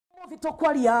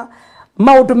Vitokwaria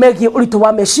maundu megie uritu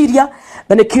wa meciria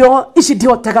na nikio ici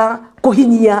ndiotaga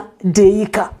kuhinyia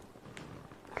ndeika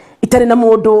itari na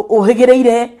mundu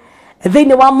uhigireire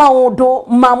thiini wa maundu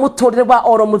ma muturire wa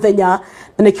oro muthenya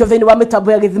na nikio thiini wa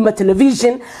mitambo ya Githima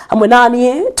television hamwe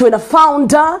nani twina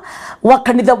founder wa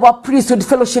kanitha wa Priesthood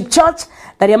Fellowship Church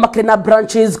daria makire na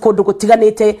branches kundu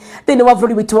gutiganite thiini wa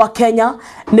bũrũri witu wa Kenya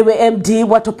niwe MD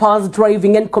wa Topaz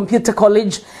Driving and Computer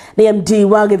College ni MD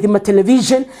wa Githima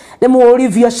television ni muuri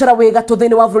biashara wega tu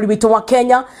thiini wa bũrũri witu wa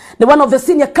Kenya ni one of the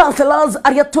senior counselors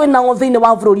aria twina thiini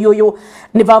wa bũrũri uyu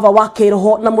ni baba wa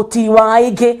kiroho na mutii wa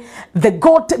aige the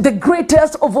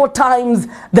greatest of all times,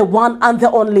 the one and the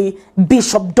only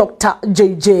Bishop Dr.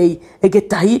 JJ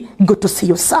Gitahi. Good to see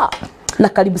you, sir. Na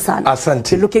karibu sana.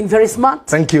 Asante. You're looking very smart.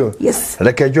 Thank you. Yes.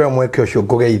 Rekejwa mweke osho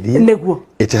kugeithia. Neguo.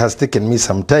 It has taken me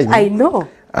some time. I know.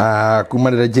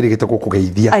 Kumanira jiri gita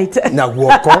kugeithia. Na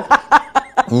guoko.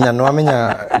 Nyano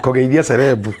amenya kugeithia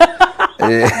cerebu.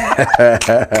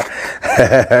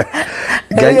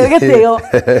 Geteo.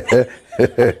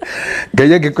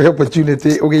 Gaya giko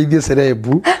opportunity ugeithia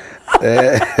cerebu.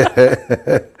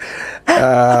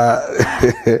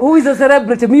 Who is a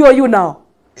celebrity? Me or you now?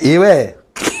 Iwe.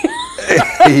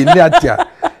 Inatia.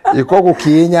 Yuko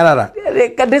kukinyarara.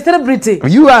 The celebrity.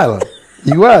 You are.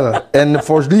 And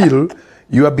for real,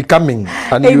 you are becoming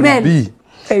and you will be.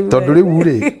 Tonduri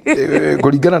ure.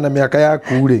 Kuringana na miaka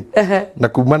yaku ure. Na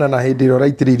kumana na hindi ro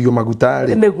raitiririo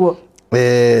magutari. Neguo.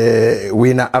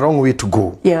 Wina a long way to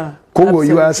go. Yeah. Kogo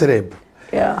you are celeb.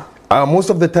 Yeah. Most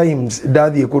of the times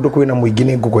dathi kundu kwina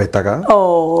muingine ngugwetaga.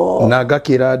 Oh. Na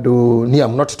ngakira andu ni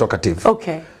I'm not talkative.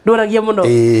 Okay. Nduragia muno.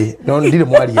 No ndire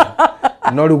mwaria.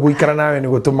 No ru guikara nawe ni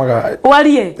gutumaga.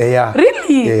 Warie? Yeah.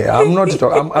 Really? Yeah,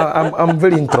 I'm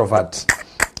very introvert.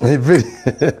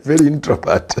 Very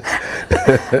introvert.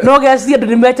 No gasi andu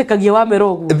nimetekagia wa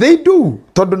merogu. They do.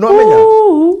 Tondu no menya.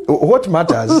 What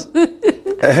matters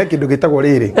hekindu gitagwo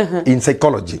riri in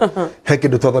psychology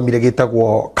hekindu twathomire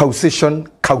gitagwo causation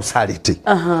causality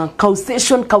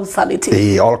causation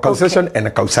causality or causation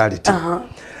and causality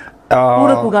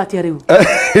ura kugati riu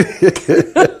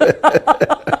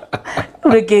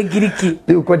ureke giriki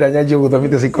riu kwenda nyaje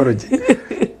guthomithia psychology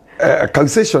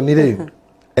causation iri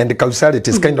and causality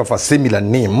is kind of a similar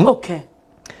name. Okay.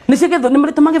 Nisegetho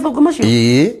nimaritamage thogo macio.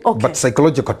 Okay. But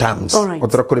psychological terms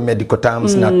otra kuri medical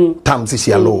terms na terms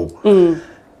cia law.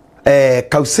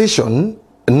 Causation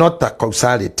not a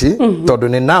causality todo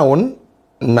ni noun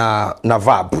na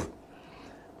verb.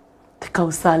 The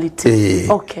causality.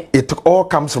 Okay. It all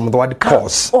comes from the word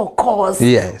cause. Oh, cause.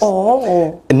 Yes.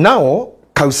 Oh. Now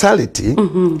causality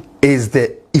is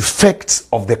the effects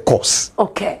of the cause.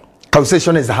 Okay.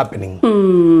 Causation is happening.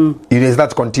 It is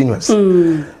that continuous.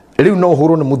 Riu no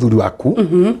horo na muthuri waku.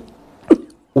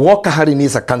 Woka hari ni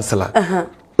as a counselor.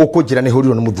 Ukujira ni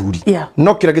huriro na muthuri.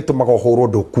 No kira gitumaga horo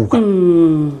ndo kuga.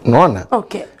 Noona?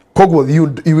 Okay. Kogwo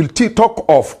you will talk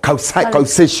of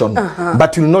causation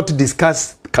but you will not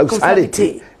discuss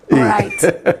causality. Right.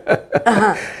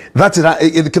 That's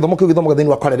kithomo kiu githomo gathini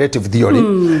wa correlative theory.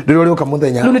 Rero rio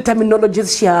kamuthenya. No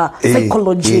terminologies cia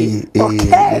psychology.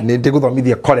 Okay. Ni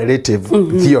ndiguthomithia correlative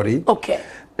theory. Okay.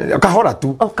 Kahora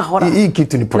tu. Kahora. Hii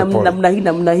kitu ni pole pole.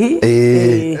 Namna hii.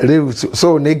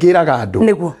 So negiraga andu.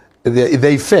 Neguo.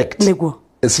 The effect. Neguo.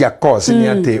 Cia cause ni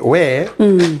ati we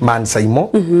man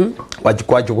saimo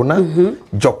wajukwa juguna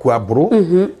jokwa buru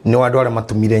ni wandu ara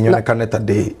matumire nyonekane ta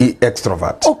de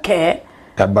extrovert. Okay.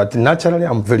 But naturally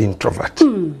I'm very introvert.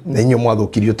 Nenyo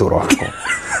mwathukirio toro wako.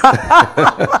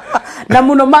 Na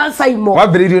muno mansaimo.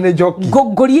 Wabiririo ni joki.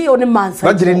 Gogorie one mansaimo.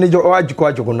 Wajiri ni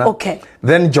wajukwa juguna. Okay.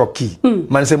 Then joki.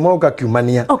 Mansaimo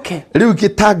gakiumania. Okay. Riu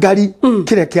gitangari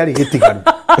kiria kiari gitigaru.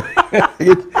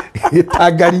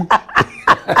 Gitangari.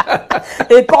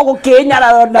 Kogo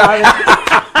kenyara nawe.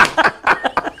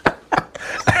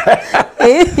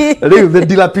 Riu the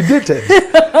dilapidated.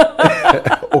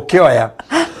 Okioya.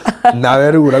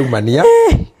 Nawe riu uraumania.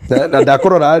 Na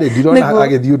ndakorora ari ndirona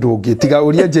agithii undu ungi tiga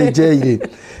uria JJ ri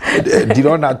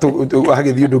ndirona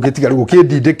agithii undu ungi tiga riu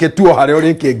ukindindike tu hare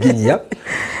uri kinginyia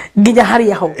nginya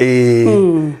hari aho.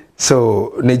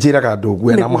 So nejiraga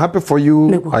ndugu and I'm happy for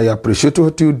you. I appreciate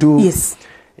what you do. Yes.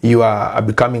 You are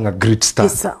becoming a great star.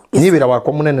 Yes, sir. Ni wira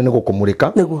wakwa munene ni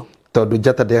gukumurika. Neguo. Tondu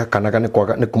jata de kanaga ni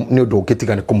kwaga ni undu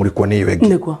ungitiga ni kumurikwo ni wengi.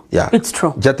 Neguo. Yeah. It's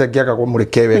true. Jata giaga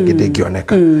kumurike wengi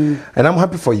ndingioneka. And I'm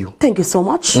happy for you. Thank you so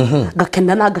much.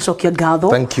 Gakenda na gacokia ngatho.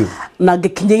 Thank you. Na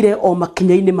ngikinyeire o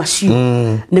makinyaini macio.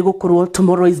 Ni gukorwo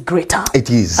tomorrow is greater. It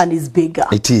is. And is bigger.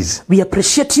 It is. We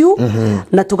appreciate you.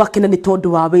 Na tugakena ni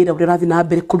tondu wa wira uri rathi na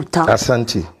mbere kuruta.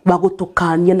 Asante. Wa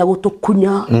gutukania na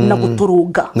gutukunya na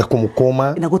guturunga. Na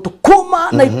kumukoma. Na gutukuma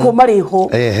ikoma na ikoma riho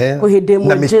ko hinde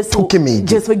mu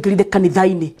Jesu ingiride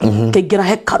kanitha-ini kaingira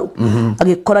hekaru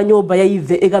agikora nyumba ya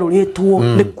ithe igaruritwo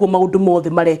nikuo maundu mothe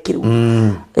marekirwo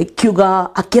kiuga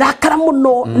akirakara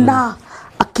muno na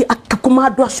akakuma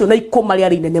andu acio na ikoma ria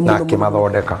rinene muno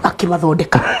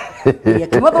akimathondeka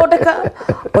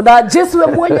ona Jesu we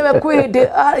mwenyewe kwende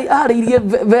ariirie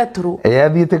Petro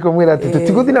athiite kumwira ati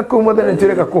tutiguthina kuu mothe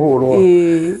ntureka kuhurwo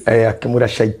akimwira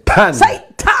shaitani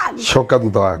shoka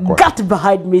thutha wakwa get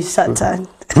behind me Satan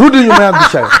rudi nyuma yangu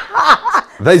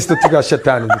thaisi tutiga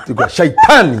shetani tutiga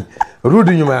shaitani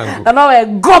rudi nyuma yangu na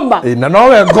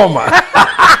nowe ngoma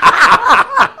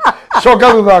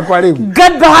shoka thutha wakwa riu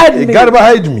get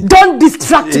behind me don't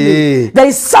distract me there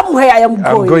is somewhere I am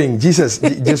going Jesus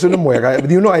ni mwega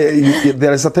you know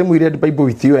there is a time we read the Bible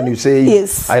with you and you say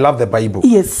yes. I love the Bible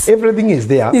everything is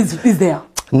there is there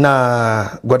na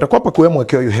gwenda kwapa kuwe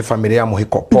mweke uyu he family ya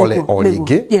muhiko pole o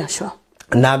ringi sure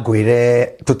na ngwire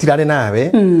tutirane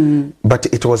nawe but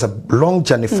it was a long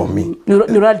journey for me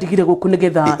nuradigire guku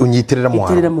nigetha unyitirira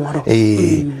mwaro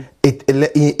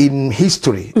in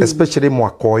history especially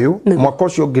mwaka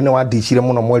ucio ngine wadicire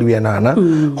muno mweri wa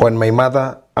 8 when my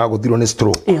mother aguthirwo ni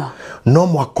stroke no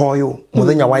mwaka uyu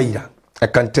muthenya wa ira I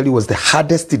can tell you was the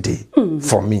hardest day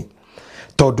for me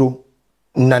tondu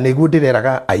na niguo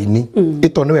ndireraga aini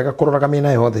ito ni wega kuroraga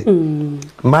mina yothe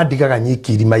mandigaga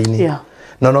nyiki irima-ini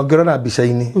na nongirora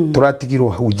mbica-ini turatigirwo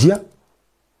hunjia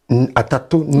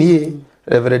atatu nie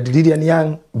Reverend Lilian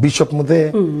Young, Bishop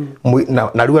Muthe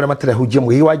na riu ara matire hunjia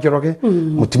Muigi wa Njoroge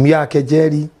mutumia yake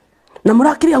Jerry na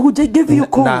murakiri ahunjia ingĩ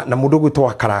ko na mundu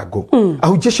gwitwa Karango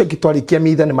ahunjia cio ngitwarikia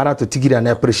mitha ni maratutigira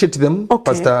na appreciate them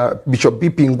Pastor Bishop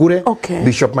BP Ngure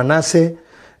Bishop Manase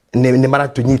ni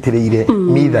maratunyitiriire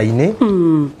mitha-ini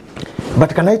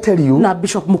but can I tell you na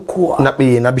Bishop Mukua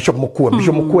na Bishop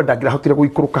Mukua ndagira hotire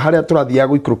guikuruka haria turathiaga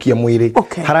guikurukia mwiri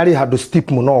harari handu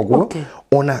steep munogo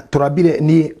ona turabire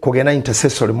ni kugena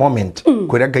intercessory moment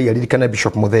kwira Ngai aririkana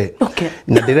Bishop Muthe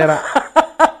na ndirera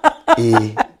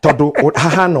tondu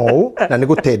haha no na ni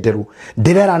gutenderu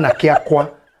ndirera na kiakwa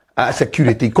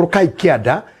security kurukai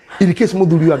kianda in case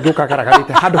muthuri wangi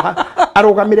ukagaragarite handu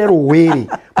arugamire ruwiri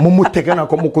mumutega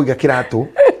ko mukuiga kiratu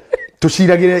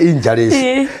tuciragire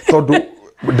injuries tondu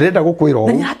ndirenda gukwira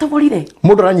o ni hatoborire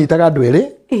mundu aranyitaga andu eri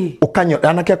ukanyo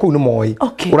anake aku ni moi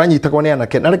uranyitagwo ni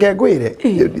anake nareke ngwire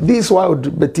this world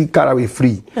betikara we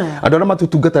free andu ara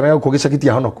matutungatara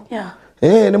kugicakitia honoko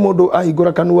ni mundu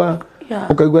ahingura kanua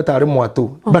ukaigwa tari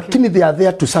mwatu lakini they are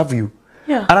there to serve you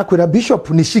arakwira Bishop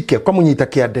nishike kwa munyita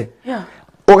kiande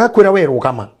ugakwira we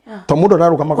rugama to mundu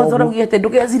ararugama kwa zora ugete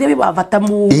ndugezire we bavata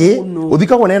muno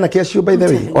uthikagwo na anake acio by the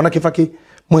way ona Kibaki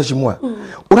mweshimwa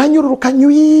uranyururuka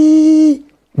nyui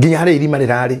nginya hari irima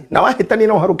rirari na wahitani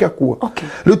no haruke akuo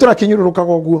riu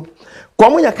turakinyururukaga uguo kwa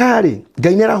munyakari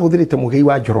Ngai ni arahuthirite Muigi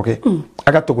wa Njoroge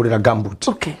agatugurira gambut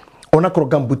ona kro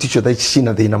gambut icio thai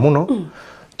cina thina muno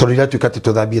turira twikati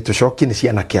tuthambie tucoki ni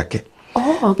ciana kiake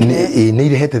ni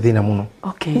irehete thina muno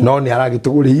no ni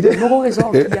aragitugurire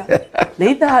nugugicokia na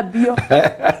ithambio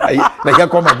na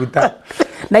igakoma maguta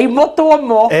na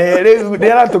imotomo riu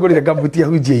ni aratugurire gambuti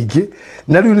ahunjia ingi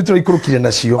na riu ni turaikũrũkire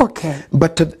nacio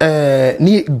but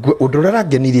ni ndorera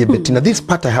ngenirie betina this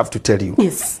part I have to tell you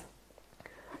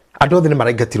andũ othe ni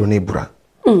maraingatirwo ni mbura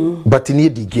but ni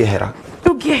ndingĩehera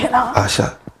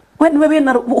aca when we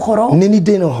na uhoro ni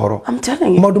ndina uhoro I'm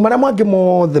telling you maundu maria mangi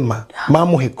mothe ma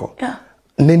muhiko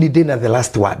ni ndina the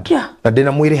last word na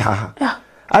ndina mwiri haha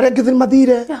aria ngithini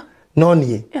mathire no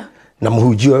nie na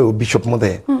muhunjia uyu Bishop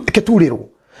Muthe keturirwo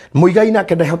Muigai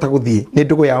nake ndahota guthie ni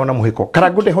ndugu yao na muhiko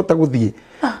Karangu ndahota guthie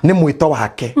ni mwito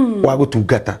wake wa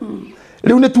gutungata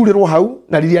riu ni turirwo hau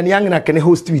na Lilian Young nake ni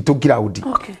host witu ground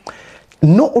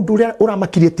no undu uria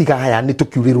uramakirie tiga haya ni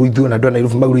tukiurirwo ithuĩ na ndona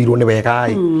Nairobi magurirwo ni wega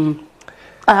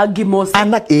agimosa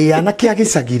anake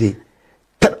agicagire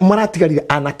maratigarire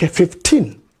anake 15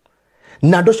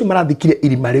 na andu acio marathikire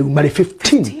irima riu mari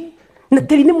 15 na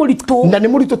tiri ni murito na ni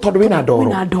murito tondu wina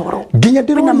ndoro nginya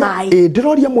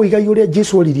ndiroria Muigai uria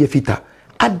Jesu oririe bita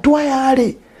andu aya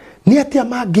ri ni atia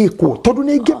mangikwo tondu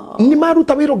ni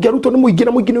maruta wira ngiarutwo ni muingi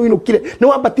na muingi ni winukire ni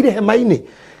wambatire hema-ini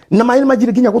na maini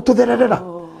majire nginya gututhererera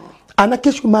anake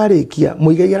acio marikia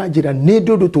Muigai aranjira ni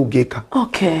ndundu tungika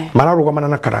mararũgamana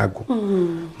na Karangu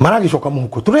maragicoka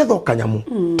muhuko turethoka nyamu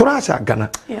turacangana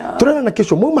turena na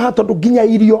kesho muma ha tondu nginya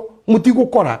irio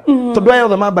mutigukora tondu aya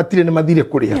othe mambatire ni mathire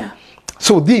kuria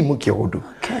so thi mukia undu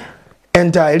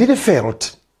and I really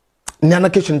felt ni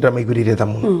anake acio ndamaigurire tha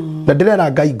muno na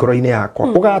ndirera Ngai ngoro-ini yakwa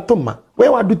ugatuma we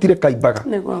wandutire kaimbaga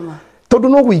tondu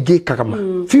no guingikaga ma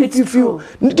fiu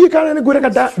ndikana ni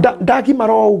ngwiraga ndaki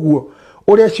maro uguo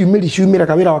uria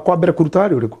ciumiraga wira wakwa mbere kuruta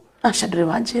wari uriku aca ndire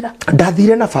wanjira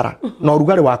ndathire na bara na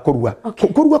urugari wa kurua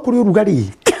kurua kuri urugari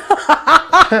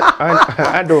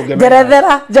ando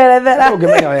jerethera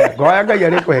ngemenya goya ngai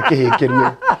ari kuhe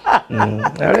kihikirio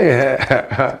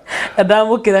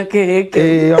ndamukira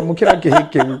kihiki amukira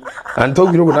kihikirio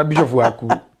antogiro na bishop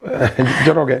waku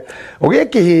joroge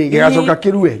ugikihi gigacoka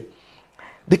kirue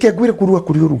ndike gwire kurua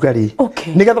kuri urugari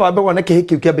nigetha wambe wona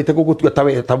kihiki kiambite gugutua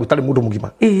tawe tabutari mundu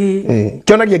mugima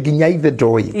kionagia nginya ithe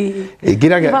joy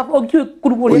ngiraga baba ogio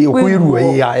kurua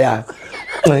ya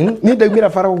ni ndaumira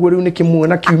bara uguo riu ni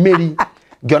kimuona kiumeri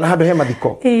ngiona handu he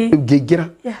mathiko ngingira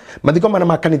mathiko mana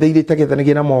makanitha ire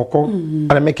itagethanagia na moko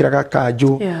aria mekiraga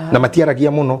kanju na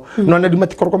matiaragia muno no na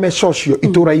matikorwo me social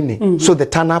itura-ini so the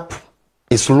turn up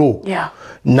is low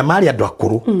na mari andu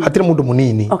akuru hatire mundu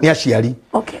munini ni aciari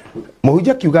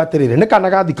muhunjia kiuga atirire ni kana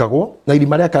gathikagwo na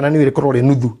irima ria kana ni wire korwo ri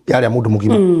nuthu ya ria mundu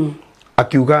mugima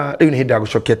akiuga riu ni hindi ya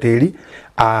gucokia tiri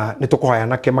ni tukuhoya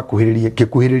nake makuhiririe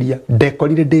ngikuhiriria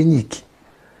ndekorire ndi nyiki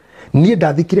nie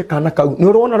ndathikire kana kau ni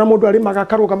urona na mundu ari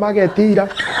magakaruga magetira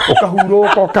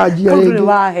ukahuruka ukajia ringi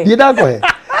nie ndakohe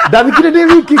ndathikire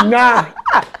ndi wiki nga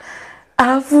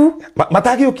afu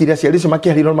matagiukire aciari icio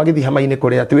makihariro magithi hama-ini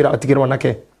kuria tiwira atigirwo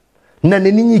nake na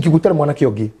ni nyiki gutari mwanake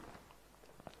ungi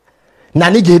na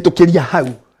ningihitukiria hau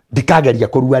ndikageria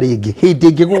kurua ringi hindi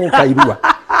ingi gukairua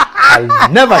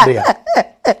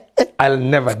I'll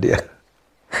never dare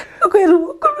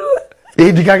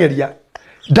ndikageria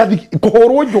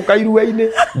kuhorwo njuka irua-ini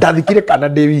ndathikire kana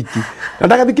ndi wiki na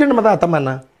ndagathikire na mathaa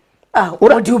tamana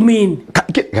what do you mean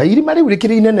gairi mari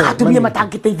urikire inene atumia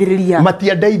matangiteithiriria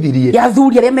matiandeithirie ya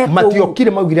thuri aria meko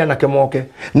matiokire maugire anake moke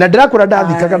na ndirakura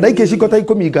ndathikaga ndaike ciko ta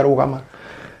 10 ngarugama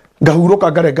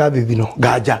ngahuruka ngarenga thithino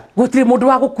nganja gutire mundu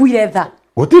wa gukuire tha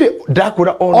gutire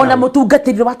ndakura ona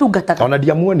mutungatiri watungataga ona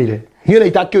ndiamuonire niyo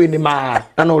itakio ni ma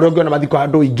na no rongo na mathiko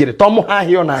andu ingire to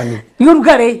muhahe onani ni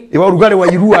urugari wa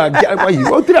irua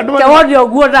gutire andu kawoni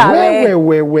oguo nawe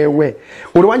we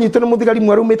uri wanyitwo ni muthigari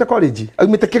mweru umite college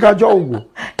umite kiganjo uguo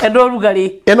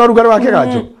eno rugari wa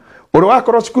kiganjo uri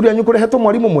wakorwo cukuru yanyu kurehetwo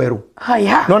mwarimu mweru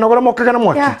haya no nagora mokaga na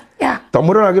mwaki to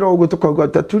muriragira uguo tukauga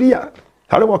taturia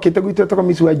hale wakite gwitwe to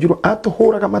komisi wa juru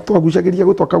atuhuraga matu agucagiria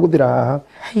gutwaka guthira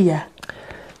haya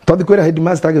twathi kwira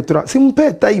headmaster agitura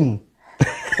simpe time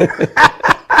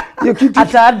yo kitu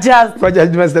atajaz kwa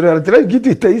headmaster aratira kitu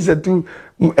itaisa tu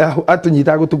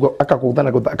atunyita gutugo akakuthana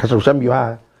akacaucamio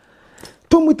ha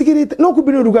tumutigirite no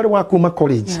kubino rugari wa kuma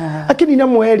college akini na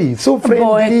mweri so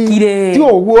friendly ti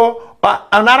oguo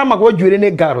anara magwo njuire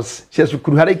ni girls cia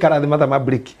cukuru hari ikarathi matha ma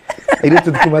break ire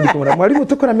tuthikuma thikuma mwarimu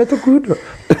tukora meto kudo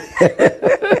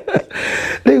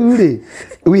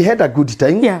we had a good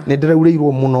time ni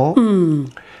ndiraurĩirwo muno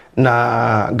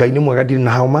na ngai ni mwega ndiri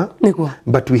na hauma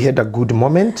but we had a good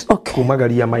moment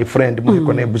kumagaria my friend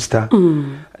muhiko ne booster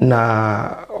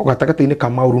na gatagata-ini ka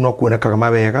mauru no kuonekaga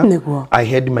mawega I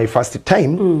had my first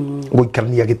time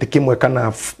guikarania giti kimwe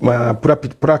kana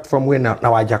platform we na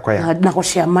Wajakoya na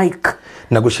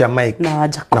gushare mic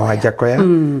na Wajakoya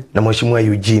na mheshimiwa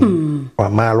Eugene wa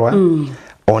Malwa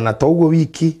ona toguo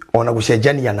wiki ona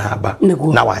gucenjania namba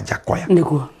na Wajakoya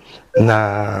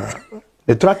na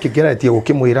niturakigira tie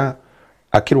gukimwira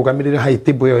akirugamirire hai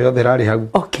table yo yothe rari hau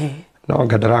no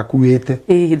ngandara kuite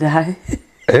ndai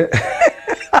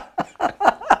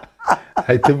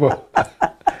hai table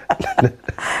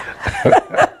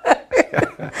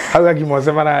hau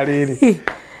akimose marariri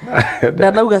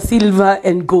na nauga silver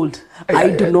and gold I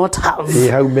do not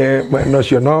have hau me no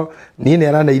cio no ni ne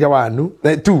arana ira wanu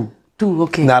tu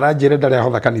na aranjire ndare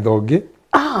hotha kanitha ungi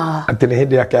ati ni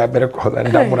hindi yake ya mbere kuhotha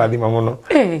ndamurathima muno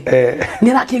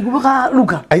ni rakiguaga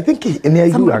ruga I think ni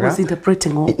aiguaga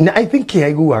I think he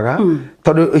aiguaga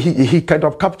tondu he kind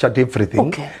of captured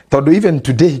everything tondu even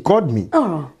today he called me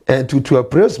to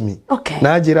appraise me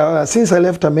na ajira since I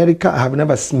left America I have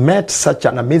never met such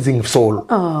an amazing soul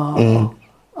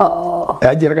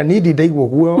ajira ni ndaigwo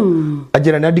guo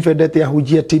ajira na defendete ya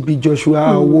hujia TB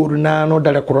Joshua Wuru na no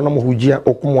ndare korona muhujia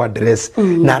okumu address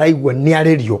na raigwa ni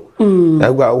arerio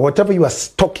whatever you were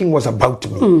talking was about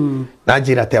me na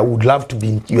ajira I would love to be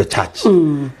in your church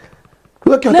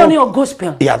no ni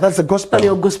gospel that's the gospel ni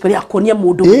gospel ya kuonia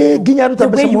mundu ginya ruta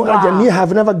besa mu aja ni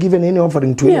have never given any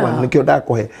offering to anyone nikio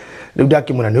ndakohe riu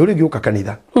ndakimuna ni uri giuka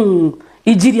kanitha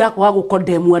injiri yako wa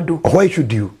gukondemu andu why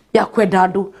should you ya kwenda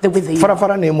andu the way they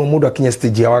fara ni imwe mundu akinya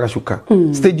stage ya wagacuka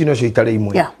stage no cio itare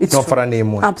imwe no fara ni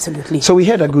imwe absolutely so we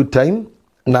had a good time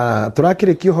na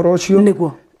turakirikio horo cio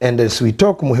and as we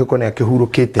talk muheko ne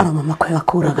akihurukite mama kwega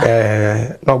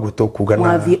kuraga no gutokuga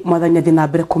na mwathanya thina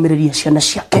mbere kumireria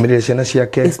ciana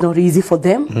ciake it's not easy for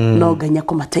them no ganya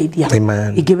kumateithia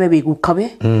igiwe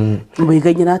wigukawe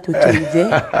mwiganya natwetithe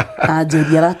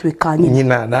ajeria ratweka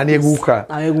nyina nani eguka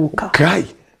nawe guka kai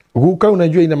guka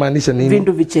unajua inamaanisha nini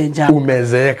vindu vichenja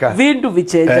umezeeka vindu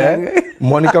vichenja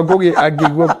Monica Gogi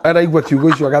agigwa araigwa kiugo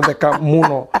icio agatheka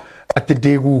muno ati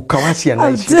ndiguka wa ciana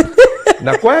ici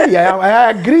na kweli I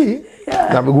agree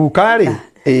na gukari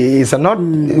is not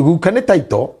gukane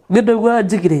title ndio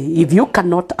njigire if you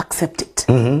cannot accept it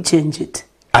change it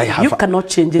you cannot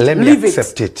change it leave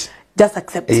it just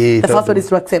accept it. That's what it is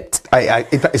to accept.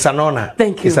 It's an honor.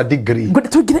 Thank you. It's a degree.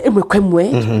 But to get emwe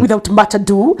kwemwe without much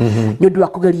ado nyodu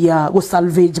akugeria go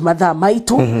salvage mathaa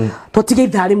maitu totige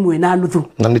ithari mwe na nuthu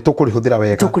na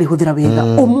nitukurihũthĩra wega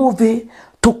umuthi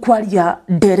tukwaria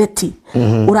dereti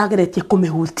urageretie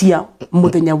kumihutia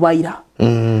muthenya waira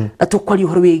na tukwaria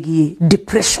uhoro wigi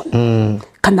depression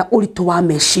kana uritu wa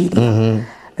meciria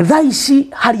thaici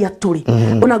haria turi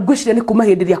ona ngwiciria ni kuma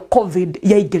hindi ya covid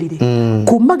yaingirire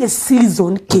kuma ge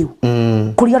season kiu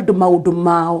kuri andu maundu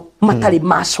mao matari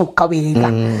macoka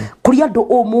wega kuri andu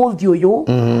umuthi uyu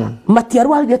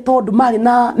matiarwarire tondu mari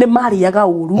na ni mariaga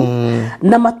uru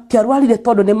na matiarwarire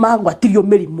tondu ni magwatirio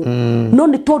mirimu no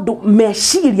ni tondu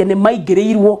meciria ni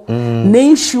maingiriirwo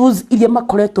ni issues iria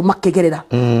makoretwo makigerera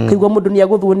kaigwa mundu ni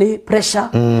aguthwo ni pressure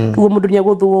kaigwa mundu ni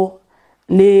aguthwo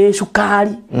ni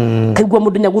shukari kaigwa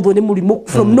mundu nyaguthwo ni murimu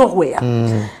from nowhere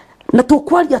na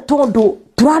tukwaria tondu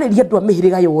turareria andu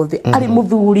amihiriga yothe ari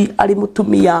muthuri ari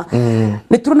mutumia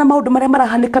ni turona maundu maria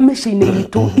marahanika meciini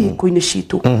itu iko-ini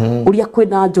citu uria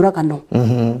kwina njuragano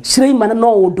ciraimana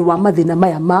no undu wa mathina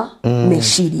maya ma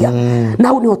meciria na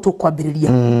hau niho tukwambiriria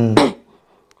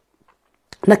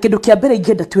na kindu kia mbere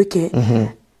ingenda twike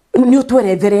ni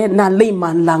utwerethere na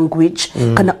layman language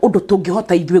kana undu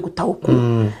tungihota ithwe gutauku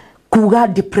kuga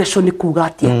depression ni kuga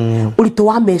atia uritu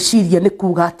wa meciria ni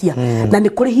kuga atia na ni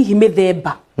kuri hihi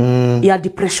mithemba ya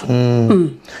depression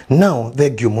now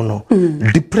thank you muno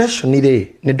depression ire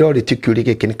ni ndori tikiuri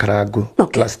giki ni karangu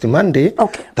last Monday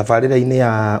tabarira-ini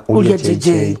ya uria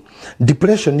JJ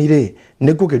depression ire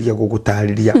ni kugeria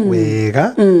gugutariria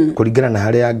wega kuringana na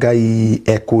haria Ngai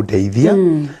ekundeithia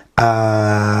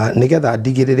nigetha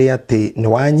ndigirire ati ni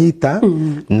wanyita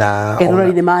na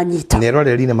eroreri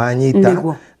ni manyita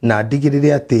na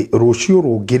ndigirire ati rucio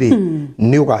rungiri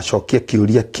ni ugacokia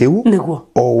kiuria kiu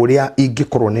o uria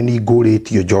ingikorwo ni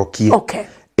ninguritio njokie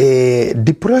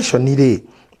depression ire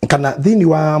kana thini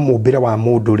wa mumbire wa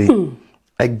mundu ri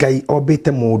Ngai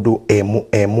ombite mundu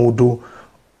mundu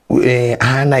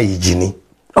hana injini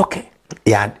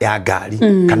ya ngari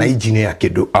kana injini ya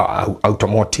kindu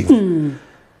automotive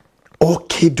o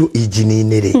kindu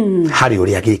injini-ini ri hari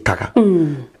uria gikaga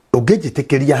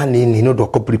ungijitikiria hanini no ndo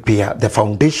prepare the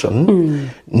foundation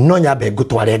no nyambe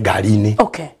ngutware ngari-ini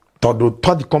tondu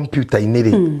twathi computer-ini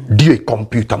ri ndioi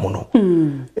computer muno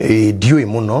ndioi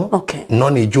muno no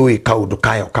ni njui kaundu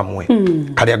kayo kamwe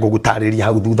karia ngugutariria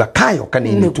hau thutha kayo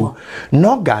kanini tu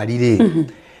no ngari ri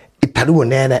itaruo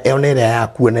nere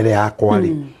yaku nere yakwa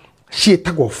ri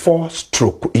cietagwo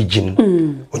 4-stroke engine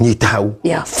unyita hau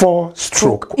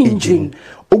 4-stroke engine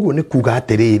uguo ni kuga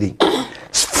atiriri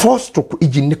 4-stroke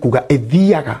engine ni kuga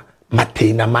ethiaga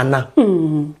matena mana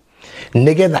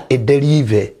nigetha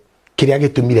ederive kiria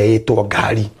gitumire yitwo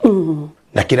ngari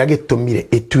na kiria gitumire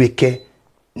etwike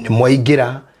ni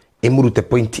mwaingira imurute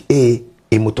point A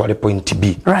imutware point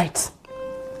B right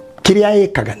kiria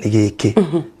ekaga ni giki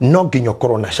no nginya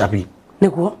korwo na shabi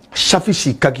niguo shafi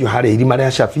cikagio hari irima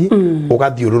ria shafi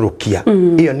ugathiururukia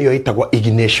iyo niyo itagwo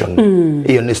ignition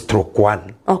iyo ni stroke 1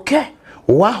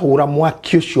 wahura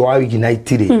mwaki ucio wa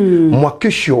ignite ri mwaki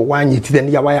ucio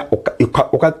wanyitithania waya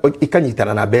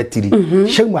ikanyitana na betiri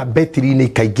shauma betiri ni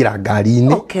ikaingira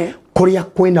ngari-ini kuria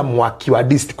kwina mwaki wa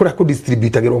kuria ku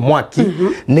distributagirwo mwaki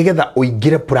nigetha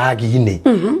uingire plug-ini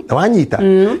na wanyita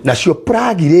na cio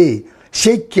plug ri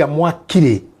ciaikia mwaki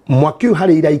ri mwaki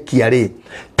hari iraikia ri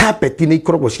tapeti ni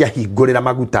ikoragwo ciahingurira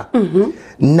maguta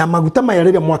na maguta maya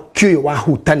riria mwaki uyu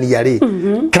wahutania ri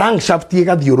crankshaft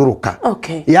igathiururuka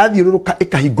yathiururuka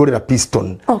ikahingurira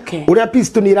piston uria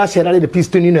piston iracera ri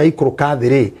piston ino yaikuruka thi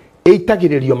ri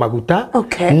eitagiririo maguta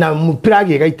na plug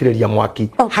igaitiriria mwaki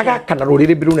hagakana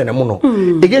ruriri birunene muno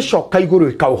igicoka iguru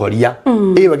ikauhoria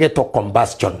iyo geto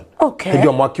combustion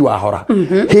ndio mwaki wahora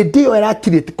hindi iyo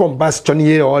erakirite combustion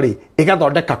iyo ri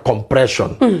igathondeka compression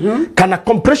kana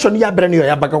compression ya mbere niyo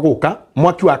yambaga guka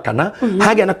mwaki wa kana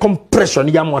hage na compression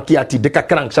ya mwaki atindika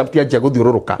crankshaft ya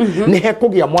guthiururuka ni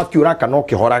hekugia mwaki uraka no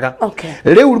kihoraga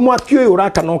riu mwaki uyu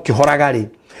uraka no kihoraga ri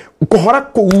kuhora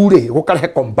kuure gukarehe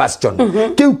combustion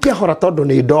kiu kiahora tondu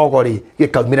ni ndogo ri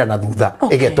gikaumira na thutha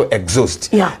igeto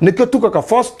exhaust nikio tukaga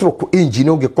four stroke engine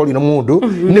ungikori na mundu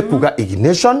ni kuga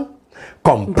ignition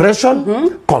compression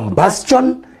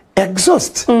combustion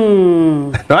exhaust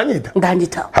ndanyita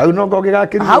ndanyita hau no ngoge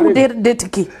gakiri hau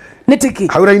ndetiki nitiki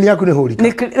hau raini yaku ni hurika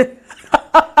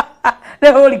ne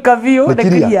hurika view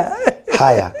nekiria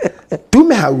haya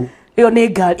tume hau iyo ni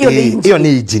ngari iyo ni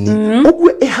engine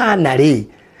ugwe ihana ri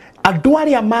andu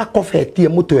aria makofetie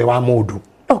mutwe wa mundu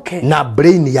na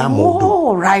brain ya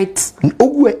mundu right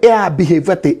ugwe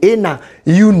behave ati ina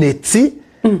unity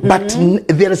but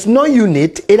there is no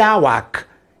unit ira work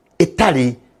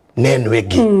itari neno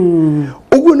egi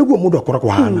ugwe niguo mundu akoragwo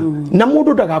hana na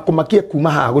mundu ndagakumakie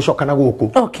kuma ha gucoka na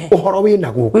guku uhoro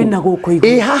wina guku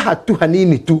haha tu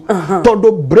hanini tu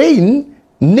tondu brain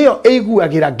neo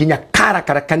eiguagira nginya kara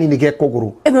kanini ge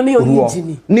kuguru eno neo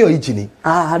engine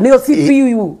neo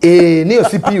CPU neo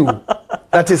CPU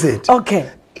that is it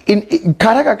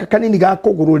kara kanini ga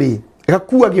kuguru ri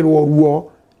gakuagirwo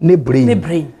ruo ni brain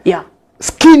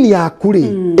skin yaku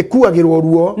ri ikuagirwo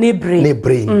ruo ni brain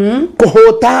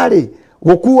kuhota ri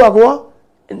gukuagwo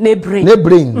ni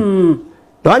brain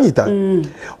ndanyita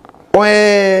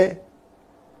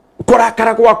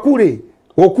kurakara gwaku ri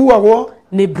gukuagwo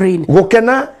ni brain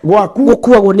gukena gwaku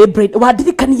gukuagwo ni brain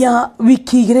wadirikania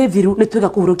wiki igire thiru ni twiga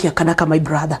kuhurukia kana kama my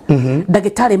brother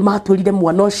ndagitari matwirire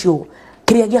mwana ucio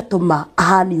kiria giatuma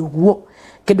ahani uguo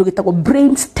kindu gitagwo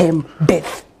brain stem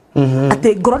death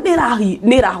ate ngoro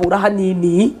ni rahura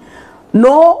hanini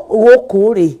no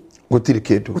guku ri gutiri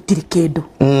kindu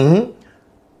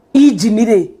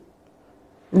ijinire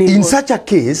in such a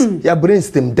case ya brain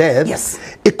stem death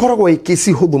ikoragwo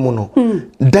ikisi huthu muno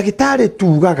ndagitari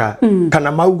tugaga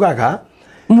kana maugaga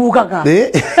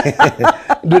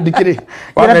ndikire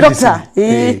wa doctor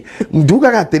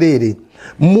ndugaga atiriri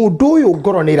mundu uyu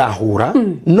ngoro ni rahura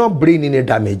no brain ni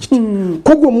damaged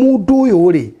koguo mundu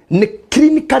uyu ri ni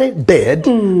clinically dead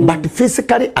but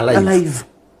physically alive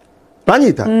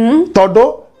banyita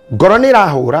todo ngoro ni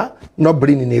rahura no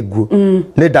brain ni guo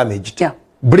ni damaged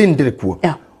brain ndiri kuo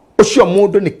ucio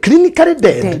mundu ni clinically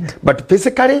dead but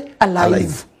physically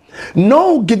alive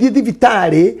no ngithii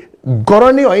thibitari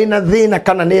ngoro ni yo ina thina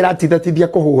kana ni iratithia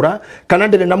kuhura kana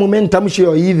ndire na momentum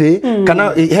cio ithi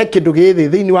kana he kindu githi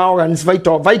thiini wa organs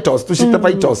vitals tucita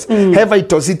vitals he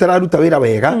vitals itararuta wira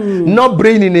wega no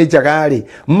brain ni njagari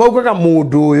maugaga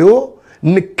mundu uyu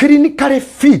ni clinically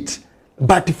fit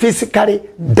but physically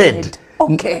dead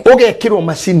ugekirwo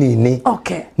macini ni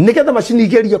nigetha macini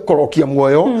igeria korokia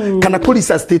muoyo kana ku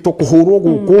resuscitate kuhurwo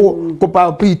guku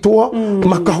kupalpitwo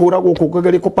makahura guku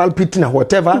kugeria kupalpit na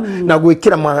whatever na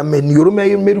gwikira maniuru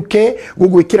meruke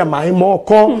gwikira mai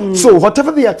moko so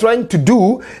whatever they are trying to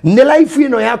do ne life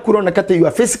ino yaku rona kate you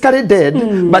are physically dead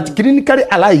but clinically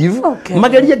alive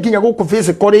mageria ginya guku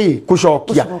physically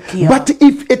kucokia but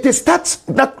if it starts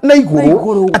na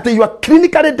iguru at you are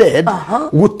clinically dead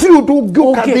gutiri undu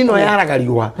ngioka thino yara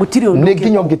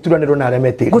niginyo ngituranirwo na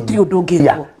remete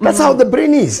that's how the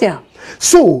brain is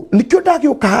so nikyo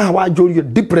ndagioka haha wanjurio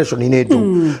depression inedo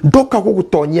ndoka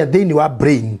gugutonyia thiini wa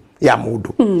brain ya mundu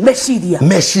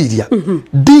meciria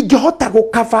ndingihota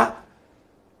gukava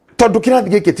tondu kirathi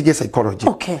giki tige psychology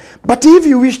but if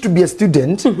you wish to be a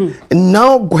student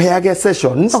now nguheage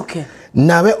sessions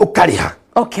nawe ukariha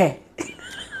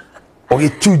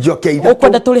ogichujo ke ida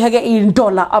ukwenda turihage in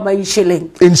dollar ama in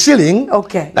shilling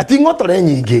na ti ngotore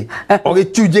nyingi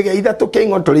ogichuje ge ida tuke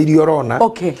ngotore irio rona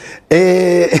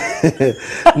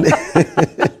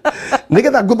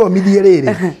nigetha nguthomithie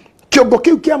riri kiongo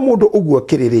kiu kia mundu uguo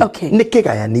kiriri ni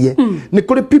kigayanie ni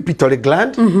kuri pituitary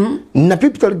gland na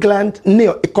pituitary gland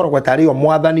niyo ikoragwo tari yo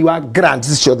mwathani wa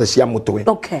glands ciothe cia mutwe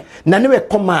na niwe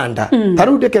commander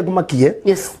taru ndeke ngumakie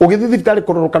ugithithitari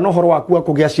kuroroka no horo waku wa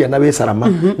kugia ciana wi sarama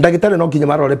ndagitari no nginya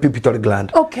marore pituitary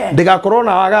gland ndigakorwo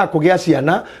na waga kugia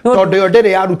ciana tondu yo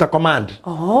ndiri yaruta command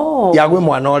ya gwe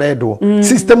mwana orendwo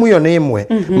system iyo ni imwe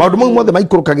maundu mau mothe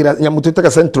maikurukagira nyamu twitaga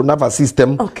central nervous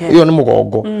system iyo ni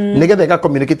mugongo nigetha ga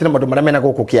communicate na maria mena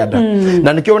guku kianda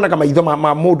na nikio ona kama maitho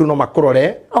ma mundu no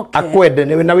makurore akwende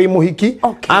newe na wi muhiki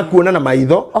akuona na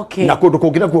maitho na kundu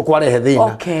kungira kuo kwarehe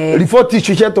thina report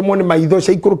icio ciatumwo ni maitho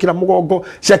cia ikurukira mugongo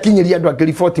cia kinyiria andu angi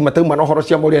report matauma no horo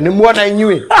cia muria ni muona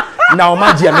inyui nao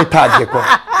manjia mitangiko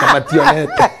na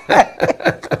mationete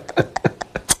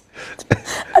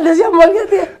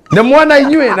ne mwana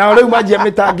inyui na riu manjia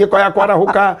mitangiko ya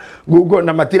kwarahuka gugo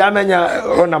na matiramenya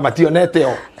ona mationete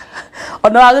o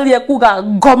ona ageria kuga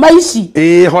ngoma ici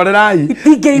horerai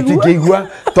itingeigua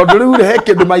tondu riu he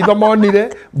kindu maitho monire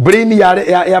brain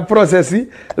ya process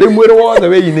riu mwiri wothe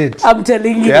we in it I'm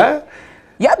telling you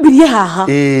Yambirie haha.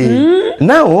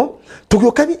 Now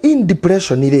tugiokani in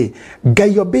depression ire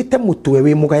Ngai ombite mutwe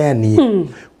wi mugayani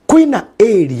kwina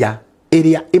area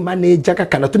imanajaga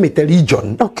kana tumite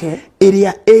region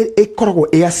area ikoragwo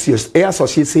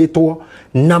associated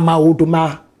na maundu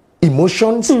ma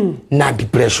emotions na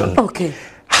depression.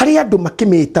 Hari andu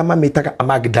makimita mamitaga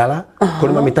amagdala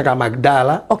kuri mamitaga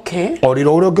amagdala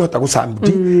oriro uri ungihota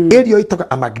gusamdi area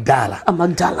itaga amagdala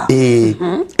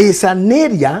is an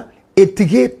area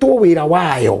itigitwo wira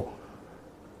wayo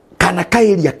kana ka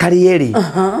area karieri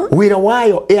wira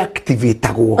wayo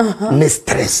activateagwo ni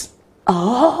stress.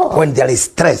 When there is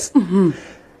stress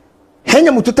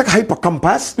henya mututaka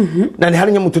hippocampus na ni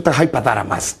harinya mututaka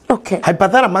hypothalamus.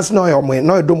 Hypothalamus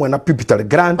no ndo mwe na pituitary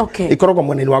gland ikorogo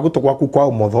mwene wa gutu gwaku kwa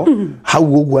umotho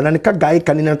hau uguo na nikagai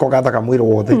kanina ko gathaka mwiri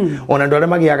wothe ona ndore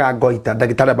magiaga ngoita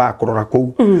ndagitare ba kurora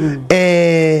ku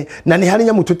na ni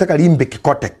harinya mututaka limbic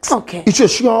cortex icio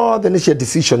ciothe ni cia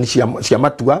decision cia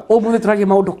matua obu turage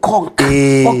maundu konka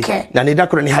na ni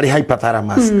ndakora ni hari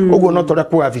hypothalamus uguo no tore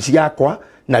kwa afisi yakwa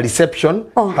na reception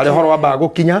hale horo waba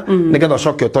gukinya nigetha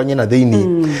coke utonye na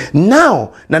thiini now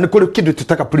na ni kuri kindu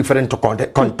tutaka prefrontal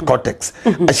cortex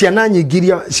ciana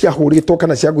nyingiria cia huritwo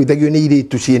kana cia guithagio ni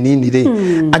iritu cie nini ri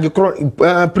angikoro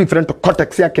prefrontal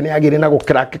cortex yake ni agire na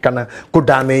gukirake kana ku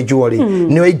damage ori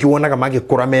ni wengi wonaga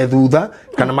magikura methutha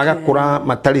kana magakura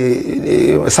matari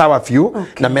sawa few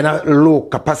na mena low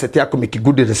capacity ya make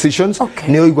good decisions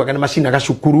ni oigwaga ni mashina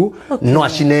gacukuru no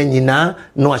acine nyina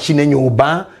no acine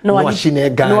nyumba no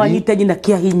acine no anyite nyina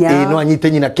kia hinya no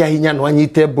anyite nyina kia hinya no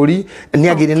anyite buri ni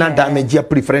agire na damage ya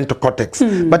prefrontal cortex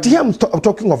but here I'm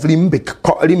talking of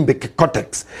limbic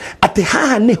cortex ati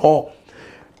haha niho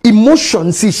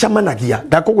emotions shamanagia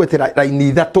ndakugwetera line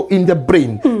ithatu in the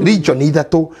brain region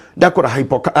ithatu ndakora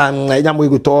nyamu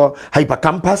iguto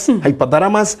hippocampus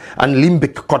hypothalamus and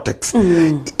limbic cortex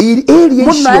area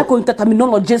muna ko inta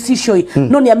terminologies icio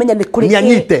no ni amenya ni kuri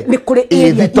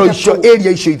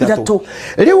area icio ithatu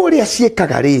riu ria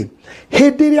ciekaga ri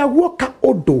hindi ria guoka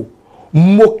undu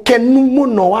mukenu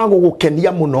muno wa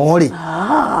gugukenia muno ri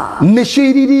ni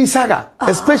ciriricaga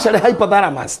especially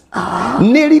hypothalamus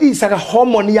ni riricaga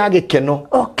hormone ya gikeno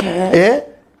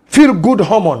feel good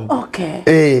hormone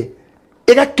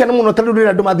igakena muno tandu rira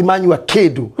andu mathimanywa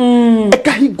kindu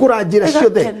ikahingura njira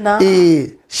ciothe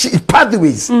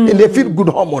pathways in the feel good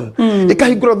hormone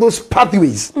ikahingura those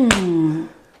pathways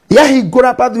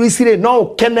yahingura pathways ri no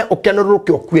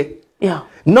ukeneruruke okue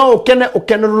no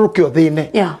ukeneruruke othine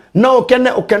no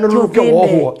ukeneruruke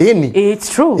wohwo ini it's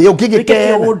true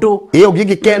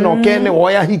ugigikena okene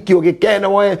woya hiki ugikena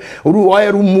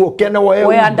woya rumu okene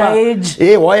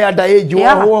woya underage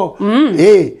wohwo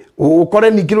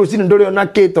ukore nikiro cini ndori ona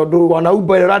ke tondu ona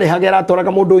Uber rari hagera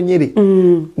toraga mundu nyiri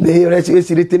ni reci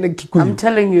ciriti ni kikuyu I'm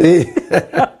telling you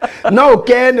no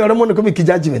ukene ora mundu kumiki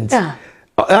judgment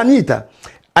Anita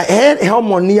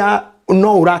hormone ya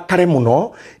no urakare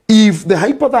muno if the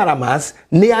hypothalamus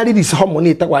ni release hormone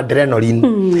itagwa adrenaline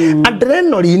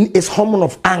adrenaline is hormone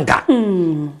of anger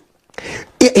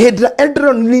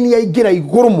adrenaline yaigira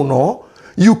iguru muno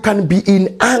you can be in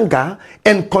anger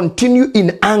and continue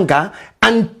in anger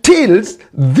until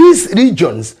these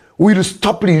regions will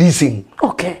stop releasing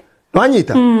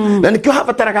Wanyita na nikyo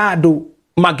habataraga andu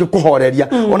magikuhoreria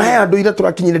ona he andu ira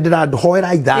turakinyire ndirandu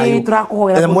hoera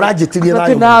ithayo murajitiria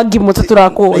thayo na ngimo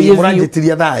turakuhoria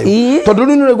murajitiria thayo tondu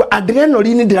ni niguo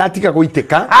adrenaline ndiratiga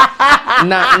guitika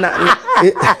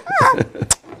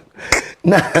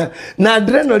na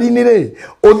adrenaline ri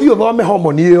uthi uthome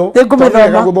hormone iyo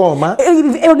guthoma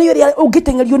ni ria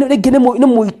ungitengerio ni ringi ni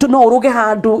muito no uruge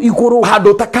handu iguru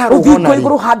handu takarugona uthi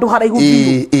iguru handu haraihu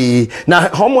na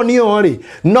hormone iyo ri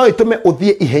no itume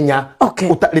uthie ihenya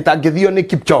litangithio ni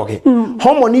Kipchoge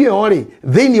hormone iyo ri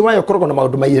thiini wayo korogwo na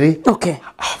maundu mairi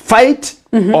fight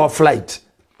or flight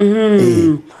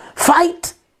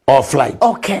fight or flight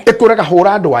ikuraga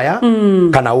hura andu aya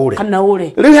kana ure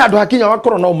riu handu hakinya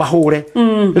wakoro no mahure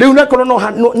riu nakoro no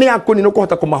ni akuni no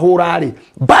kuhota kumahura ri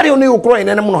bari ni ukoro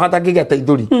inene muno hatangiga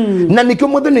teithuri na nikyo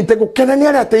muthe ni tegukena ni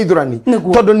ari teithurani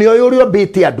tondu ni oyo uri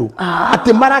obete andu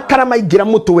ati marakara maingira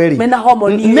mutweri mena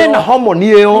hormone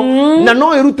iyo na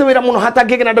no irute wira muno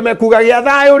hatangiga na ndome kuga gia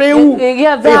thayo riu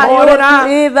gia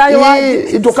thayo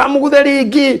ndukamuguthe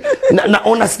ringi na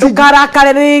ona stage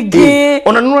ndukarakare ringi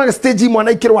ona nuna stage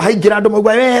mwana ikirwa haingira andu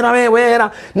magwa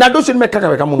wera na nducio nimekaga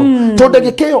wega muno tondu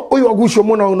gikeo uyu agucio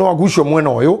muno no agucio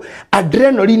mwena uyu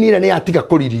adrenaline ire ni yatiga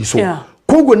kuririswo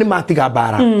koguo ni matiga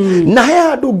bara na he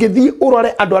andu ngithii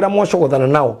urore andu aria mwacogothana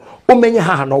nao umenye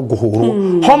haha no nguhurwo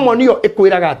hormone iyo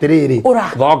ikwiraga atiriri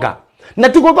thonga na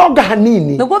tiguthonga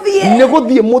hanini ni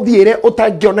guthie muthiire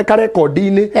utangioneka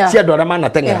rekodi-ini cia andu aria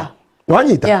manatengera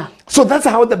Wanyita? Yeah. So that's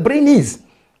how the brain is.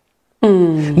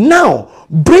 Now,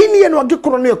 brain yenu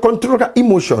angikorwo control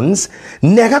emotions,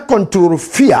 nega control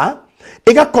fear,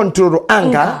 ega control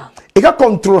anger, ega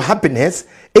control happiness,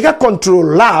 ega control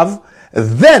love,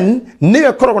 then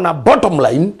niyo korwo na bottom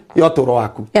line yotoro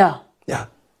waku. Yeah. Yeah.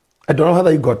 I don't know how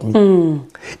you got me.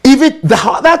 If it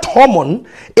that hormone,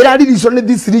 it releases only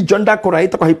this region that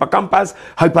correlates with hippocampus,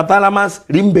 hypothalamus,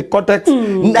 limbic cortex.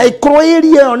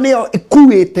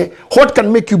 What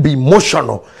can make you be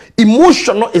emotional?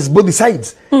 Emotional is both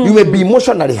sides. You may be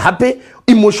emotionally happy,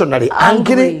 emotionally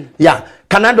angry. Yeah.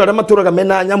 Kanado ramaturaga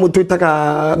mena nyamu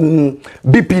tuitaka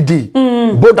BPD,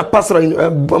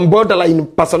 borderline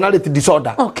personality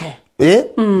disorder. Okay.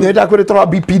 Nenda kwetwa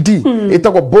BPD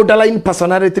etako borderline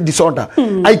personality disorder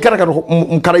aikaraga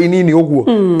mukarainini oguo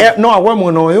no agwe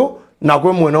mwena uyu na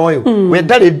agwe mwena uyu we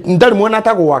ndari mwena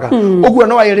atagwaga oguo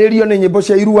no ayererio ni nyimbo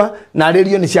cia irua na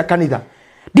arerio ni cia kanitha.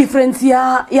 Difference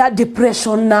ya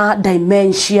depression na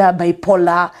dementia,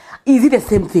 bipolar, is it the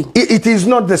same thing? It is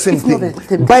not the same thing. Not the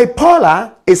same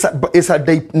Bipolar is a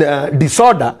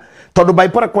disorder. Todo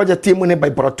bipolar kwaja timu ne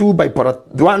bipolar 2, bipolar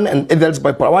 1 and there's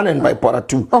bipolar 1 and bipolar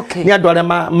 2. Okay. Ni andware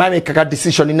mameka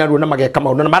decision ina ruo na mageka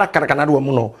maundu na marakara kana ruo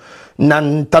muno. Na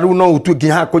taru no utu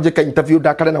giha koje ka interview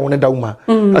dakare na wone dauma.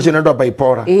 Acio ndo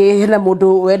bipolar. Hena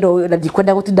mundu wendo na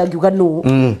jikwenda gutinda ngiuga no.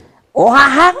 O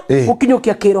haha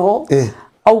ukinyukia kiroho.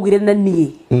 Augire na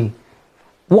nie.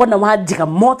 Wona wajiga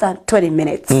more than 20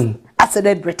 minutes. A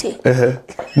celebrity.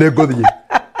 Ne gothie.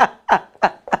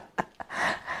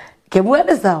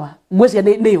 Kemwene sawa ngwecia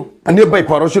niyo ni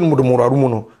bipolar ucio mundu muraru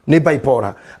muno ni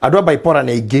bipolar ando bipolar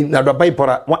na ingi na ando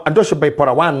bipolar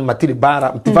bipolar 1 matiri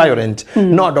bara violent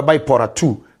no ando bipolar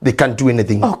 2 they can't do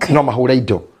anything no mahura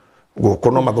indo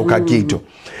goko no mathuka gito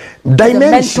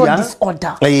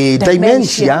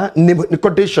dementia ni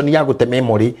condition ya gute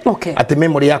memory ati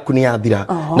memory yaku ni yathira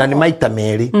na ni maita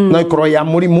meri no ikorwo ya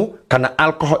murimu kana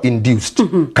alcohol induced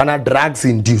kana drugs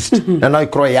induced na no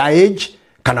ikorwo ya age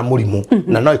kana murimu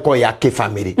na no iko ya ke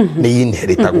family ni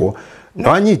inheritagwo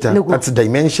no anyita that's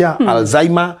dementia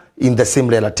Alzheimer in the same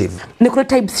relative ni ko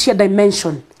types cia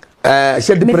dimension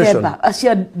cia depression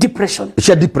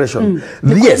cia depression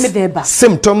yes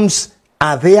symptoms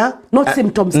are there not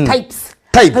symptoms types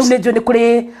unejo ni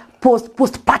kuri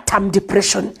postpartum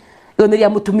depression yoneria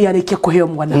mutumia rikia kuheo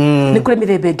mwana ni kuri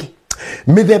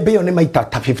mithemba yo ni maita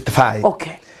 55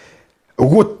 okay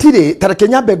gutire tareke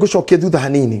nyambe gucokia thutha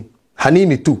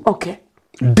hanini tu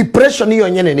depression hiyo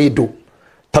nyene ni ndu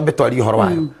tambe twari horo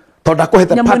wayo to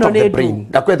ndakuhetha part of the brain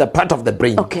ndakuhetha part of the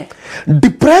brain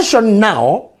depression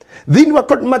now then we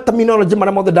call terminology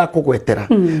mara mothe ndakugwetera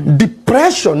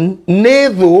depression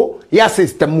netho ya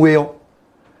system weyo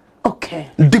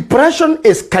depression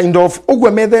is kind of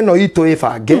ugwe methe no ito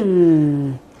ifange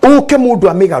uke mundu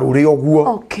amigarure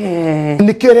oguo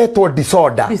nikiretwo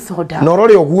disorder no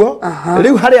rore oguo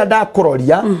riu haria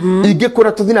ndakuroria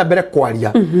ingikura tuthina mbere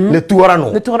kwaria ni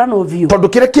tuorano view tondu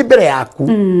kire kimbere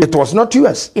yaku it was not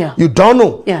yours you don't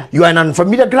know you are an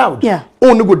unfamiliar ground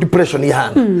only depression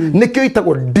ihana nikio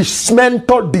itagwo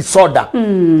dismental disorder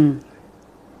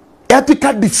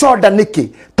epica disorder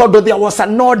niki tondu there was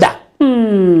an order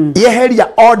yeheria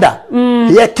order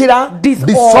yekira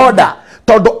disorder.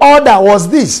 Todo order was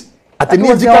this ati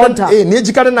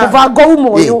nijikare na muvango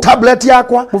umo tablet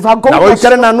yakwa na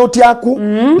oikare na note yaku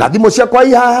na thimo ciakwa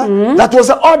ihaha that was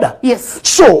the order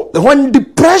so when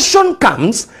depression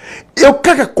comes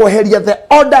yokaga kweheria the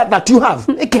order that you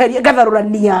have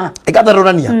igatharurania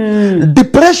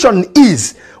depression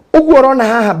is uguo rona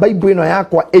haha bible ino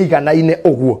yakwa eiganaine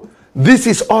uguo this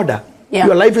is order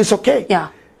your life is okay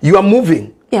you are moving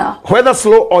whether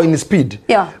slow or in speed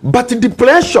but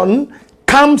depression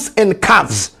comes and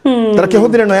curves. Tarake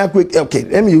hodire no yaku okay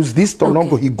let me use this to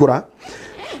nongo higura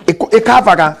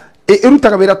ikavaga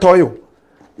irutaga wira toyo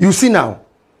you see now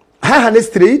haha ne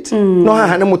straight no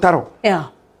haha ne mutaro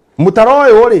mutaro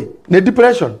yo ri ne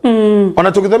depression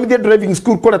ona tukithomithia driving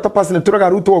school kole tapas ne turaga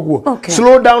ruto oguo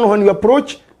slow down when you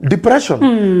approach depression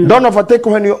don't overtake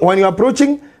when you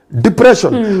approaching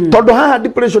depression todo haha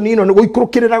depression ino ni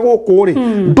guikurukirira guku ri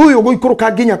nduyu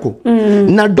guikuruka nginya ku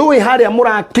na nduwi haria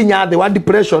murakinya the wa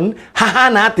depression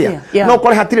hahana atia no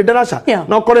kore hatire darasha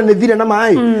no kore ni thire na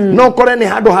mai no kore ni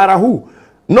handu harahu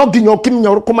no nginya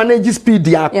ukimenya kumanage speed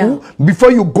yaku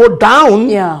before you go down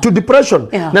to depression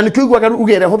na nikiguaga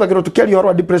ugere huthagiro tukeri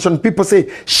horo depression people say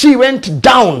she went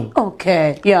down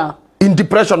in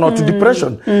depression or to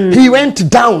depression he went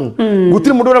down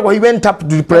gutiri mundu ragwa he went up to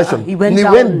depression he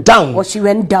went down or she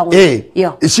went down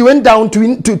she went down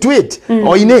to it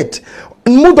or in it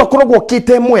mundu akoragwo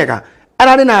kite mwega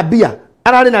arari na bia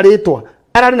arari na ritwa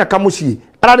arari na kamuci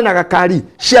arari na gakari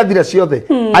ciathire ciothe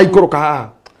aikũrũka haha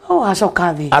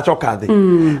acoka thi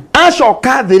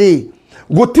acoka thi ri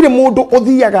gutire mundu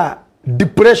uthiaga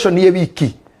depression ye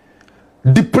wiki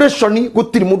depression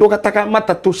gutire mundu gataka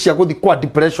matatu cia guthi kwa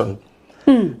depression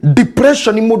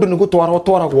depression mundu ni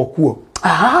gutwaragwo kuo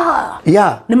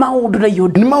yeah ni maundu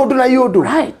na yundu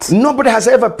right nobody has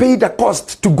ever paid a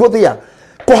cost to go there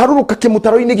kuharuruka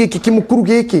kimutaro-ini giki kimukuru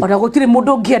giki ona gutire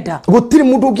mundu ngienda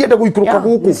guikuruka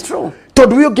guku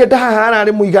tondu wi ngienda haha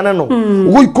arari muiganano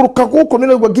guikuruka guku ni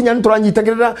raigwa nginya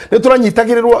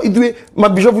nituranyitagirirwo ithui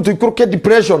mabishofu tuikuruke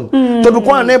depression tondu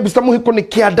kwa ne busta muhiko ni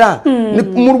kianda ni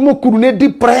murumukuru ni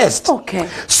depressed okay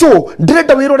so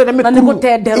ndirenda wirorera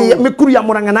mikuru ya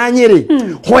Murang'a na Nyeri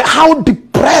how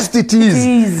depressed it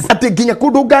is ati nginya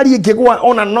kundu ngari ingigwa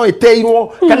ona no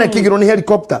iteirwo kana kigiro ni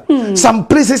helicopter some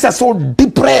places are so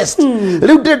depressed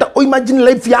riu ndirenda imagine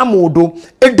life ya mundu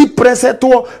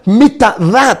depressedwo mita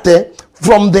 30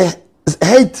 from the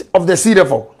height of the sea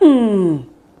level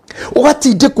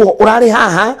ugatindikwo urari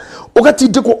haha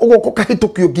ugatindikwo ugoko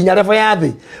kahitukio nginya level ya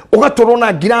thi ugatorwo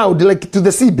na ground like to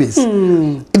the sea base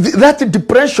that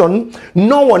depression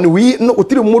no one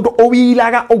utiri mundu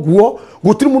owiraga oguo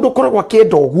gutiri mundu koragwa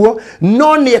kenda oguo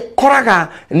no ni ekoraga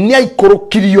ni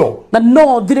aikurukirio na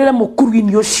no thirire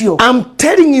mukuru-ini ucio I'm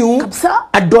telling you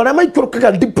adora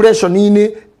maikurukaga depression ini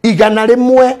igana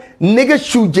rimwe ni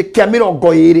gicunje kia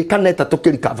 20 kana 3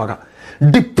 kirikavaga.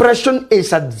 Depression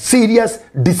is a serious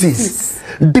disease.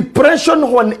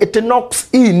 Depression when it knocks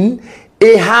in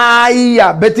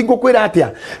higher betingo kwira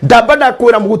atia ndabada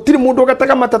kwira mugutiri mundu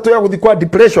gataka matatu ya guthi kwa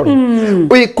depression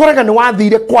uyikoraga ni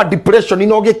wathire kwa depression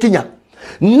ino gikinya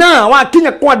na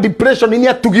wakinya kwa depression ni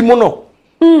atugi muno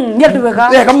ni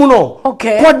anduwega muno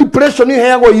kwa depression ni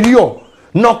heago irio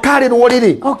no kare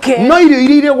rworiri no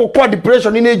irio kwa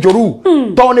depression ni njuru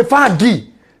to ni fagi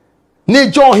ni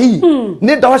njohi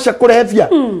ni ndawa cia kurehia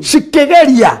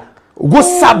cikegeria go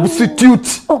substitute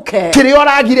kire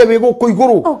oragire we guku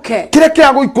iguru kire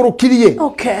kia guikurukirie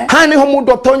ha ni ho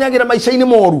mundu atonyagira maisha-ini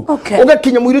moru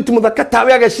ugakinya muiritu muthaka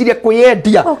tawe ageciria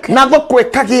kuyendia na thoko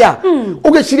ekagia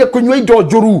ugeciria kunywa indo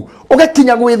njuru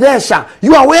ugakinya gwithesha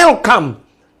you are welcome.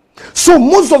 So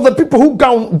most of the people who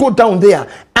go down there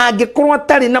angikorwa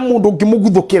tari na mundu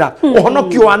ngimuguthukira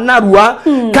uhonokio wa narua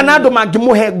kana andu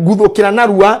mangimuhe guthukira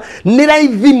narua ni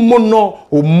raithi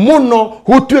muno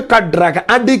gutuika drug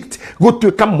addict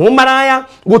gutuika mumaraya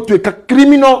gutuika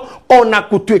criminal ona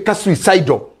gutuika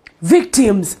suicidal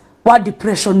victims wa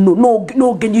depression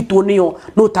no ngenyitwo niyo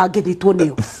no tangethitwo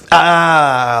niyo.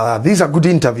 This is a good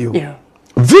interview.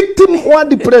 Victim or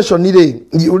depression iri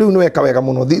uri nweka wega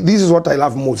muno. This is what I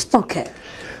love most.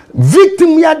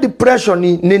 Victim ya depression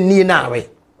ni nawe.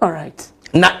 All right.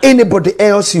 Na anybody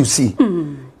else you see.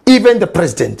 Even the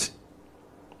president.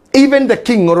 Even the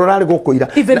king ororari gokoira.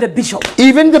 Even the bishop.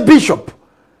 Even the bishop.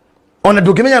 Ona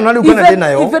dukimenya nali ukana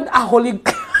tena yo. Even a holy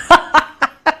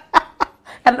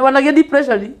and wana get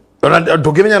depression. Ona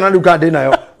dukimenya nali ukana tena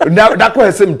yo.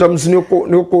 Ndakwa symptoms ni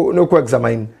uko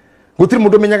examine. Gutiri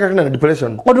mundu menyaga kana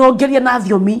depression onongeria na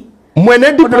thiomi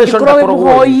mwene depression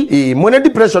ndakorogwo mwene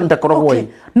depression ndakorogwo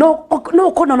no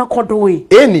kona na kondo we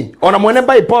any ona mwene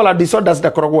bipolar disorders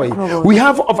ndakorogwo we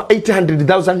have over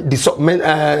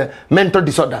 800,000 mental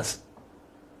disorders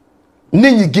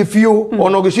ninyi gifio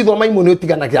ona ugicithwa maimu ni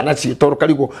utiganagia na cio toro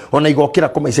karigo ona igokira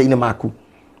ko maica-ini maku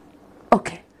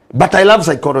but I love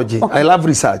psychology I love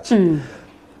research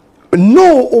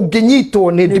no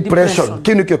ugenyitwo ni depression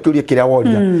kinu kyo kuria kiria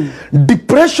woria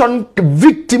depression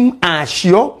victim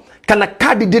acio kana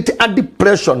candidate a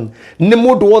depression ni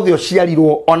mundu wothe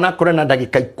ociarirwo ona kore na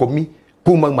ndagika 10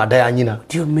 kuma mada ya nyina.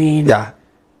 Do you mean? Yeah.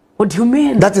 What do you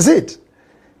mean? That is it.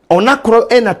 Ona kore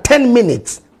ena 10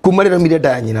 minutes kuma rero mire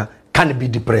da nyina can be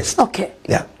depressed.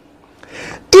 Yeah.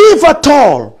 If at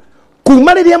all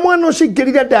kuma rero mwana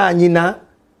ucigirira da nyina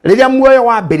riria muoyo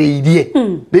wambiriirie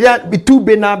riria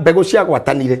bitumbe na mbego cia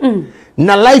gwatanire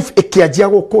na life ikianjia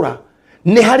gukura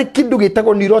ni hari kindu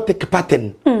gitagwo neurotic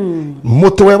pattern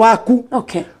mutwe waku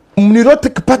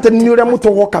neurotic pattern ni uria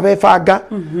mutwe woka webanga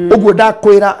uguo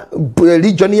ndakwira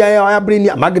region ya brain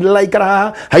ya amygdala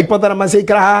ikara hypothalamus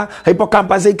ikara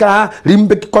hippocampus ikara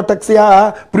limbic cortex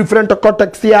ya prefrontal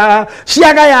cortex ya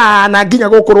ciaga ya na nginya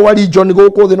gukurwa region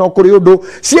guku thi no kuri undu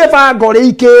ciebanga uri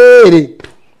ikiri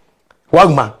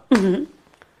wauma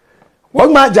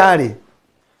wauma jari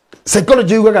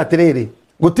psychology yugaga atiriri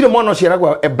gutire mwana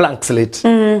uciaragwa a blank slate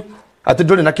ati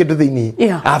nduri na kindu thiini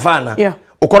afana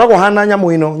ukoragwo hana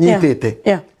nyamu ino nyitite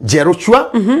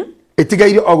jeruchwa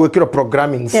itigaire ogwikiro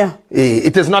programmings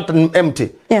it is not empty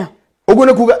Uguo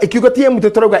ne kuga ikiuga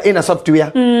TMT turauga ina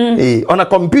software ona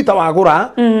computer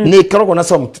wagura ni korogwo na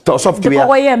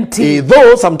software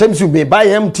though sometimes you may buy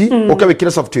empty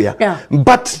ukawikira software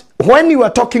but when you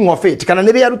are talking of it kana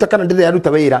nire yaruta kana ndire yaruta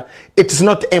wira it is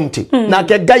not empty na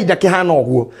ke guide kihana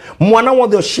oguo mwana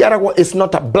wothe ociaragwo is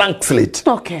not a blank slate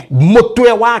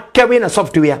mutwe wake wina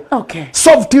software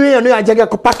software no yajaga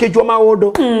ku package wa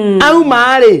maundu au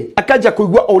maari akaja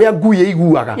kuigua uria ngui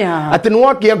iguaga ati ni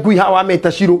wokia ngui hawa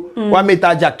meta shiro wa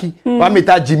meta jaki wa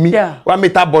meta jimmy wa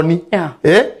meta boni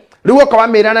riu kwa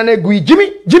mirana ne ngui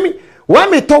jimmy wa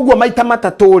metoguo maita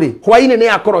mataturi hwaine ni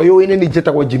akoro yo ine ni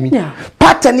jetagwo Jimmy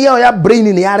pattern yo ya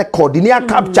brain ni ya record ni ya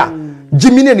capture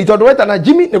Jimmy ni tondu weta na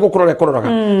Jimmy ni gukorora kororaga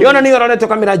yona ni yoronete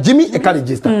kamera Jimmy e ka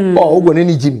register uguo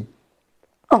ni Jimmy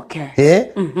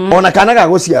ona kana ga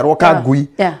guciarwo ka ngui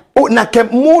na ke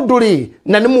mundu ri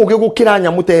na ni mugi gukira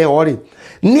nyamute yo ri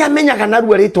ni amenyaga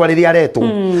narua ritwa riri aretwo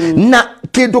na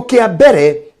kindu kia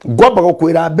mbere gwamba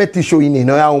gukwira beti show ini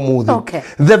no ya umuthi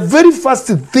the very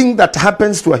first thing that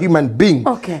happens to a human being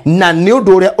na ni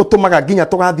undu uria utumaga nginya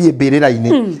tugathie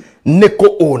mbirira-ini ni ku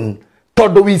own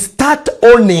tondu we start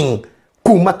owning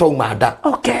kuma taumada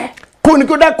kuni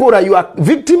koda kora you are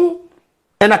victim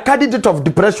and a candidate of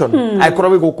depression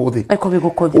aikorowe gukuthi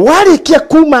warikia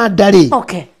kuma ndari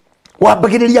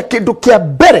wambagiriria kindu kia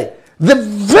mbere the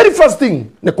very first thing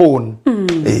ni ku own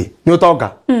ni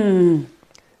utonga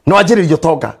no ajiririo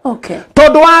tonga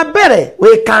tondu wa mbere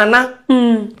we kana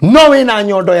no we na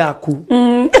nyondo yaku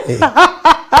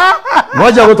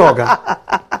moja gutonga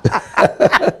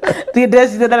ti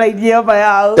ndesi tena la idea pa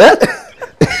yao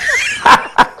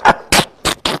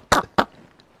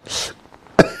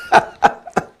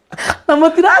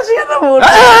amotirashi na moto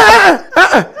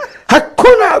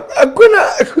hakuna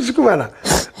kusikumana.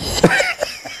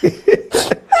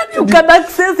 You can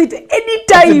access it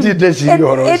anytime and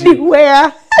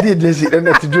anywhere.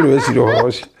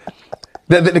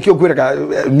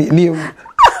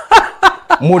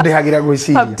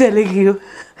 I'm telling you,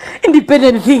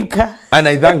 independent thinker. And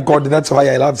I thank God, that's why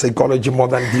I love psychology more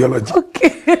than theology.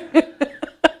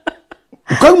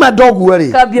 Kwa ma dog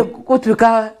worry. Kabia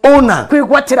kutuka. Ona.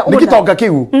 Kwigwatira ona. Nikitoka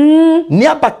kiu. Ni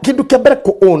aba kindu kebere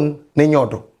ko own ne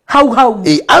nyodo. How?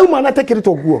 Au mana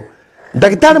tekirito guo.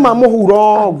 Daktari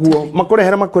mamuhuro guo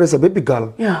makorehera makoresa baby girl.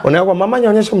 Ona kwa mama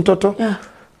nyonyesha mtoto.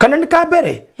 Kana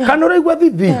nikabere. Kana uraigwa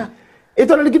thithi.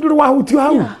 Ito na likidu wa hutio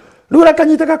hau. Lura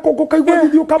kanyitaka koko kaigwa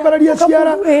thithi ukambararia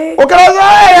ciara. Ukaraza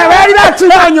weri na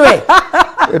tunywe.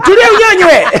 Tuli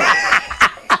unywe.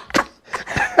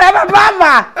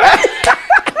 Mama.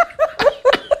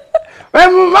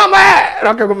 Mama,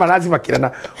 roke kwa lazima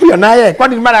kirana. Huyo naye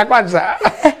kwani mara ya kwanza.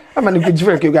 Ama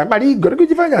nikujifanya kiuga marigo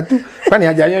nikujifanya tu. Kwani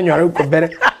hajanyonywa huko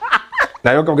mbele.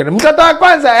 Na yoka mgeni mtoto wa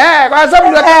kwanza kwa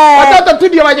sababu watoto tu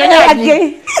ndio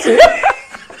wanyonyaji.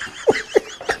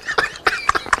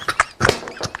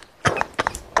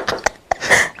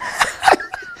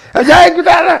 Ajai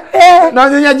kutana. Na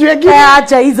nyonyaji wengi.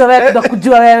 Acha hizo wewe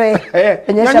tunakujua wewe.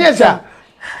 Nyonyesha.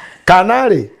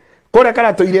 Kanale. Kore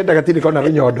kana to irenda gatiri kona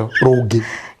runyondo rungi.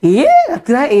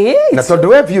 Atira na tondu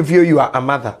we view you are a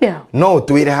mother. No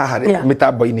twire haha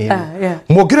mitambo-ini ino.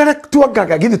 Mugirana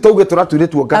tuangaga githi tuuge turatuire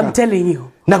tuangaga. I'm telling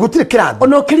you. Na gutire kirathi.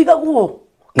 Ono kiriga guo.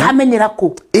 Kamenyera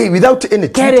ku. Without any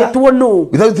tutor.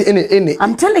 Without any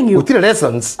I'm telling you. Gutire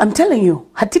lessons. I'm telling you.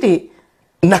 Hatire.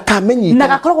 Na kamenyi. Na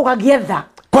gakorwo gagietha.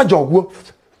 Kwa joguo.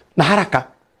 Na haraka.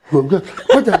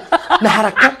 Koja. Na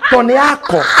haraka. Tone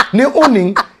yako. Ni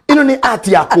owning. Ino ni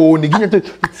ati yako ni ginya tu.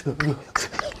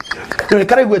 Ni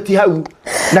karaigwa ti hau.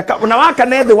 Na waka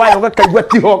nethe wayo gakaigwa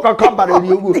ti ho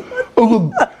kakambareria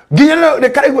ugu. Ginya ni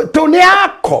karaigwa to ni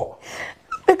yako.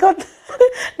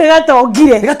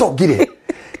 Negatongire.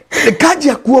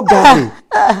 Nikajia kuongari.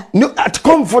 No at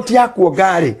comfort ya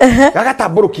kuongari.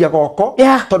 Gagatamburukia goko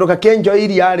tondu gakenjo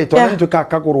iria ri tondu ntuka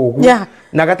kagurugu.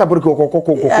 Na gatatamburukia goko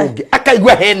kungi.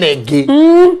 Akaigwa henengi.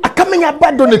 Akamenya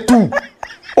bado ni tu.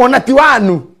 Ona ti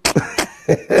wanu.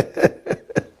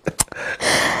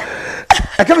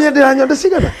 Akamenya ndira nyondo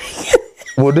cigana.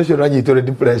 Mundu cio ranyitwo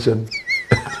depression.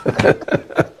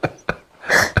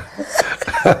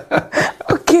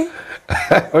 Okay.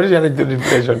 Ori ya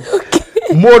depression.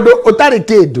 Mundu utari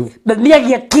kindu.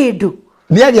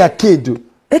 Niagia kindu.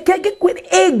 Ekenge kwiri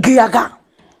engiaga.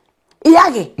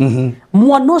 Iage.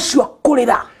 Mwana ucio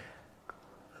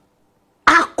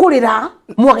akurira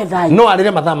mwagethai. No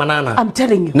arire mathaa manana. I'm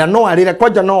telling you. Na no arire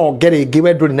kwanja no ongere ngi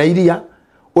wenduri na iria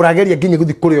urageria nginye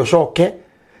guthi kuri ucoke.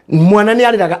 Mwana ni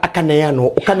ariraga akaneanwo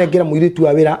ukanengera muiritu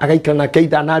wa wira agaikara na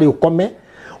keitha na ari ukome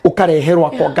ukareherwa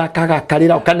kwa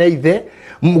karira ukaneithe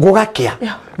gugakia.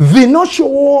 Thino cio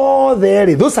wothe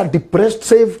ri those are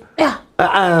depressive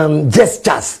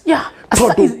gestures. Yeah,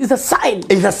 is a sign.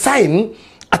 Is a sign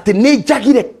ati ne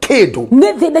jagire kedo.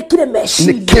 Ne thine kire meshi.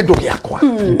 Ne kedo yakwa.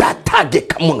 Datage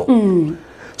kamuno.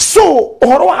 So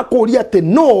horo akori ati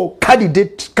no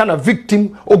candidate kana victim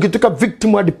ogituka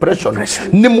victim wa depression.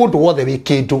 Ni mundu wothe wi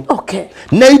kedo. Okay.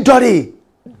 Na idori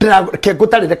ke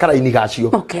gutari de kara inigacio.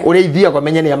 Okay. Uri ithia kwa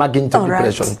menye ni amaginta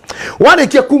depression. Wale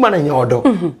kia kuma na nyodo.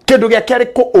 Kedo gya kere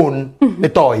ko own ni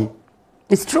toy.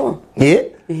 It's true. Yeah.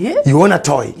 Yeah. You own a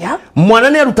toy. Yeah. Mwana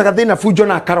ne arutaga thina fujo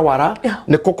na karwara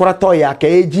ne kokora toy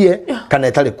yake ejie kana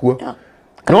etale kuo.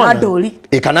 Kana doli.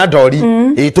 Kana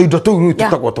doli. To indo tu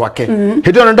tutagwo twake.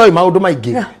 Hindi ona ndoi maundu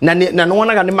maingi na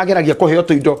nwonaga ni mageragia kuheo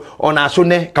to indo ona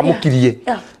acune kamukirie.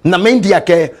 Na mind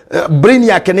yake brain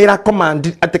yake ni ra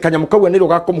command ati kanyamu kau ni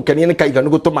ruga kumukenia ni kaiga ni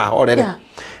gutuma horere.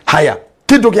 Haya,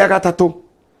 kindu gya gatatu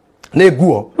ni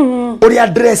nguo. Uria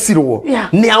dressirwo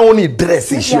ni aoni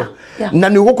dress icio. Na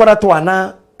ni ugukora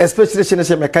twana especially cine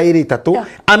cia meka iri itatu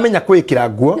amenya kwikira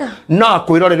nguo no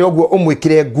akwirorere uguo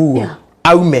umwikire nguo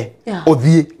aume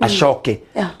uthie acoke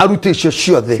arute icio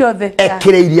ciothe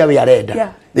ekire iria we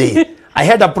arenda. I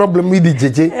had a problem with the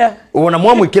JJ. Ona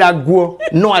mwamwikira nguo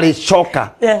no ari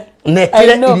coka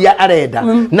nekire iria arenda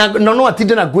na no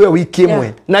atinde na nguo wiki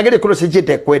imwe na gere kuro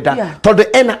cenjete kwenda tondu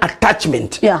ena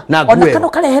attachment na nguo ona kana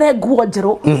karehere nguo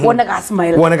njeru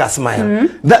wonaga smile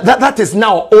that is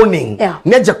now owning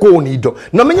neja ko onido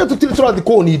no menya tutire turathi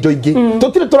ko onido ingi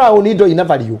tutire tura onido ina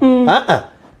value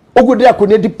Ogudia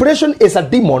kune depression is a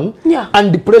demon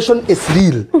and depression is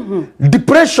real.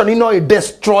 Depression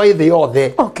destroy the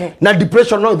other. Okay. Na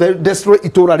depression destroy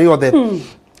itora the other.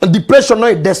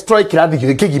 Depression destroy kiradi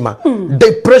kigima.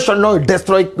 Depression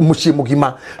destroy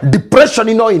mushimugima. Depression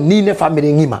nine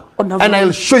family ngima. And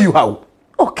I'll show you how.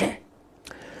 Okay.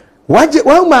 Waje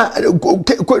wauma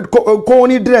ko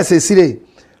ni dress sire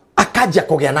akaja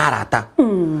kogea na arata.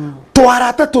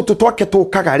 Twarata tutu twake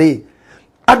tukagare.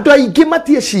 Andå aingä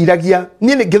matieciragia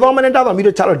niä nä ngä thoma nä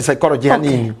ndathomire child psychology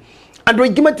hanini andå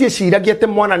aingä matieciragia atä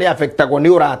mwana nä affectagwo nä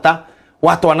å rata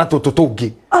wa twana tå tå tå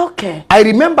ngä. I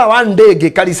remember one day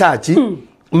ngä ka research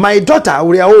my daughter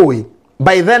å rä a å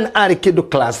by then arä kä ndå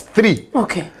class 3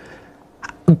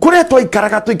 kå rä a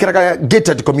twaikaraga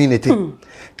gated community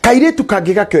kairä tu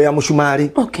kangä gakioya må cumarä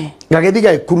gagäthi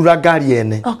gakurura ngari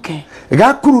ene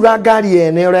gakurura ngari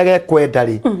ene å rä a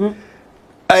gekwendarä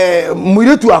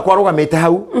muiretu akwa rugamite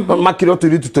hau makiro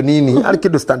turitu tunini ari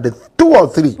kindu standard 2 or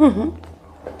 3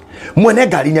 mwene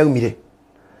ngari nyaumire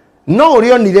no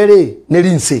uri onire ri ni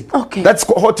rinse. That's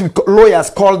what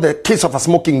lawyers call the case of a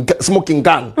smoking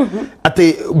gun.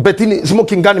 Ati betini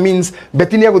smoking gun means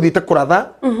betini aguthite kuratha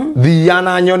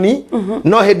thiana nyoni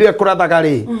no hindu ya kuratha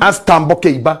gari astambo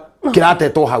keiba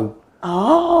kiratetwo hau.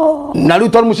 Na riu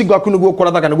tor mucingo aku niguo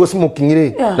kurathaga niguo smoking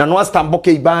ri na no astambo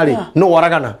keiba ri no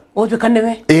waragana ojuka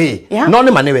niwe no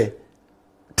ni maniwe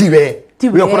tiwe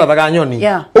we kurathaga nyoni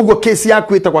uguo case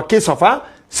yaku itagwa case of a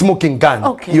smoking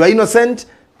gun. You are innocent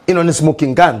in a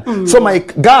smoking gun. So my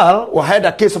girl had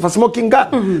a case of a smoking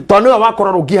gun. Tonu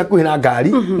wakora rugi hakuhi na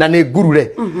ngari na ni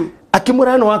ngurure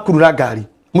akimura no wakurura ngari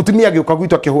mutumia agioka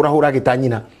gwitwa kihura gita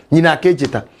nyina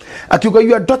akenjita akiuga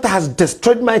your daughter has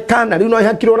destroyed my car na rino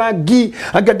ihakiro rangi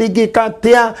agadingika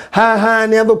atia ha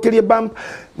ni athukirie bump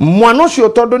mwana ucio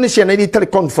tondu ni ciana iri tele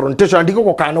confrontation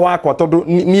ndiguko kana wakwa tondu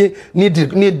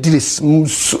ni diris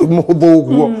muhuthu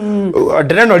uguo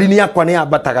adrenaline yakwa ni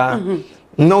ambataga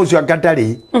no ucio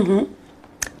agadari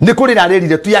ni kurira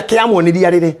arerire tu yake amwoniria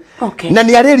riri na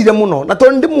ni arerire muno na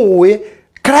tondu ndimuwe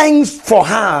crying for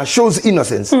her shows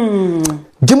innocence.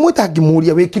 Jimuta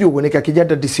gimuria wekiri ugo nika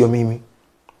kijada di sio mimi.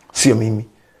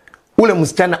 Ule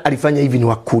msichana alifanya hivi ni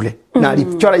wakule na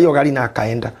alichora hiyo gari na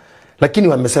akaenda. Lakini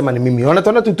wamesema ni mimi.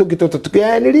 Wanatona tutuki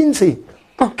ni rinsi.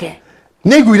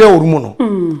 Niguire uru muno.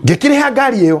 Gekire ha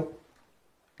gari hiyo.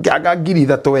 Gaga ngiri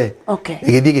ithatu we.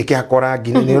 Igithie gikihakora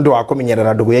ngi ni undu wa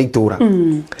kumenyerera ndugu ya itura.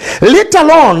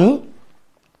 Later on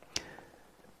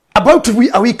about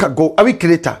a week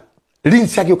later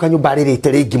rinsi agioka nyumba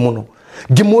ririte ringi muno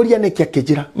ngimuria niki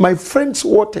akijira my friends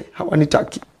wote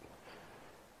hawanitaki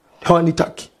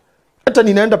hata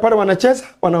ninaenda pale wanacheza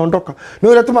wanaondoka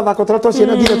no ile tu mathako tatu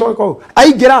ciana ngire toko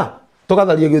aingira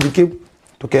tugatharia gĩuthi kĩu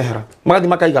tukehera magathi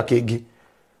makaiga kĩngĩ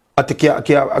ati kia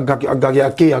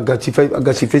agacife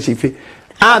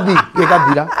athi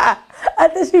gĩgathira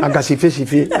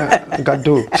agacife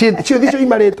ngado cio thicio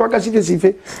imaretwo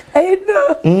agacife I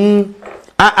know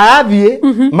athie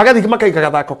magathi makaiga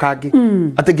gathako kangi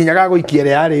ati nginya gaguikia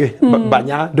ria ari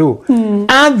banya ndu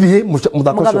athie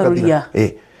muthako cio gathira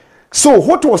so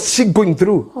what was she going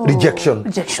through?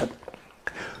 Rejection.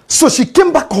 So she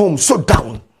came back home so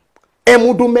down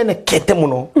emudu mene kete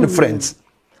muno ni friends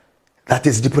That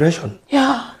is depression.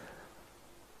 Yeah.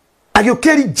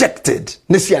 Agĩũka rejected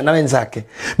nĩ ciana wenzake.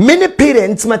 Many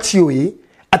parents matiũĩ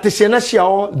atĩ ciana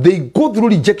ciao they go through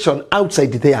rejection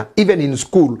outside there, even in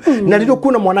school. Na rĩrĩa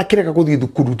kuna mwana kĩreka gũthiĩ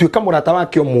thukuru, tuĩka mũrata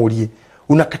wake ũmũrie,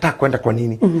 unakataa kwenda kwa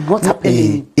nini? What's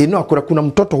happening? No, kuna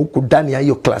mtoto huku ndani ya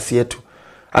hiyo class yetu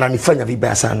ananifanya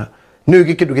vibaya sana. Nĩ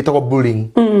gĩkĩ kĩndũ gĩtagwo bullying.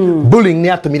 Bullying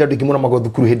nĩ atũmire andũ aingĩ mũno magwo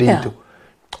thukuru hĩndĩ itũ.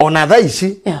 Ona thaa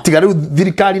ici tiga rĩu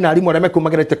thirikari na arimũ arĩa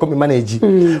mekumagerete kũmi manage.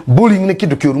 Bullying nĩ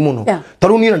kĩndũ kĩũru mũno.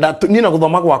 Tarĩu niĩ na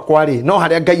gũthoma gwakwa rĩ, no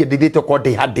harĩa Ngai endithĩte ko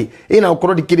ndĩ handĩ. Ĩna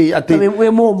gũkorwo ndikĩrĩ atĩ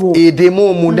ndĩ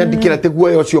mũmũ ndandikĩra atĩ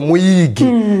guoya ũcio mũingĩ.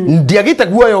 Ndiagĩte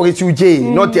guoya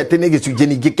gĩcunjĩ, no ti atĩ nĩ gĩcunjĩ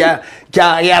ningĩ kĩa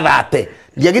gĩathate.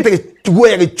 Ndiagĩte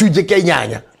guoya gĩcunjĩ kĩa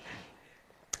 8.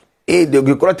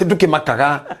 Ndĩngĩkorwo atĩ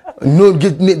ndũkĩmakaga no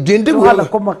ndĩ guoya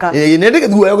kũmaka. Nĩ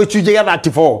guoya gĩcunjĩ gĩa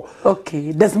 34.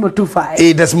 Okay, decimal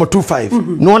 25. Decimal 25.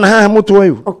 Nona haha mũtwe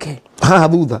ũyũ. Okay. Haha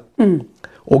thutha.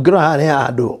 Ũngĩrora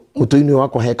haha andũ mũtwe-inĩ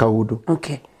wakwa he kaũndũ.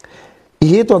 Okay.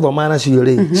 Ihĩĩ twathoma nacio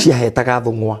rĩ ciahetaga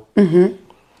thũng'wa.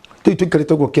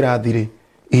 Tũikarĩte ũguo kĩrathi rĩ,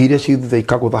 ihĩĩ iria ci thutha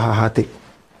ikagũtha haha atĩ.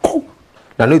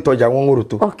 Na nĩ twanjagwo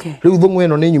ngũrũtũ. Rĩu thũng'wa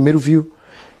ĩno nĩ nyumĩru biũ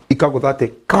ikagũtha atĩ.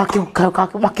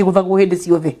 Makĩgũthagwo hĩndĩ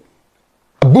ciothe.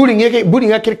 Bullying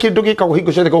akĩrĩ kĩndũ gĩkagwo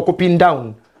hingo ciothe gũkũ pin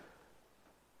down.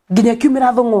 Nginya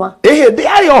kiumĩra thũng'wa. Ndĩ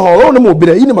arĩ oho nĩ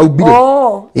mũmbire, ini maubire.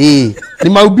 Nĩ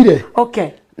maubire. Okay.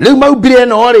 Rĩu maubire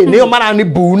no rĩ nĩo marani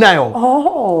buu nayo.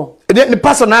 Nĩ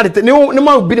personality nĩ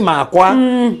maubire makwa.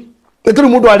 Nĩ tũrĩ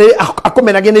mũndũ arĩ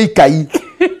akũmenage nĩ ikai.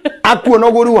 Akuona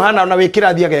ũguo rĩu hana na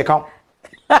wĩkĩrathi ageka.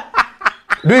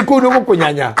 Ndũĩ kũu nĩ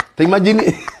gũkũnyanya. Ta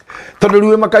imagine tondũ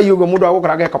rĩu makai ũguo mũndũ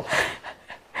agũkora ageka.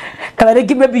 Kana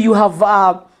rĩngĩ maybe you have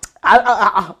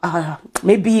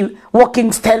maybe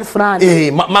walking style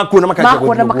fulani.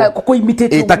 Makuona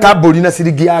kuimitate. Ta kamburi na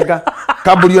ciringi yanga.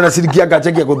 Kamburi ona ciringi yanga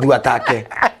njagia gũthua take.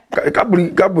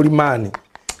 Kamburi mani.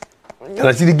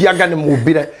 Na ciringi yanga nĩ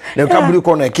mũmbire. Na kamburi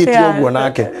ũkona ekĩtio ũguo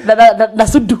nake. Na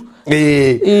sudu.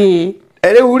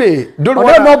 Rĩu rĩ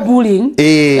ndũrĩ no bullying.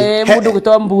 Mũndũ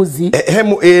gwĩtwa mbuzi.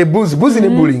 Mbuzi nĩ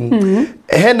bullying.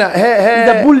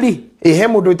 The bully. He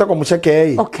mũndũ wĩtagwo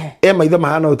Mũceke maitho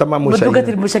mahana ũta ma Mũceke.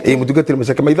 Mũtungatĩri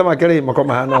Mũceke maitho make rĩ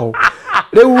makoma mahana ũũ.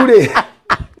 Rĩu rĩ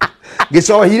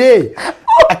gĩcohi rĩ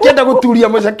akĩenda gũturia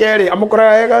Mũceke rĩ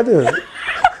amũkoraga wega atĩ.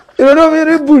 No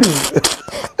very bullying.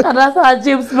 Arasa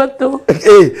James Mato.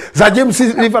 Za James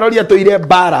Rifaroli atoire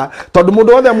bara tondũ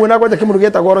mũndũ wothe amuona kwanja kĩmũndũ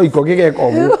gĩetagwo Roiko gĩgeka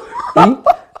ũguo.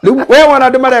 Rĩu we wana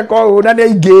andũ mareka ũũ na nĩ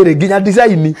aingĩ rĩ nginya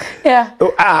design.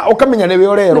 Ũkamenya nĩwe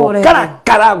ũrerwo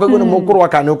kara ũkaigua nĩ mũkũrwa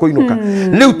kana ũkũinũka.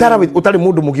 Rĩu ũtarĩ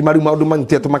mũndũ mũgima rĩu maũndũ manyu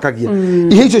tũmakagia.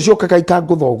 Ihĩ icio ciokaga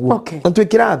ikangũtha ũguo. Na twĩ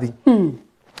kĩrathi.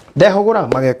 Ndehogora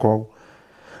mageka ũguo.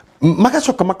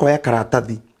 Magacoka makoya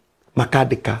karatathi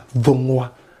makandĩka thũng'wa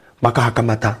makahaka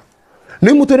mata.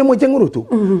 Nĩ mũtũre mwĩnje ngũrũtũ.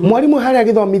 Mwarimũ harĩa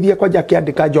agĩthomithia kwanja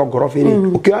akĩandĩka geography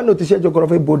rĩ. Ũkĩoya note cia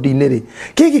geography board-inĩ rĩ.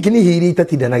 Kĩgĩ nĩ ihĩ iria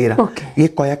itatindanagĩra.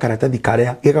 Gĩkoya karatathi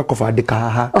karĩa gĩgakobandĩka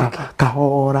haha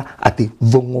kahora atĩ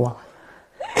thũng'wa.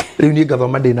 Rĩu niĩ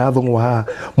ngathoma ndĩna thũng'wa haha.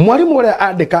 Mwarimũ ũrĩa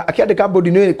akĩandĩka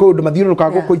board-inĩ kũndũ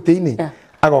mathiũrũrũkaga gũkũ itĩ-inĩ.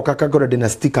 Agoka akagũra ndĩna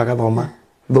sticker agathoma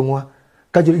thũng'wa.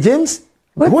 Kanjũri James,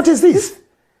 what is this?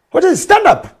 What is stand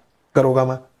up?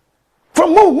 Garugama.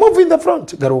 Move in the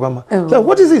front. Garugama. So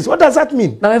what is this? What does that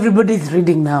mean? Now everybody is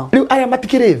reading now. Rĩu aya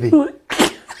matikĩrĩ thĩ.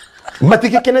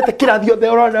 Matigĩkenete kĩrathi othe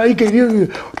ũrona ikĩrio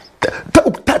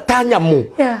ta nyamũ.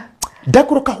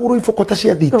 Ndakũrũka hũrwo iboko ta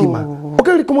cia thitima.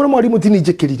 Ũkĩrĩ kũmwona mwarimũ tini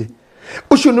njĩkĩrire.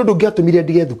 Ũcio nĩ ũndũ ũngĩatũmire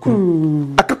ndige thukuru.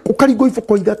 Ũkarigwo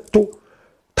iboko ithatũ.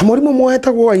 Ta mwarimũ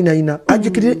mwetagwo Wainaina.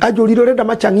 Anjũrire ũrenda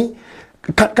macang'i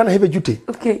kana hebe jute.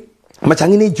 Okay.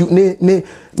 Macang'i nĩ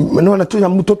nona tu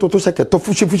mtoto tuseke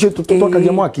tufushifushe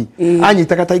tutwakagia mwaki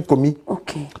anyitaga ta 10.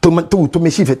 Okay.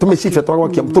 Tumeshife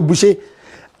twagwakia tubushe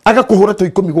agakuhura tu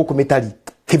 10 gũkũ mĩtari.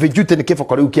 Hebe jute nĩ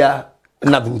kĩboko rĩu kĩa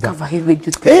na thutha. Kava hebe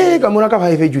jute. Kamuna kava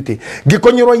hebe jute.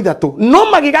 Ngĩkonyorwo ithatũ. No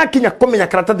magigakinya kũmenya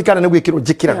karatathi kana nĩ gwĩkĩrwo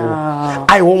njĩkĩragwo.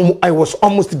 I was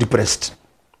almost depressed.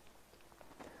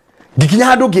 Ngikinya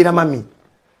handũ ngĩra mami.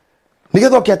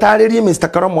 Nigetha ũkĩatarĩrie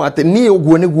Mr. Karomo atĩ niĩ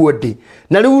ũguo nĩguo ndĩ.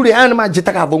 Na rĩu rĩ aya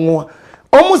nĩmanjĩtaga thũng'wa.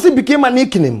 Almost became a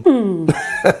nickname.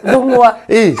 Thũng'wa.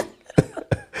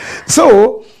 So,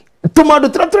 tũmaũndũ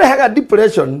tũrĩa tũrehaga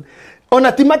depression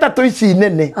ona ti matatũ ici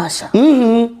nene.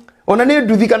 Ona nĩ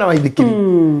nduthi kana waithikiri.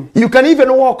 You can even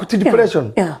walk to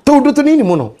depression. Tũndũ tũnini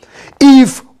mũno.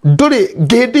 If ndũrĩ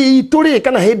ngĩndĩ itũrĩ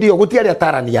kana hĩndĩ ĩyo gũtiarĩ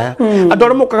atarania andũ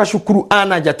arĩa mokaga cukuru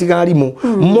ananja tiga arimũ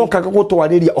mokaga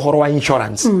gũtwarĩria ũhoro wa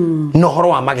insurance na ũhoro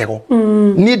wa magego.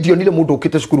 Niĩ ndionire mũndũ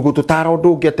ũkĩte cukuru gũtũtara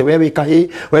ũndũ ũngĩ atĩ we wĩ kahĩ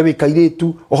we wĩ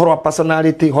kairĩtu ũhoro wa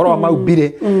personality ũhoro wa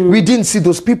maumbire. We didn't see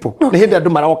those people. Nĩ hĩndĩ andũ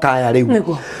maroka aya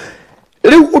rĩu.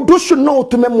 undu ucio no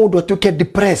utume mundu atuike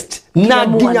depressed na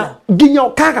ginya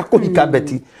okaga kuhika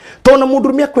beti tona mundu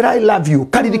rumia kwira I love you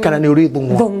karirikana ni uri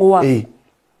thungwa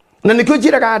na nikio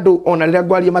njiraga andu ona riria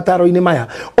ngwaria mataro-ini maya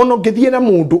ona ngithie na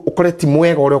mundu ukore ti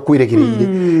mwega uria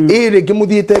kwirigirire ringi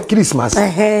muthiete Christmas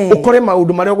ukore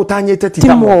maundu maria gutanyite ti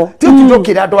tamo ti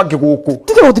utindokira andu angi guku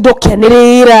ti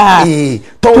utindokianirira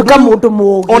tuka mundu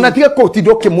mugi ona tiga ko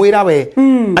utindokimwira we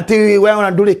ati we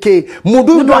ona nduri ki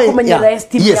mundu ndo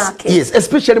yes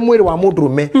especially mwiri wa mundu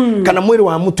rume kana mwiri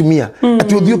wa mutumia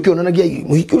ati uthio kionanagia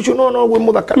muhiki ucio no we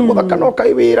muthaka no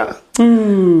kai wira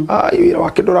wira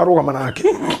wake ndurarugama nake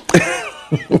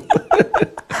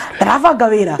Rafanga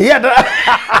wira.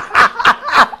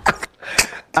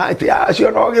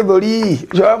 Cio no githuri.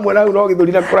 Cio mwana no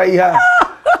githuri na kuraiha.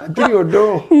 Tiri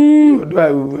undu.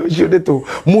 Cio ndeto.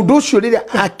 Mundu ucio riria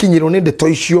akinyirwo ni ndeto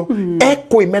icio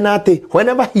ekwimena ati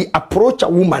whenever he approach a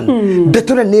woman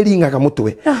ndeto ne ringaga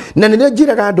mutwe. Na niria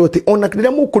njiraga andu ati ona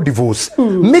riria muku divorce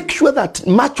make sure that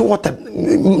much water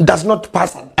does not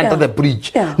pass under the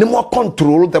bridge. Ni more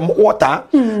control the water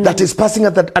that is passing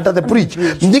under the bridge.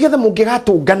 Ndigetha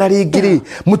mungigatungana ringiri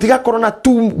mutigakorwo na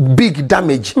too big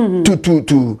damage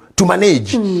to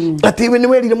manage. Ati we ni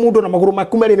werire mundu na maguru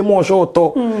maku meri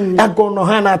mocoto agono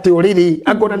hana ati uriri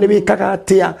agona ni wikaga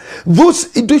atia those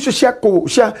indo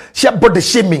cia body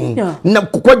shaming na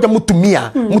kwanja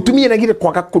mutumia na gire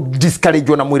kwaga ku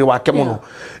discourage na mwiri wake muno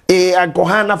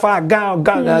agohana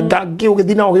banga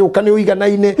ugithina ugiukani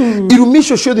uiganaine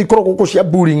irumisho ciothe ikoro guku cia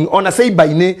bullying ona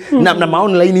cyber-ini na ma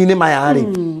online-ini mayari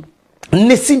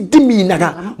ni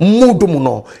sindiminaga mundu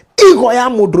muno ego ya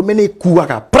mundu rume ni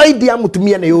kuaga pride ya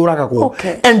mutumia ni yuragagwo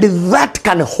and that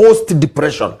can host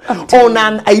depression on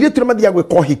an airetu mathia gwe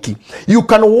kohiki you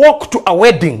can walk to a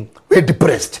wedding we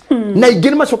depressed na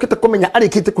igeni macokete kumenya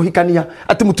arikite kuhikania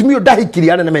ati mutumia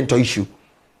ndahikiri ana na mental issue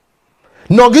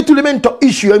no gitule mental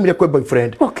issue yoimire kwe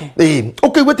boyfriend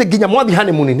okay wete ginya mwathi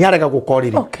honeymoon ni arega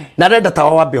gukoriri na renda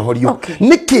tawa wambe horio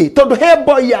niki tondu he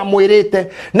boy ya mwirite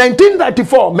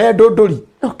 1934 medodori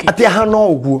ati hano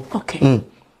uguo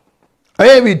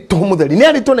we tomutheri ni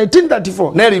ari to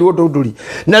 1934 na ari rododori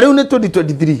na riu ni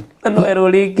 2023 no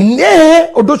erolingi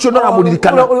undu ucio no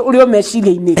ramuririkana uri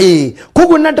meciria-ini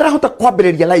koguo na ndarahota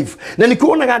kwambiriria life na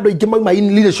nikuonaga andu aingi mauma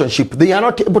in relationship they are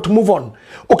not able to move on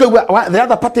the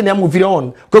other party ni move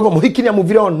on koguo muhiki ni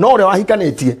move on no ore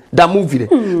wahikanitie nda move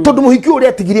tondu muhiki uri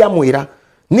atigiria mwira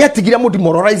ni atigiria mu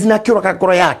demoralize na kiura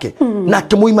ngoro yake na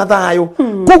kimuima thayo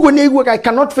koguo ni igwe I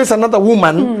cannot face another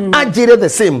woman ajire the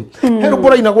same hero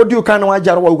bora ina godio kana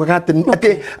wajaro wauga ati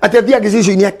athia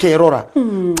gicicio ni akerora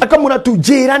akamura tu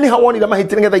jira ni hawonira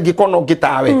mahitire ngetha ingikono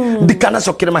ngitawe ndikana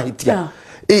cokere mahitia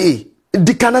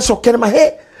ndikana cokere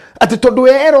mahe ati tondu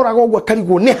erora gogwa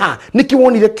karigwo ni ha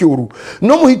nikiwonire kiuru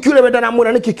no muhikiure wenda na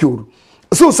mwira nikikiuru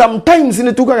so sometimes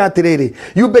ni tugaga atiriri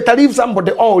you better leave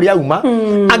somebody all yauma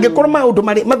angikorwo maundu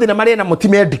mathina mari na muti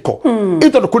medical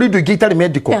ito kuri ndu ingi itari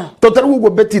medical totaru ugo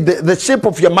beti the shape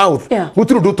of your mouth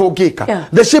guturu ndutungika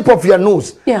the shape of your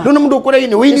nose no mundu ukora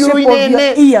ini wini ro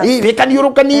inene wekani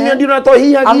ro kanini ndio na to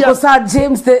hiya Uncle Sir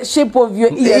James the shape of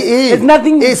your ears is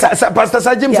nothing Pastor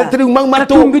Sir James tiri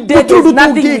mato guturu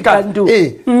ndutungika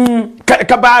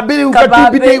kababiri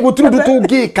ukatubite guturu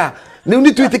ndutungika ni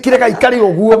unitwitikire gaikari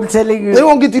oguo ni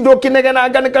ongitindo kinegena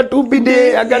anga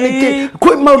nikatumbide anga niki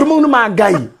kwi maundu mau ma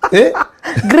ngai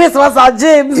Grace was our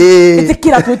James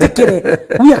itikira twitikire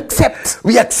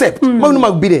we accept maundu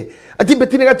maubire ati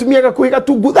betine gatumia gakuiga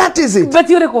tungu that is it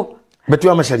beti uriko beti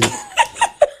wa Macharia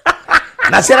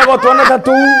na sera gotwana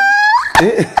tatu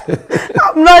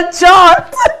I'm not sure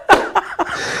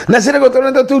na sera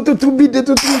gotwana tatu tumbide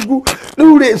tungu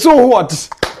nure so what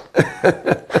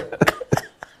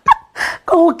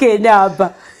Kenya hapa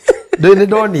ni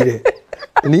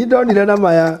ndonire na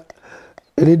maya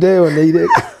ni ndeyoneire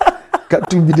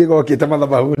katumbide gokite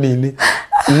mathabahuni-ini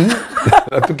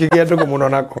tukigia ndugu muno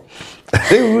nako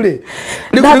riu ri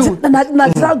na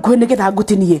ndrangu nigetha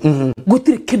ngutinie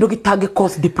gutire kindu gitange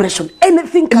cause depression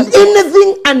anything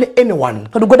and anyone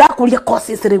ngoda kuria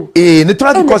causes riu ni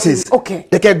turathi causes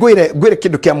reke ngwire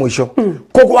kindu kia mwisho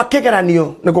kugwa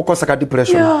kigeranio ni gukosa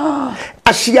depression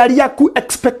aciari yaku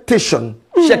expectation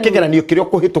cia kigeranio kirio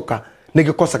kuhituka ni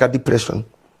gikosa depression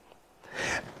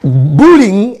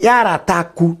bullying yara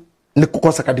taku ni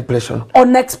kukosa depression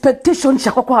on expectations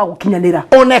cia kwa gukinyanira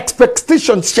on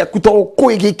expectations cia kuto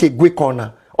kuigike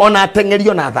gwikona ona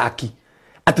atengerio na thaki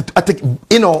ati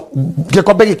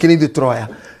gikombe giki ni Detroit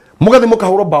mugathi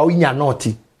mukahuro bao inya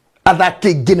noti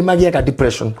athaki ngini magiega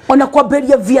depression ona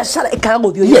kwamberia biashara ikaga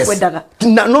guthio kwendaga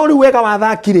na no ri wega wa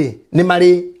thaki ri ni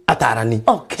mari atarani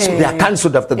so they are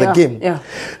cancelled after the game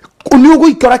uni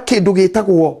uguikora kindu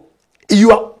gitagwo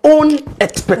your own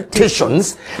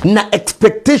expectations na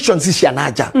expectations is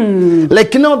yanaja.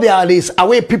 Like now there is a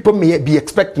way people may be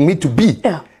expecting me to be,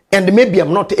 and maybe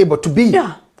I'm not able to be.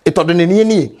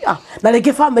 Na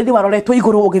rege family waroretwo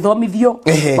iguru ugithomithio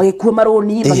magikuo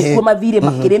maroni magikuo mathire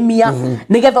makiremia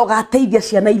nigetha ugateithia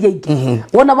ciana iria ingi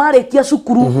wona marekia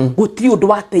cukuru gutiri undu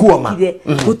wateithire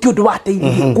gutiri undu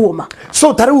wateithire kuoma.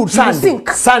 So taru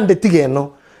Sunday tigeno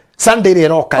Sunday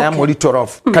iroka ya mweri 12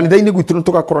 kanitha-ini gwitu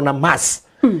tugakorwo na mass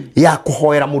ya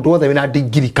kuhoera mundu wothe wina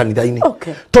degree kanitha-ini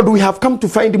tondu we have come to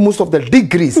find most of the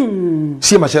degrees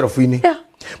cia macerofu-ini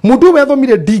mundu we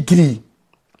athomire degree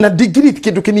na degree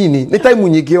kindu kinini ni time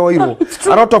nyingi oirwo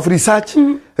a lot of research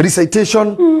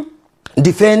recitation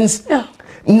defense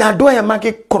na doya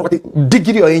make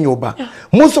degree o nyumba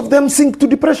most of them sink to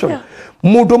depression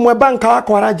mundu mwe banka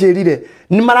wako aranjirire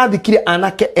ni marathikire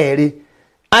anake eri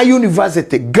a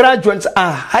university graduates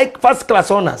are high first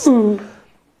class honors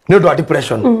no do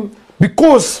depression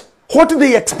because what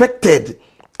they expected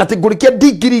ati gurikia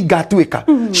degree gatwika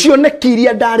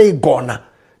cionekiria ndari ngona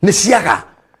ni ciaga.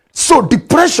 So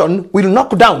depression will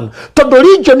knock down to the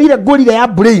region ile gorire ya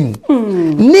brain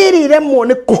nirire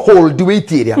mone ko hold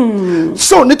weight area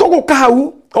so nitogoka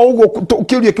hau ogo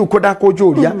kiuria kiu koda ko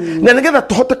juria na nigetha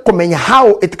tuhote kumenya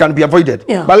how it can be avoided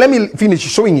but let me finish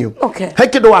showing you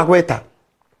hekido wagweta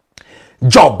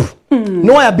job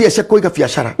no ya biashara kuiga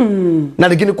biashara na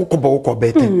ngini kukomba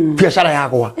gukombete biashara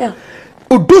yagwa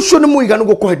udusho ni muiganu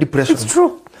gukohe depression. It's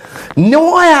true.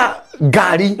 No ya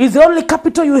gari is the only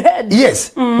capital you had.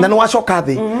 Yes. Na no washoka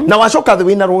thi na washoka thi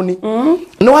wina roni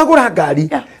no wagura gari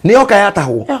ni oka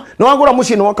yataho no wagura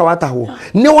muci ni oka wataho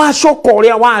ni washoka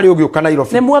uria wari ugiuka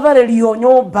Nairobi ni mwatharerio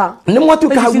nyumba ni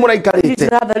mwatuka hau muraikarite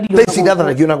tesi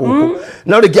gatharagio na guku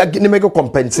na uri ni mego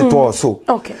compensate also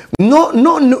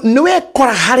no we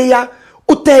kora haria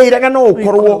uteiraga no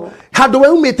ukorwo handu we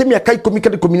umite miaka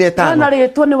 10 na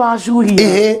ritwa ni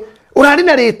wacuria urari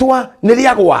na ritwa ni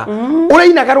riagwa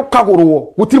urainaga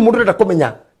rukagurwo gutiri mundu renda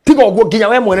kumenya tiga ogwo nginya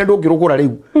we mwene ndungirugura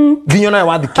riu nginya nawe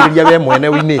wathikiriria we mwene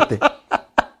winite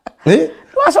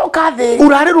wacoka thi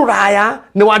urari ruraya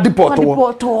ni wa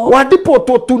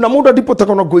dipotwo tu na mundu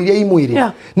dipotwo no ngoiria imwire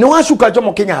ni wacuka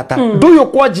Jomo Kenyatta nduyo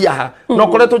kwanjia ha no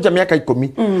koretwo ja miaka 10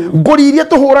 ngori iria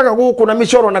tuhuraga guku na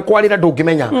micoro na kwarira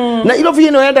ndungimenya na Nairobi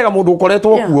ino yendaga mundu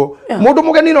ukoretwo kuo mundu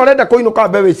mugeni no renda koinuka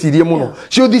mbe wicirie muno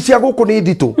ciuthi cia guku ni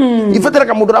nditu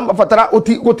ifatiraga mundu ramabatara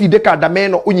gutindika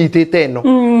ndameno unyitite eno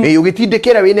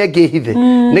ugitindikira wine ngihithe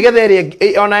nigetha ri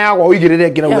ona yagwa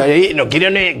uigirire ngina ino kirio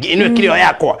ni ino kirio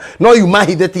yakwa no yuma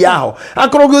hitheti yaho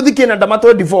akoro giothike na ndama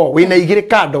 24 wina igire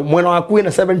kado mwena waku wina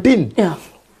 17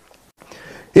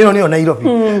 ino ni ona Nairobi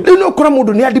riu no kora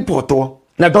mundu ni adipotwo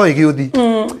na ndoi giothi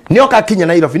ni oka kinya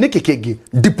Nairobi niki kingi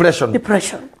depression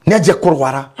ni aje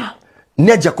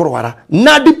kurwara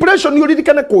na depression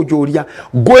yuririkana kujuria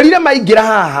ngwerire maingira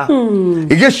haha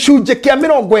gicunje kia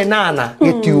 80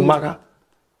 gitiumaga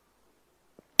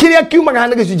kiria kiumaga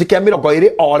hana gicunje kia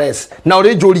 20 ores na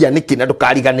uri juria niki na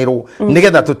ndukariganirwo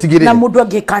nigetha tutigirire na mundu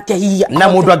angikate hiya na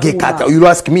mundu angikate you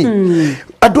ask me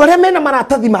andu aria mena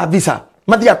maratathi ma visa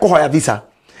mathia kuhoya visa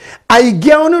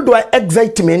aigia onu do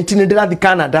excitement ni ndirathi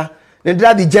Canada ni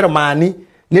ndirathi Germany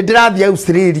ni ndirathi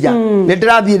Australia ni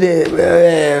ndirathi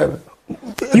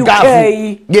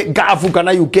gafu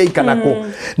kana UK kana ko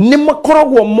ni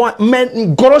makoragwo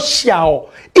ngoro ciao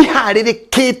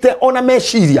iharirikite ona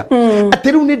meciria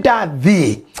atiru ni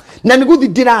ndathi na niguthi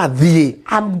ndirathi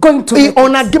I'm going to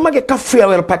ona ngimage ka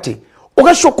farewell party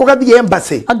ugacoka ugathie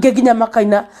embassy angeginya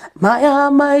makaina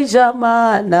maya maisha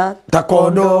mana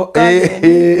takondo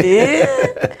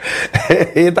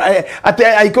ate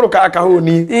aikoroka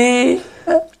akahuni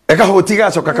ekahoti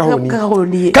gacoka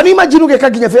kahoni can you imagine uge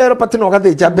kaginya farewell party no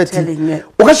gathija beti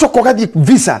ugacoka ugathie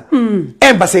visa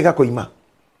embassy gakoima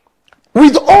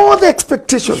with all the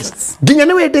expectations ginya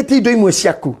ni wendete indo imwe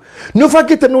ciaku no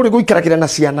fakite no uri guikaragira na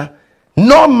ciana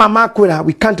no mama kwira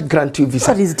we can't grant you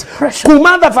visa. That is depression.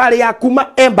 Kuma thabari ya kuma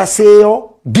embassy yo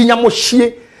ginya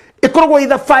mucie ikorogwo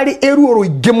ithabari eruoro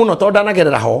ingi muno to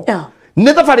ndanagerera ho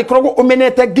ni thabari ikorogwo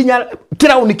umenete ginya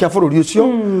kirauni kia bururi ucio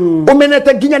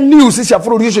umenete ginya news cia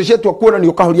bururi ucio cietwa kuona ni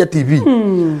ukahoria TV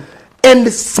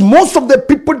and most of the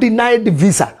people denied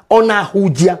visa on a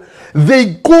hujia they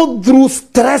go through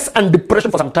stress and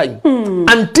depression for some time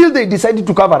until they decide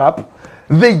to cover up.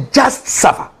 They just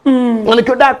suffer. Ngani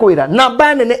kyo da kwira na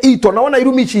bane ne ito na wana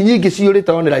irumi chi nyingi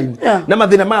ciurite online na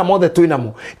mathina ma mothe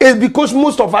twinamo is because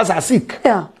most of us are sick.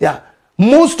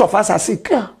 Most of us are sick.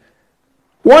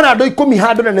 Wana ndo 10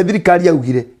 hando na thirikari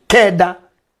yaugire kenda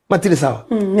matire sawa.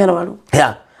 Nyana waru.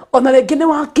 Ona wengine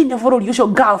wakinya bururi ucio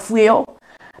ngafu iyo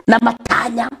na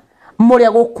matanya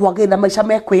muria gukwagirira maica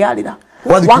mekwiyarira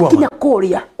wakinya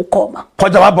kuria ukoma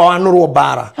kwaja wamba wanurwo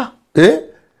bara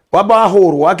wamba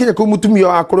wahurwo wakinya ku mutumia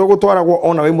wakuri gutwaragwo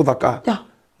ona we muthaka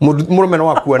murume no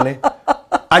wakuone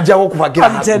aja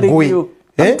gukubagira ngui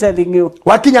I'm telling you.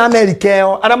 Wakinya America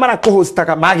yo ara mara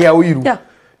kuhostaga magia uiru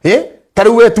tari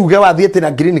we tuge wathiete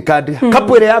na green card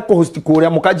kapwire ya kuhost kuria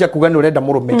mukanjia kuga ni urenda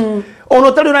murume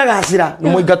ono tari uragacira ni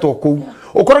muingatwo ku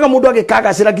ukoraga mundu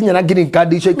agikagacira ginya na green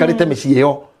card icio ikarite micii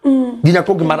yo ginya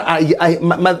kungi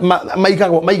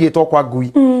maigitwo kwa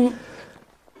ngui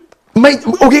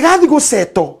ugigathi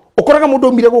guseto ukoraga mundu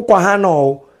umire gukwa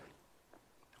hano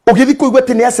ugithi kuigwa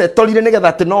ti ni asetorire nigetha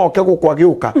ati no oke gukwa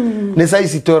giuka ni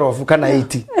size 12 kana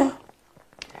 80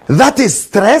 that is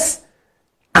stress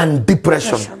and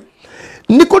depression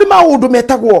ni kuri maundu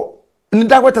metagwo ni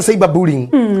ndagweta cyberbullying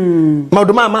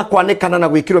maundu makwanekana na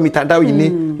gwikirwo mitandao-ini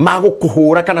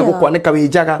magukuhura kana gukwaneka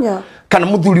winjaga kana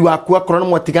muthuri waku akorwo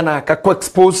mwatigana ka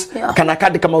expose kana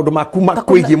kandika maundu maku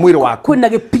makwigie mwiri waku kwina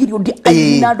ge period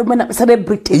na andu mena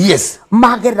celebrity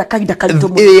magerera kahinda karitu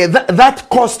that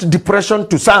caused depression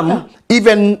to some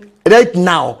even right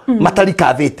now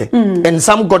matarikavite and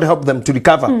some God help them to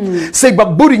recover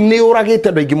cyberbullying ni uragite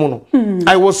andu aingi muno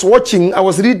I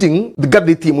was reading the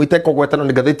gatheti mwiteko gwetano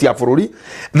ni gatheti ya bururi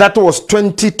that was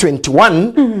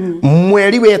 2021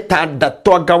 mweri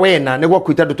wetandatu agawena niguo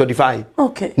kwita 25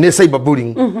 ni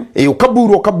cyberbullying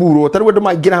ukaburo tari wendu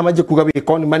maingira hamaje kuga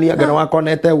wikoni mani agana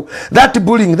wakonete that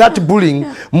bullying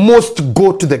must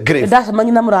go to the grave that's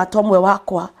manyina murato amwe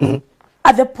wakwa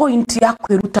at the point ya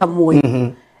kwiruta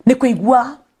moyo ni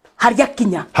kuigua haria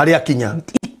kinya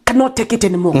cannot take it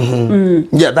anymore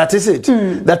yeah that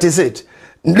is it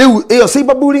leu iyo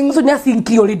cyberbullying so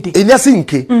nyasinki already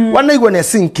nyasinki wanaigwa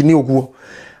nyasinki ni uguo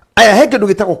aya heke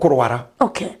ndugitako kurwara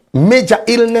major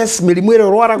illness milimu ire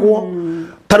rwaragwo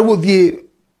taru thie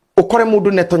ukore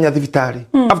mundu netonya thibitari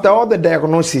after all the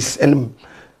diagnosis and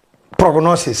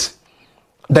prognosis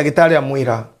dagitari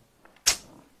amwira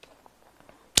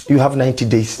you have 90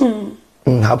 days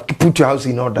have put your house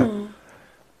in order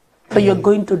but you're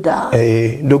going to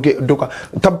die doka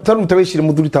taru taweshire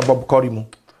muthuri ta Bob Korimo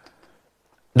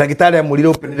dagitari amurire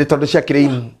open tondu cia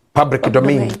in public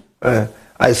domain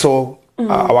I saw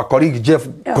our colleague Jeff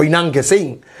Koinange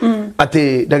saying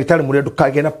ati dagitari murire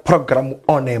ndukagena program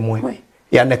ona emwe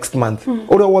ya next month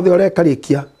ore wothe ore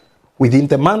karikia within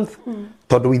the month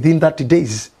tondu within 30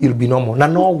 days you'll be normal na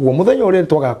noguo muthenya ore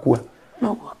twagakua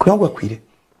noguo kwire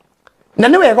na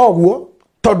ni wega oguo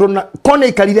tondu na kone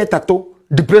ikarire tatu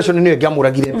depression ni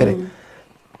ngiamuragire mbere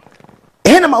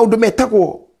hena maundu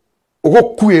metagwo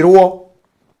gukwirwo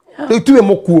tuwe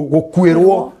mukuo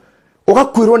gukwirwo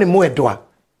ugakwirwo ni mwendwa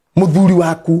muthuri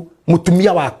waku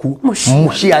mutumia waku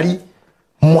muciari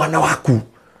mwana waku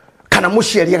kana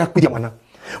muciari agakwiria mwana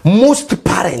most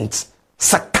parents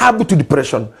succumb to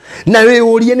depression na we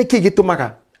urie ni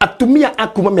kigitumaga atumia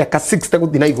akuma miaka 60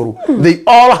 guthina iguru they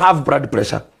all have blood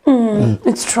pressure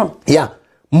it's true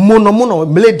muno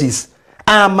ladies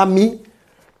mami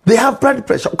they have blood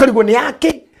pressure ukarigwo ni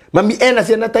yake mami ena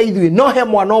ciana ta ithui no he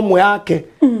mwana omwe yake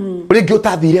ringi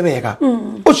utathire wega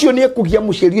ucio ni ekugia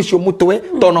muciari ucio mutwe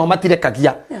tono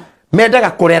matirekagia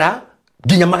mendaga kurera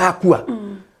nginya magakua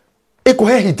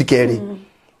ikuhe hitikeri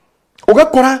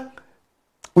ugakora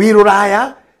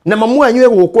wiruraya na mamu anyu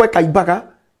egukwe kaimbaga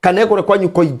kana egure kwanyu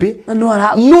koimbe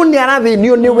no ni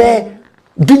arathinio ni we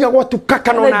nginya gwatuka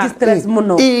kana na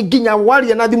nginya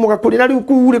waria na thimu gakuri na riu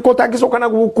kuri ko tangicoka na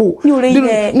guku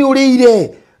ni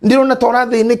urire ndirona tora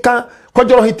thinika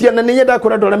konjoro hitia na ninyenda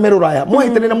kura ndora meruraya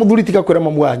mwahitene na muthuri tiga kwira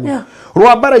mamu anyu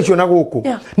rwambara icio na guku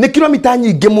ni kilomita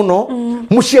nyingi muno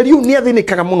muciari ni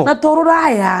athinikaga muno na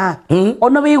toruraya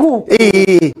ona wigu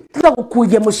tiga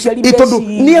gukuja muciari meci tondu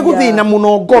ni eguthina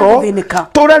muno ngoro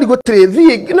torari gutire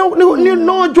thie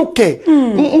no njuke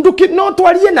nduki no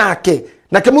twarie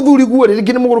nake muthuri guo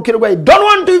ringi ni mugurukire gwa don't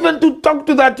want to even to talk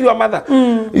to that your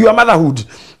motherhood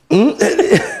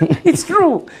it's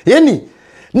true yani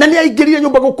na ni aingirie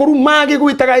nyumba gukuru mage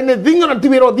gwitaga ine thingo na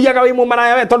tiwiro thiaga wi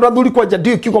mumaraya we tondu athuri kwanja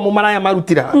ndio kiugo mumaraya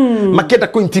marutira makenda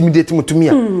ku intimidate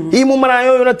mutumia i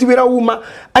mumaraya uyu na tiwira uma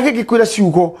agigikwira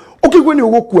ciugo ukigwe ni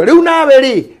ugukua riu nawe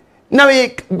ri na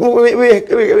we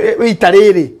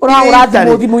itariri urathi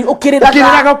muthimu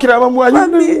ukiriraga ukira mamu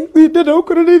anyu ndenda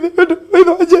ukura ni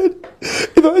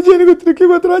itho ajeni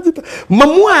gutirikigwa turajita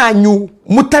mamu anyu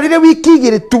mutarire wiki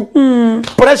igiri tu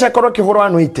pressure korwo kihoro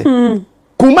anuite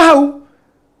kuma hau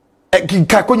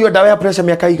kakunywa dawa ya pressure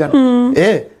miaka igana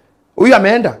uyu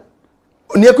ameenda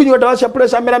ni akunywa dawa ya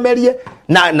pressure meramerie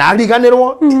na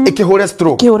ariganirwo ikihore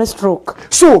stroke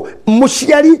so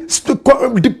muciari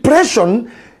depression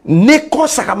ni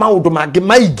kosaga maundu mangi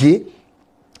maigi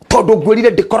todo gwirire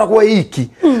ndikoragwo iki.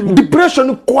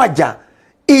 Depression kwaja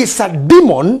is a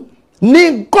demon,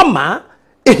 ni ngoma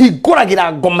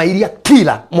ihinguragira ngoma iria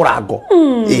kila murango.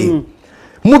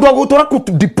 Mundu agutora ku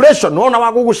depression ona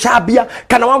wagugucambia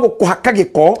kana wagukuhaka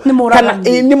giko kana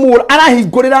ni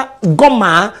arahingurira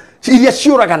ngoma iria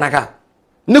ciuraganaga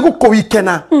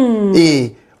nigukuwikena.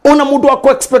 Ona mundu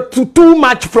ako expect too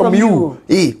much from you.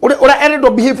 Ora erendo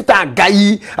behave ta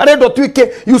ngai arendo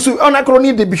twike yusu ona kro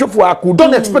ni the bishop waku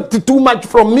don't expect too much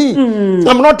from me.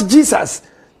 I'm not Jesus.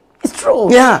 It's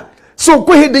true. Yeah. So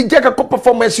go ahead and get a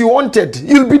performance you wanted.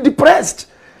 You'll be depressed.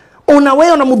 Ona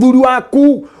we ona muthuri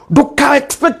waku duka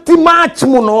expect much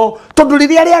muno tondu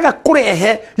riria riaga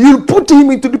kurehe you'll put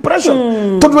him into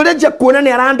depression. Tondu riria kuona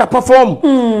ni aranda perform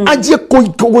ajie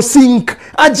go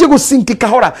sink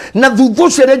kahora na thuthu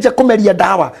cireje kumeria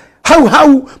dawa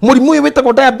hau murimu uyu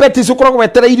witagwo diabetes ukoragwo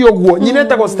wetereire uguo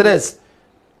nyinete go stress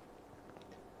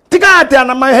tigate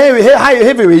ana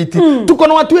heavyweight tuko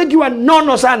na watu wengi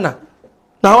wanono sana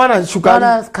na hawana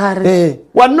sukari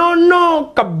wanono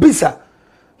kabisa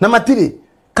na matiri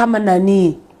kama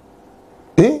nani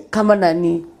kama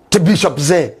nani Bishop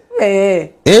ze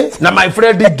na my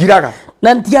friend Giraga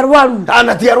na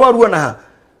ntiarwaru na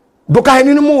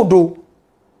ndukaheni ni mundu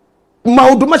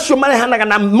maundu macio marehanaga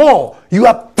na more you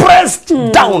are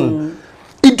pressed down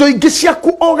indo ingi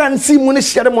ciaku organs imwe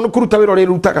ciare muno kuruta wira uri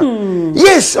rutaga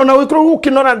yes ona wikro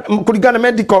ukinora kuringana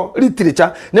medical literature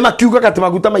ni makiuga ati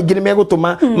maguta maingi ni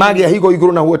megutuma magia higo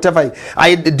iguru na whatever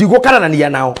ndigukarania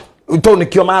nao to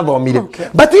nikio mathomire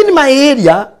but in my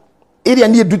area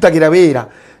ni ndutagira wira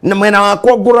na mwena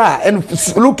wakwa ngura and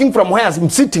looking from where I'm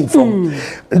sitting from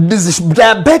this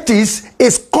diabetes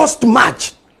is caused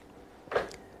much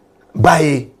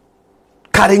by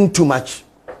carrying too much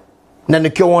na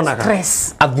nikio wonaga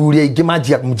stress athuri aingi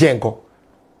majia mjengo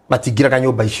matingiraga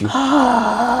nyumba icio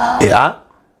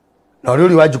na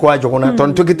uri wajukwa jogona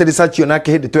tondu twikite research yo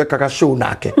nake hindi twekaga show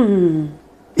nake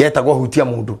yetagwo hutia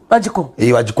mundu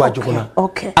wajukwa jogona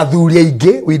athuri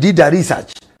aingi we did a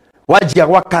research wajia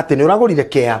gwa kate ni uragurire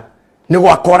kea ni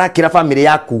gwakora kira family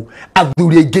yaku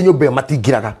athuri aingi nyumba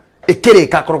matingiraga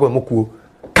ikirika korogwe mukuo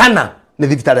kana ni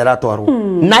thibitari aratwarwo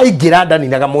na ingira ndani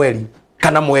naga mweri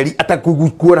kana mweri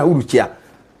atakugukuona hurucia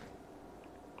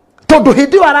tondu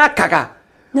hindi warakaga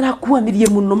narakuanirie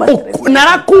muno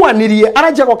narakuanirie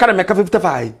aranja gokana meka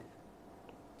 55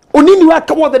 unini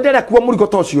wake wothe ndere kuwa murigo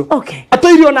tocio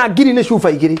atoirio na ngiri ni cuba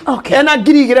igiri ena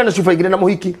ngiri igiri na cuba igiri na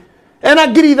muhiki ena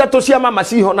ngiri ithatu cia mama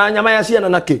ciho na nyama ya ciana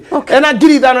naki ena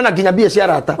ngiri ithano na nginya bia cia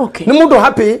rata ni mundu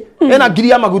happy ena ngiri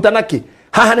ya maguta naki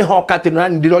haha ni hoka ati na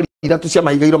ndirori ithatu cia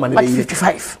mahigairo manireire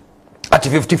ati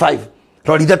 55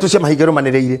 rori ithatu cia mahigairo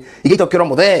manireire igaitokero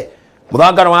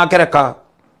muthangano wa kereka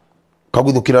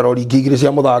kaguthukira rori ngigire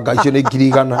cia muthanga icio ni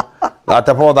ngiri 100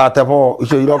 thatebo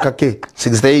icio iroka ki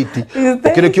 68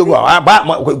 ukire kiugwa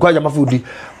kwaja mafundi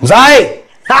mzai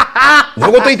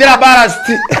nugutuitira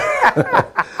balance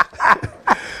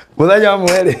muthanya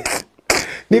mwere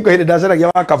niko hindi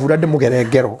ndaceragia wa kabura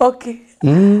ndimugerengero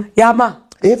yama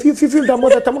fiu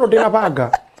ndamothe ta muno ndina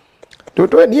banga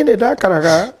toto ni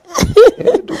ndakaraga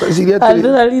tukasiria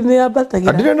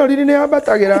adrenaline ni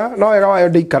yambatagira no wega wayo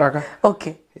ndikaraga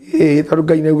taru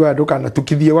ngai ne gwa ndukana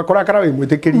tukithie wakora kara we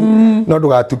mwitikiri no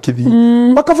ndugatukithie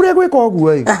makabure gwika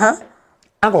oguo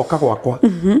agoka gwakwa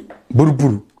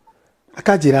buruburu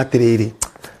akanjira atiriri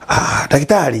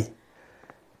dagitari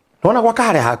nona gwaka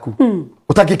hare haku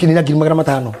utakikinira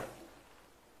 500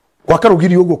 gwaka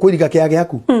rugiri uguo kwiriga kiage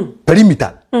yaku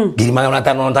perimeter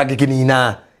 500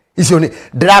 utakikinina icio ni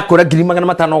ndirakora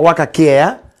 500 gwaka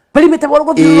kia perimeter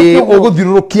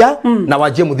uguthirurukia na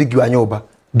wajie muthingi wa nyumba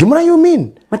ngimura you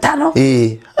mean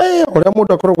 5 ora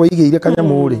mundu akoragwo igeire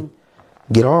kanyamuri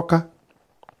ngiroka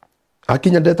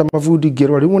akinya ndeta mafundi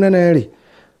ngirwa ri munene ri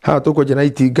ha tukonjena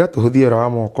itinga tuhuthie ra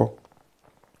moko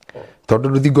tondu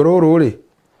ruthingo ruru ri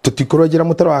tutikurojera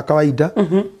mutaro wa kawaida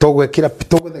tugwekira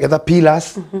tugwetha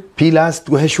pillars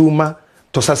tuhe cuma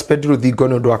to suspend ruthingo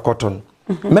ni undu wa cotton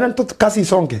mena tukasi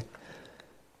songe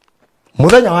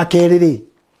muthenya wa keri ri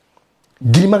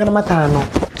 500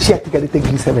 ciatigarite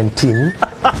 17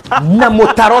 na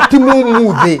mutaro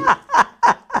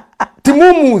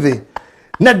timumuthi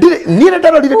na nire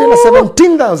ndarorire ndina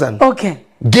 17,000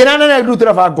 ngirana na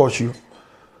ndutira bango cio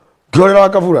ngorera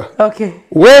wakabura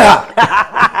weha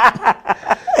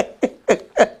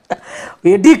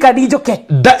ndika ndijoke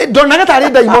ndonaga tari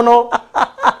ndaimono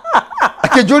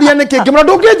akijuria niki ngimura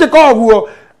ndungijika oguo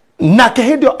nake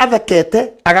hindio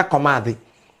athekete agakoma thi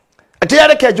ati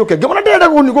areke njuke ngimura ndirenda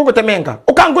gutemenga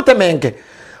ukangutemenge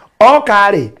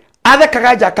okari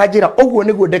athekaga nja kanjira oguo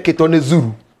niguo ndekitwo ni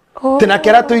zuru tena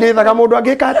kera tuirithaga mundu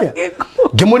angika atia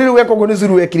ngimuriru weko ngo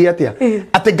nizuru wekiri atia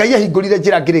ati ngai ahingurire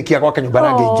njira ngirikia kwa kanyumba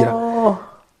na ngiingira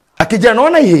akijana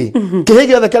nona ihe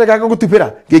kihege othe kere gaga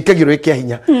gutupira gikagiro ikia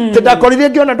hinya ndakorire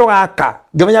ngiona ndogaka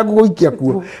ngimenya guguikia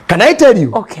kuo kana I tell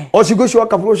you ocigo cio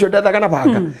akaburo cio ndathaga na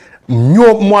banga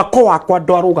nyo mwako wakwa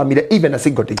ndwarugamire even a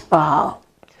single day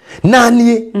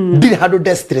nani ndire handu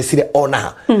destressire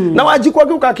ona na wajikwa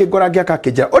giuka kingora ngiaka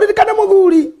kinjira uririkana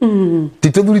muthuri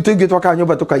tituthuri tuingi twaka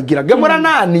nyumba tukaingira ngemura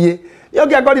nani yo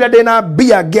ngiakorira ndina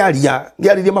bia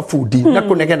ngiaririe mafundi na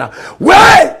kunegena we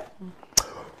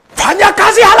fanya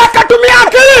kazi haraka tumia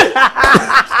akili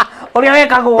uria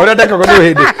wekagwo ni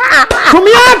hindi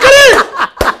tumia akili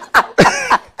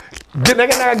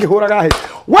nginegena ngihuraga he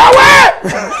wewe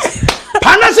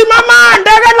pana simama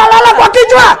ndege nalala kwa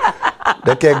kichwa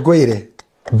ndeke ngwire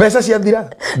mbeca cia thira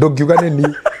ndungiuga ni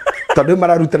tondu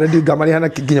mararutana ndinga mari hana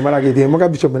kinya maragithie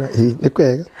mugabico mena ni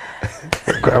kwega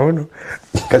kwa uno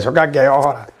ngacoka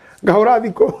ngeyohora ngahura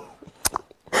thiko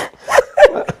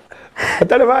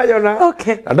atale vayona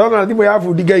ndona thimu ya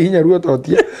fundi ngai hinya ruo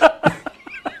totie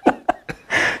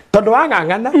tondu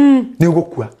wangangana ni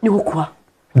ugukua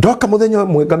ndoka muthenya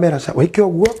mwe ngamera ca wike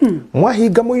oguo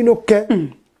mwahinga muinuke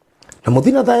na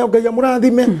muthina thayo ngai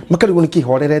amurathime makarigo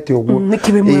nikihorerete oguo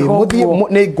muthie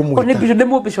ni ngumwita ni bisho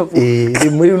demo bishop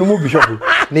ni mu bishop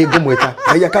ni ngumwita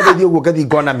ngai akathithia oguo ngathi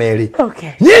ngona meri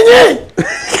nyinyi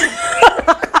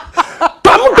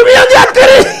pamutumia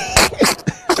ngiatiri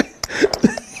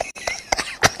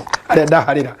aria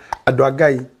ndaharira andu a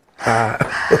ngai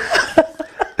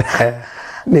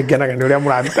ni ngenaga ni uria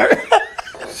muraruta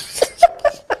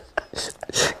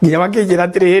nginya makinjira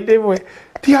atiri hindi imwe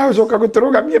tiga gucoka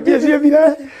guturugamia mbia cia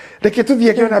thira reke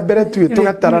tuthie kiona mbere tu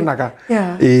tugataranaga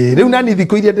riu nani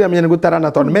thiko iria ndiramenya ni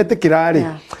gutarana tondu metikira ri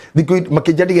thiko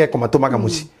makinja ndigeko matumaga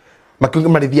muci makinga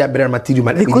marithia mbere na matirio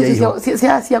iria iho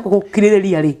cia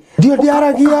gukiriria ri ndio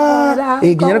ndiaragia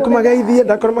nginya kumageithia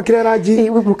ndakora makirera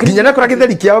nji nginya nakora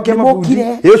githeri kiao kia mabundi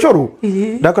ucuru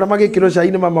ndakora magikiro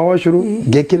cai ni mama ucuru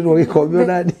ngekirirwo gikombe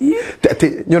nani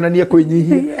nyonania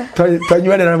kwinyihia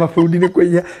tanywane na mabundi ni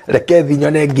kwinya reke thi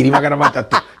nyone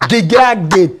 300 ngingira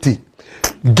gate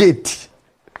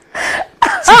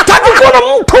sitaki kuona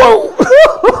mtu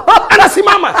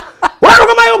anasimama wako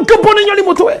kama yo kiponi nyoni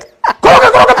mutwe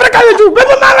koroka peleka hiyo juu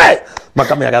bebe mawe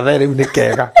makamera gatheri ni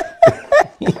kega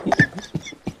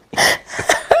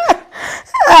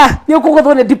ni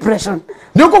ukugothwo ni depression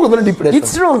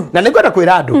it's true na nikwenda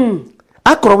kwira andu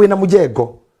akorwo wina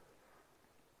mujengo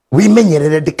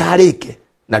wimenyerere ndikarike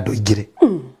na nduingire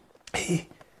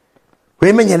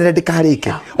wimenyerere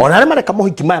ndikarike ona ari mareka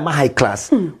muhiki maya ma high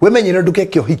class wimenyerere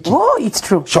ndukeke uhiki it's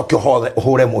true shoke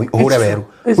hure weru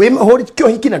wihurikio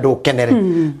hiki na ndukenere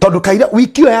tondu kaira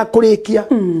wikio ya kurikia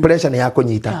pressure ni ya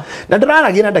kunyita na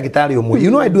ndiraragia na ndagitari umwe you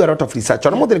know I do a lot of research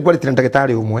ona muthiri ngwaritire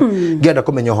ndagitari umwe ngienda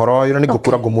kumenya horo uyu ni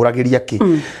ngukura ngumuragiria ki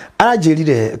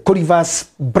aranjirire ku reverse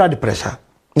blood pressure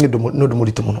ndu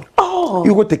muritu muno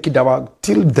you go take dawa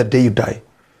till the day you die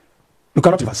you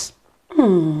cannot reverse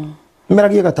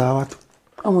meragia gatawa watu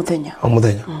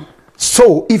omuthenya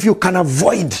so if you can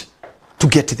avoid to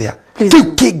get there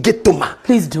gituma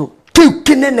please do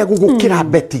kinene gugukira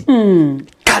beti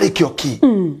kari kioki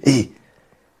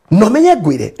no menye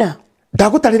ngwire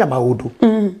ndagutarira maundu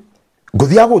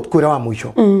nguthia gukwira wa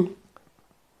mwisho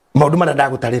maundu mara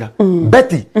ndagutarira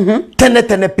beti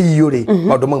tene piyuri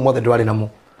maundu mau mothe ndwari namo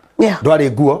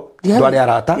ndwari nguo ndwari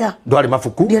arata ndwari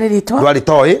mafuku ndwari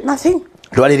toy nothing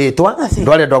ndwari ritwa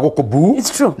ndwari ndo gukubu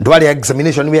ndwari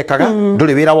examination wekaga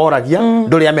nduri wira woragia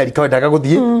nduri America wendaga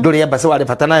guthie nduri embassy wari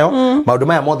bata nayo maundu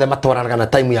maya mothe matwaranaga na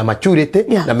time ya maturity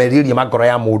na meriria magoro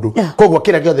ya mundu kogwo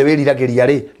kira giothe wiriragiria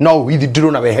ri no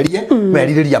withdraw na weherie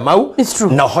meriria mau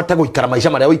na hote guikara maisha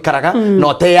maria uikaraga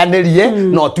no teyanerie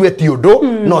no tue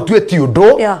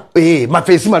tiundu ma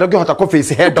face maria ngihota ku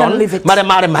face head on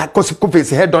mare ku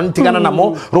face head on tigana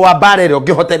namo rwa bare ro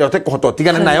ngihota ro te kuhota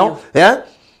tigana nayo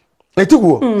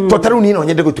Etuguo totaru ni no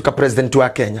nyende gutuka president wa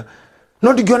Kenya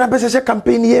no ndigiona mbeca cia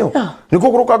campaign iyo ni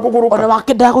kuguruka ona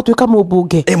wakenda gutuika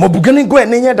mubunge mubunge ni ngwe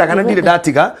ni nyendaga na ndire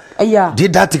ndatiga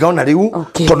ndatiga ona riu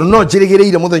tondu no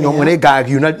njirigireire muthenya umwe ni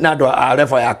ngagiu na andu a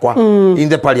level yakwa in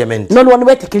the parliament no ni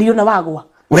wetikirio na wagwa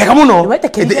wega muno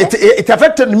it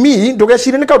affected me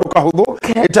ndugecire ni kaundu kahuthu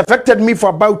it affected me for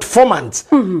about 4 months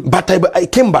but I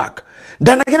came back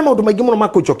ndanagera maundu maingi muno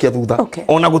makuchokia thutha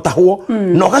ona gutahwo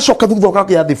no gacoka thutha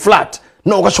ukagia the flat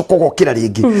no ugacoka gokira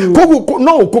ringi koguo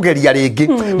no ukugeria ringi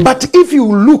but if you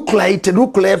look right,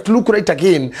 look left, look right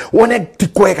again, wone ti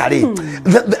kwega ri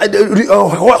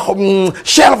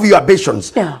shelf your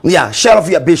ambitions. Yeah, shelf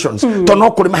your ambitions to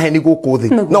no kuri maheni guku thi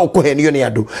no ukuhenio ni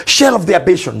andu. Shelf the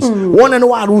ambitions wone no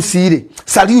waruci ri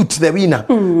salute the winner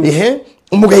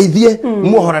mugeithie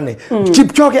muhorane.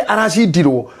 Kipchoge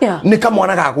aracindirwo ni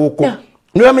kamwana ga guku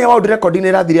ni wamenya world record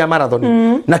ni rathire ya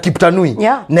marathon na Kiptanui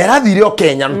na rathire o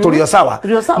Kenya tulio sawa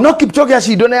no Kipchoge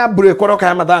acindo na ya break koroka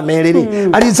ya mathaa meri ri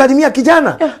alisalimia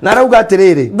kijana na arauga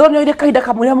atiriri ndonyo ile kaida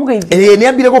kamwe mugeithie ni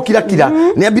ambire gukira kira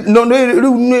ni no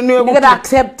ni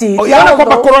accept it ya ko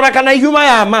bakorora kana yuma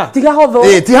ya ma tiga hotho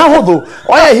tiga hotho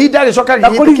oya hinda gicoka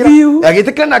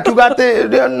gitikira na kiuga ati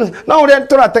no uri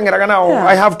turatengeraga nao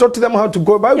I have taught them how to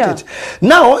go about it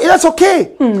now. It's okay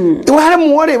wale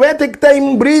muore we take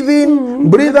time, breathe in,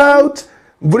 breathe out,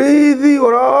 breathe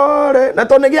orore na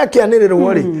tonegia kianiriro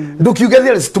wori ndukiuge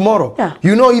there is tomorrow.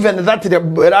 You know even that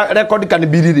record can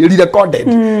be re-recorded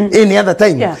any other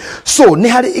time. So ni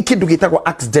hari ikindu gitagwo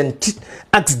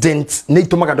accidents ni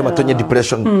itumaga ndo matonye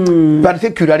depression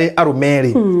particularly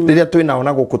arumeri riria twina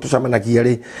ona guku tucamanagia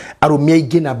ri arumia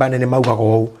ingi na banene maugaga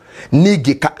ou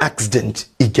ningi ka accident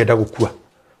ingenda gukua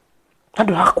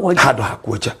handu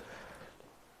hakuoja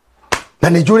na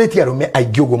ni njuriti arume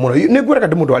aingĩ ũguo mũno nĩ ngwĩraga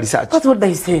ndĩ mũndũ wa research. That's what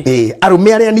they say.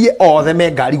 Arume arĩa niĩ othe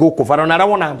me ngari gũkũ bara na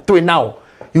arawona twĩ nao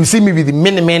you see me with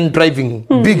many men driving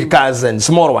big cars and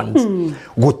small ones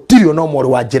gũtirĩ ona ũmwe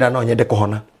wa njĩra no nyende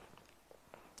kũhona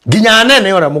nginya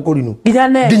nene ora mũkũrinu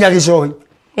nginya gĩcohi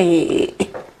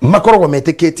makoragwo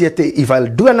metĩkĩtie atĩ if I'll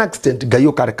do an accident Ngai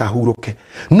ũkareka hurũke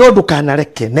no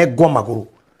ndũkanareke negwa magũrũ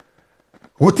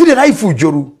gũtirĩ life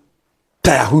njũru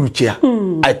ta ya huruchia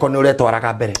icon ũrĩa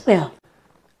twaraga mbere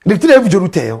nditire njũru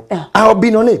teyo I have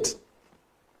been on it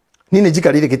nini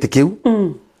njikarire gĩtĩ kĩu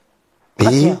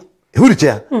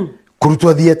huruchia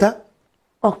kũrutwo thieta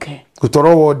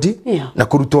gũtwarwo wodi na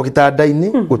kũrutwo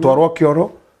gĩtanda-inĩ gũtwarwo kĩoro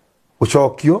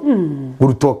gucokio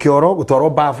gurutwo kioro gutwarwo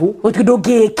bafu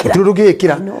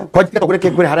ndungikira kwa njira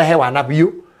kureke kwire hara hewa na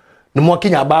biu ni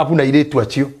mwakinya bafu na iretu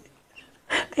acio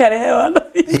hara hewa na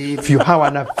if you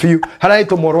have na few hara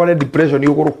ito morware depression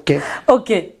yuguruke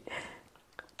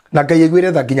na Ngai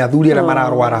egwire tha nginya thuri ara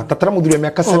mararwara tatara muthuri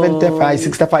miaka 75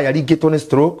 65 aringitwo ni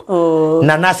stroke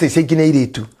na nase cingine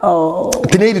iritu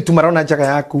kine iritu marona njaga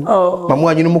yaku mamu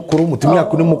wanyu ni mukuru mutumia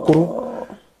yaku ni mukuru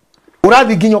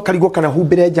urathi nginya ukarigo kana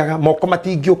humbire njaga moko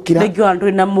matingiukira nigio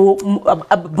andu na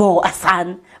bo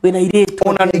asan wina iritu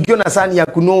ona nigio na sani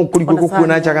yaku no kurigo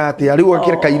gukuona njaga ati ari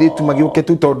wakira kairitu magiuke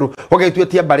tu tondu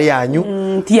wagaitua mbari yanyu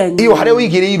iyo hare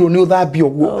uigirirwo ni uthambi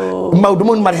oguo maundu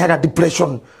mo marehaga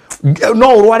depression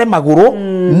no urware maguru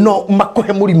no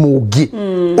makohe murimu ungi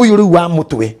uyu riu wa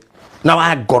mutwe na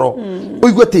wa ngoro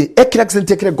uigwe ti ekira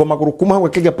accident ekire ngoma maguru kuma hwe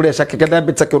kege pressure kege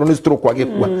diabetes kero ni stroke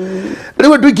agikua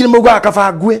riu ndu ingine mauga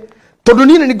akabangue tondu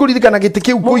nini ni nguririkana giti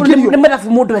kiu kuigirio ni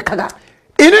merafu mundu ekaga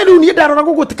ine riu ni ndarora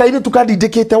gugutika ine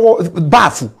tukandindikite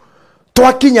bafu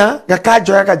twakinya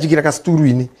gakanjo gakajigira ka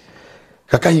sturu-ini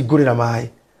gakahingurira mai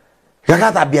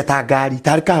gagathambia ta ngari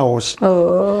tari kaos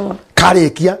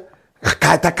karekia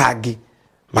gakata kangi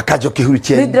makajo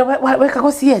kihuruche ni weka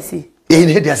go CS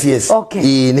ni ndia CS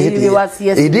ni wa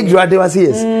CS ni grade wa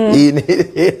CS ni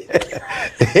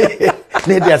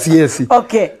ndia CS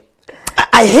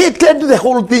I hated the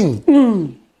whole thing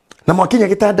na mwakinya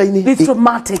gitanda-ini it's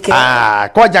traumatic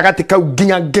kwa jagati kau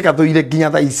nginya ngikathuire nginya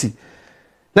thaa ici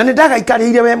na ni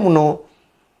ndagaikarire we muno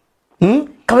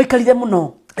kawaikarire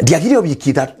muno ndiagire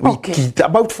wiki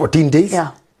about 14 days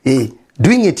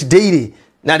doing it daily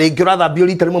na ringi urathambio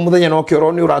rita rimwe muthenya no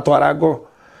kioro ni uratwara ngo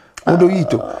mundu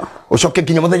witu ucoke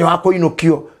nginya muthenya wa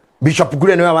kuinukio Bishop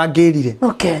Gure niwe wangirire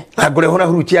ngure hona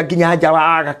huruchia nginya nja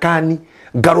wa Gakani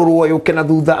ngarurwo yuke na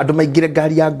thutha andu maingire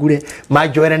ngari ya Gure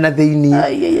manjoere na theini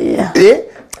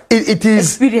it is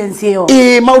experience yo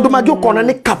maundu mangi ukona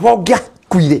ni kabongia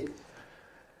kuire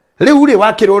riu ri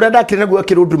wakira uria ndakire naguo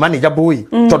akira undu manager boy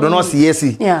tondu no CS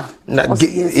na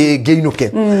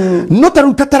ngeinuke no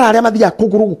taru tatararia mathia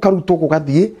kuguru gukarutwo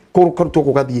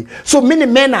gugathie so many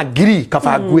men agree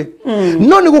kabangue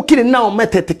no ni gukire nao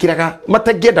metetekiraga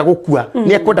matangienda gukua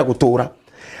ni ekwenda gutura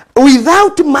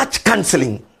without much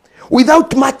counseling,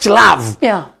 without much love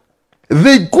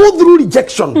they go through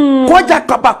rejection koja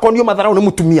kabakonio madharau ni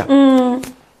mutumia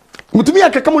mutumia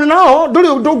kama nao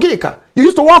ndungika you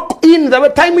used to walk in the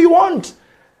time you want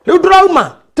riu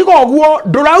drauma tigo guo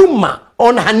drauma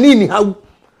on hanini hau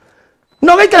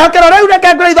no gikira hakero riu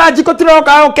reke ngure ithanji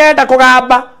kutiroka ukenda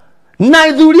kugamba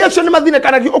na thuri acio ni mathine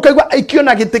kana ukaigwa aikio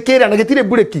na gitikira na gitire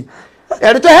bureki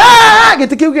erite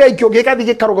gitikiu gikio gikathi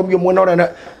gikarogomio mwena ora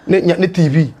ni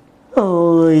TV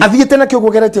athiete na kio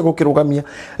gugeretie gukirugamia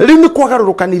riu ni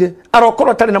kwagarurukanire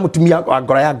arokorwo tari na mutumia wa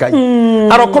ngoro ya Ngai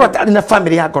arokorwo tari na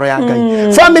family ya ngoro ya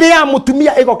Ngai family ya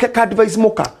mutumia igoke ka advice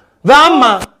muka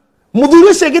thama muthuri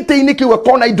ucio giteini kiu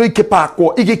akona indo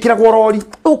ikipakwo igikiragwo rori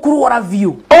ukurora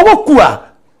view ogokua.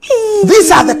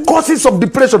 These are the causes of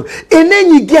depression. Ene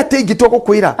nyingi ate ingitwa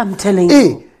gukwira. I'm telling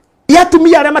you.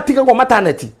 Yatumia aria matigagwo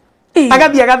maternity.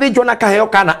 Agathia gathinjwo na kaheo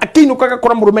kana akiinuka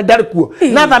gakora murume ndari kuo.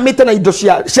 Na thamite na indo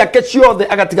ciake ciothe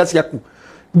agatiga ciaku.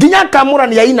 Nginya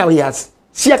kamurani ya ina wias.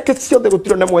 Ciake ciothe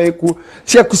gutiro na mweku.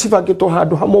 Ciaku cibangitwo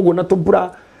handu hamogo na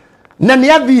tubura. Na ni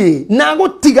athie na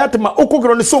gutiga atma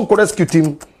ukugiro ni Sonko rescue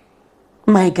team.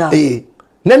 My God.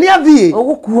 Na ni athie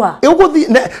ugukua uguthi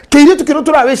keire tukiro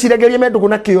turawiciregeria mendugu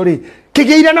na kio ri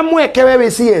kigeira na mweke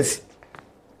wewe CS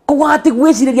kuwati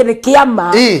gwiciregeria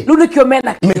kiama riu nikio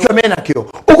mena kio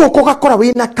uguko gakora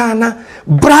wina kana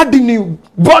brand new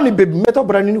born baby meto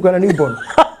brand new kana new born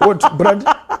what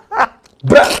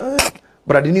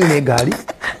brand new ni gari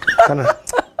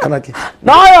kana ki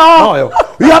no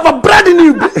you have a brand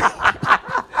new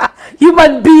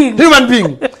human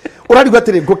being urari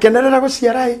gwatire gukenerera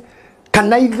guciarai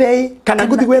kana ithe kana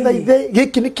guthi gwetha ithe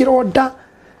giki ni kironda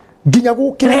nginya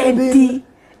gukirenti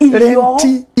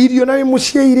irio na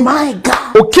muciiri my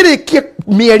God ukirikie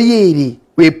mieri iri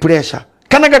we pressure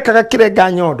kana gakaga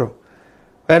kirenga nyondo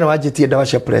wena wajitie dawa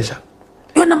cia pressure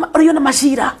yona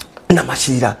mashira na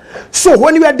mashira. So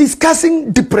when we are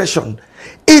discussing depression,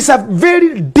 it's a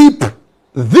very deep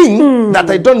thing that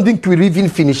I don't think we'll even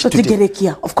finish today.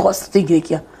 Of course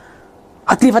tigerekia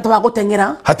atiri fata wa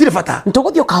gutengera hatiri fata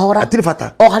ntuguthio kahora hatiri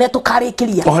fata o haria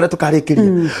tukarikiria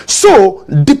so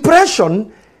depression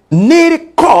nere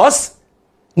cause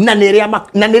na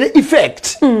nere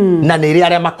effect na nere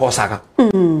aria makosaga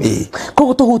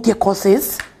koguo tuhutie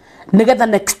causes nigetha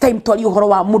next time twari uhoro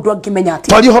wa mundu angimenya ati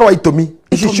twari uhoro wa itumi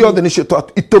ici ciothe nicio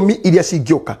itumi iria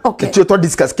cingioka nicio twa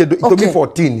discuss kendo itumi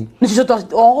 14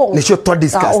 nicio twa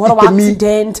discuss itumi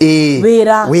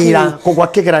wira kogwa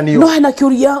kigeranio no hena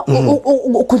kiuria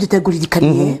ukujite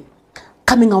nguririkanie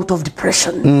coming out of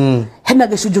depression hena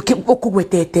gicunjo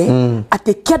ukugwetete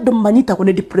ati kiandu manyitagwo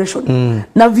ni depression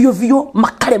na vio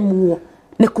makaremwo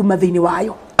ni kuma thiini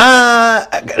wayo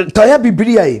toya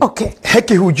Biblia he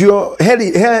kihunjio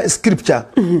he scripture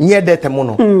nyendete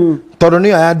muno tondu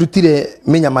niyo yandutire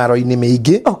minyamaro-ini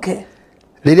mingi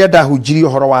riria ndahunjirie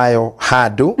uhoro wayo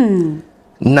handu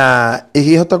na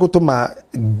igihota gutuma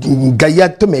Ngai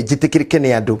atume njitikirike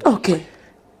ni andu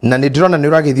na ni ndirona ni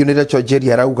uragithio ni Rachel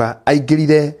Jerry arauga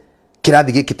aingirire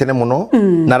kirathi giki tene muno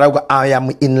na arauga I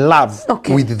am in love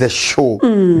with the show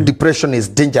depression is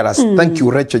dangerous thank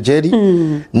you Rachel Jerry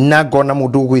na gona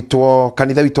mundu gwitwo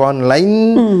kanitha witwa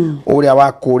online uria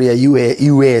wa kuria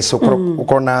US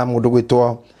ukona mundu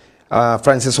gwitwo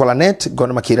Francis Walanet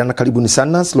gona makira na karibuni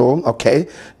sana slow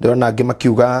ndona angi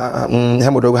makiuga he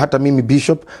mundu hata mimi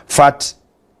bishop fat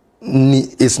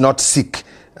is not sick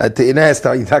ati ina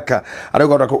esta ithaka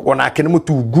arauga ona akene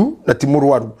mutungu na ti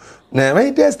murwaru na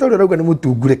mai testa arauga ni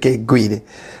mutungu reke ngwire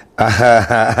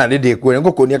ni ndikuone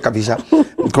ngukunia kabisa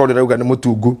ko arauga ni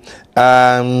mutungu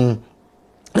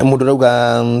mundu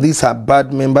arauga these are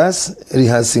bad members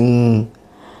rehearsing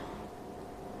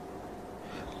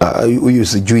uyu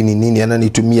sijui ni nini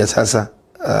ananitumia sasa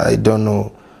I don't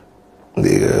know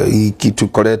kitu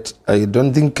correct I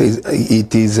don't think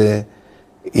it is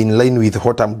in line with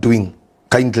what I'm doing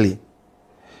kindly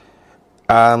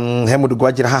he mundu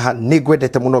gwajira haha ni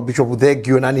gwendete muno bishop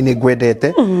thengio nani ni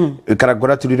gwendete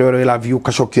karagora tuliro I love you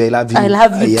kashokio I love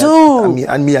you too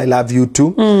and me I love you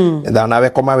too na nawe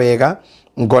koma wega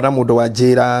ngona mundu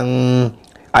wajira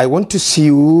I want to see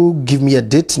you give me a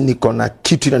date niko na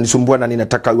kitu inanisumbua na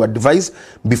ninataka your advice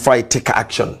before I take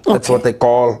action that's what I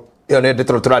call yone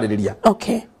ndetro turariria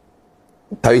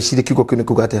tawishire kiko kune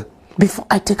kugata before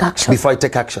I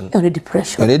take action on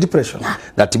depression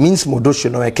that means modosho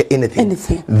no weke anything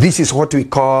this is what we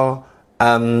call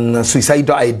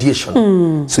suicidal ideation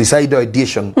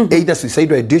either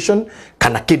suicidal ideation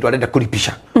kana kindu arenda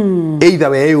kuripisha either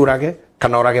we urage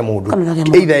kana orage mundu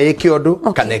either eke undu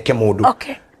kana eke mundu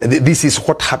this is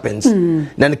what happens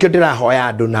na nikio ndirahoya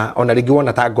andu na ona ringi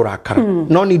wona ta ngurakara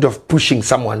no need of pushing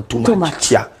someone too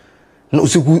much no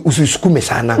usisukume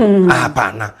sana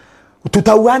hapana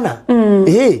tutauana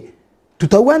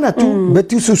tutauana tu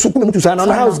but usukume mtu sana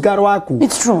na house girl wako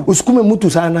usukume mtu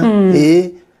sana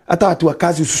hata watu wa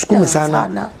kazi usukume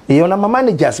sana ona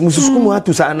managers msukume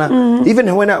watu sana even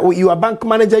when you are bank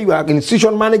manager you are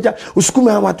institution manager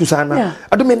usukume watu sana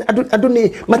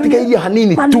adone matiga iria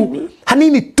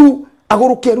hanini tu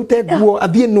aguruke rute guo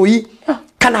athie noi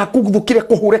kana kuguthukire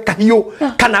kuhure kahiu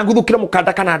kana guthukire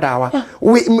mukanda kana ndawa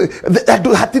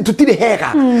hati tutire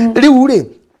hega riu ri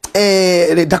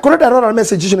ndakora ndarora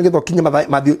message icio nigitho kinya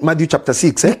Matthew chapter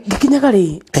 6 gikinyaga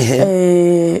ri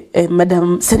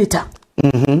Madam Senator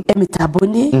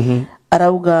emitamboni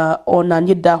arauga ona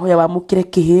ni ndahoya wamukire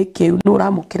kihi kiu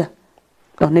nuramukira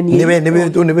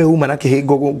niwe uma na kihi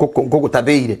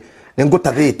ngugutatheire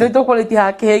ngutathite nitukoleti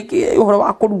hake uhoro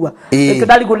wa kurua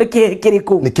ndari go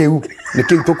nikiriku nikiu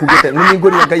tukugite ni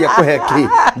ngori ngai akuhe ki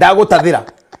ndagutathira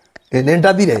ni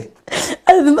ndathire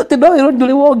no iro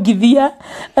nduri wongithia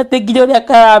ati nginya ria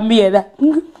karamietha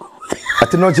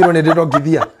ati no njiro ni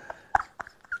ndirongithia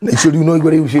na icio riu no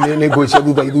igore icio ni ngoi cia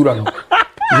thutha ithurano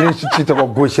chitako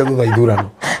ngoi cia thutha ithurano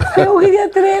ugiria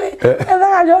tiriri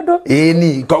ethaga nyondo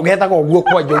ni kogethaga oguo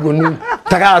kwa njogu ni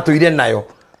tagara tuire nayo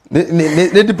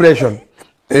ni depression.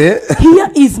 Here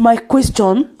is my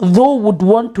question, though would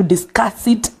want to discuss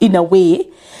it in a way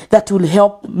that will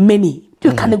help many.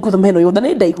 You can't go the meno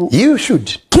yodane daihu. You should.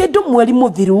 Kedo mweri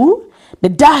muthiru na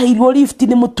ndahirwo lift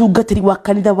ni mutungatiri wa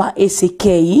kanitha wa ACK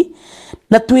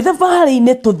na twitha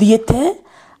vare-ine tuthiete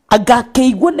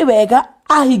agakeigwo ni wega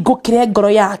ahingukire ngoro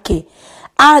yake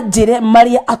anjire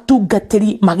maria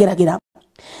atungatiri mageragira.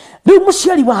 Riu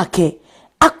muciari wake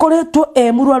akoretwo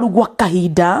murwaru gwa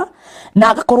kahinda na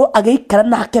agakorwo ageikara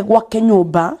nake gwake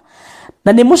nyumba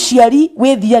na ni muciari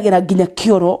wethiagira nginya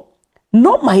kioro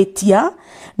no mahitia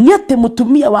ni ate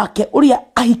mutumia wake uria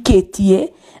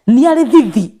ahikitie ni ari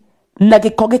thithi na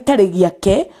giko gitari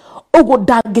giake ugo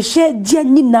ndangĩcenjia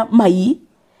nyina mai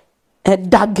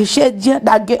ndangĩcenjia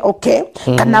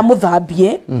kana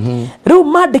muthambie riu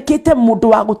mandĩkĩte mundu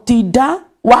wa gutinda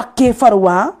wa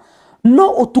kibarua no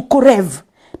utuko rev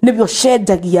nibyo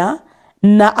cenjagia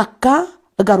na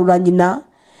akagarura nyina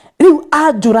riu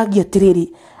anjuragia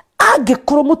tiriri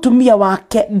angikorwo mutumia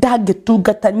wake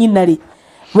ndangĩtungata nyina ri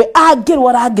we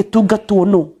angirwara angĩtungatwo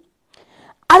no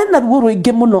ari na ruo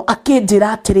ruingi muno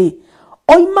akinjira atiri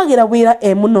oimagira wira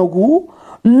munogu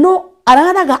no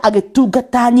araraga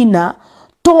agĩtungata nyina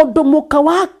tondu muka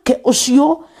wake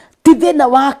ucio ti thina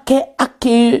wake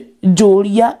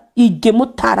akinjuria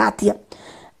ingĩmũtara.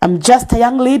 I'm just a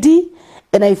young lady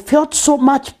and I felt so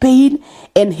much pain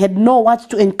and had no words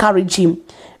to encourage him.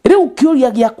 Riu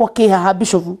kiuria giakwa kihaha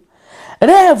bishop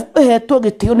rev ehetwo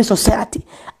gitio ni society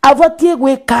avatie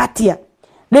gwika atia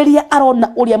riria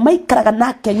arona uria maikaraga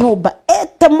nake nyumba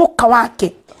ete muka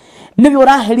wake niwe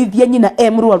uraherithia nyina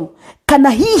mrwaru kana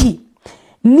hihi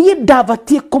ni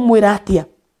ndavatie kumwira atia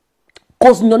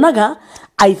cause nyonaga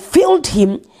I felt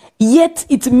him yet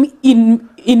it's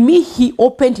in me he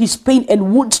opened his pain and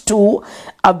wounds too.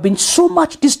 I've been so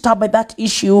much disturbed by that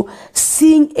issue,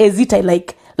 seeing as it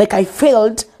like I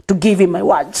failed to give him my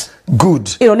words. Good.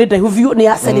 The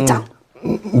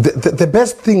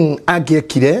best thing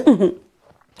agekire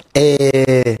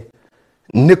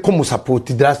ne komu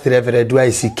support Draft Reverend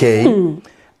ICK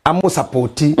amu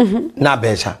support na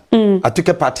besha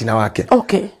atuke party na wake.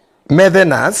 Okay. Methe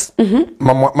nurse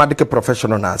madike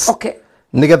professional nurse. Okay.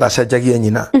 Nigetha cenjagie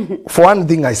nyina. For one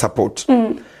thing I support.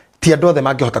 Ti andu othe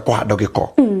mangihota kuhanda giko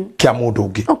kia mundu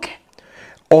ungi. Okay.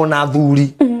 Ona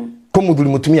thuri kumuthuri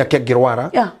mutumia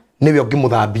kengirwara niwe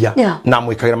ngimuthambia na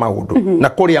mwikagira maundu na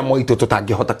kuria moito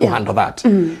tutangihota kuhandle that.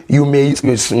 You may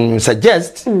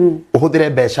suggest uhuthire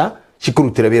besha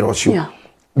cikurutire wira ucio.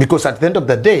 Because at the end of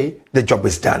the day, the job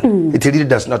is done. It really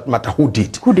does not matter who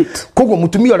did. Koguo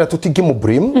mutumia ora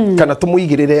tutingimubrim kana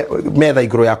tumuigirire metha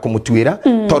iguru ya kumutwira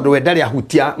tondu we ndari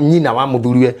ahutia nyina wa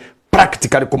muthuriwe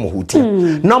practically kumuhutia.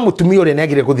 No mutumia ora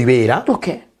negire guthi wira.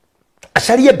 Okay.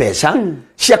 Acarie besha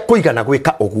cia kuigana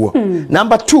gwika uguo.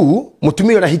 Number 2,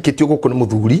 mutumia ora hikitio guku ni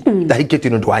muthuri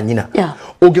ndahikitio ndu wa nyina.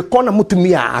 Ungikona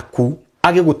mutumia aku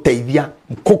agiguteithia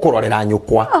kukurorera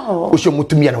nyukwa ucio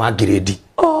mutumia ni wa grade.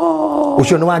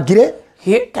 Ucio ni wa ngire?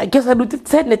 I guess I do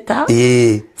senator.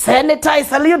 Senator I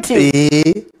salute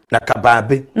you. Na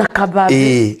kababe.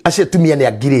 Acio tumia ni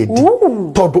agiredi.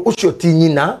 Tondu ucio ti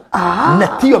nyina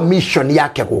na tiyo mission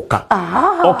yake guka.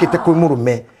 Okite kwi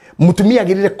murume. Mutumia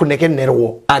agirire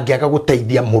kunegenerwo angiaga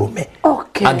guteithia murume.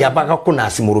 Angiabaga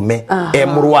kunasi murume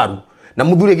murwaru. Na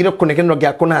muthuri agirire kunegenerwo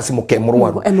angiaga kunasi muke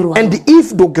murwaru. And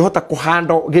if ndungihota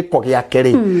kuhanda giko giake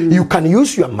ri, you can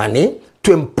use your money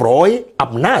to employ a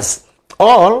nurse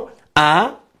or a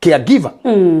caregiver.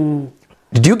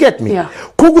 Did you get me?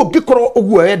 Kugo gikoro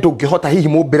uguo we ndungihota hihi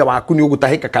mumbira waku ni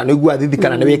ugutahika kana igua thithi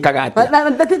kana ni wikaga atia.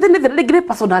 Ni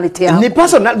personality. Ni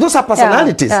personal, those are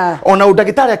personalities. Ona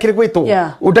udagitari akiri gwitwo.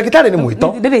 Udagitari ni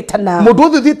mwito. Ndiritana. Mundu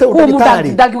othe thite udagitari.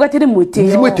 Ndagiuga ati ni mwitio.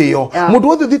 Ni mwitio. Mundu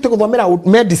othe thite guthomera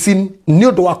medicine ni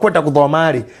undu wa kwenda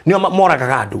guthoma ri. Nio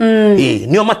moragaga andu.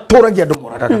 Nio maturagia andu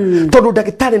moragaga. kaka tondu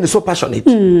ndagitari ni so passionate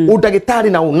ndagitari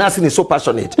na unasi ni so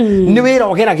passionate ni wira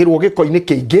ogeragirwo giko-ini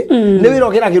kiingi ni wira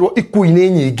ogeragirwo ikuini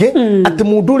nyingi ati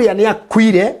mundu ria ni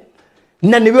akuire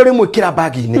na ni we mwikira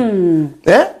bagi-ini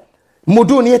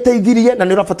mundu ni eteithirie na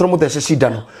ni rafatira muthece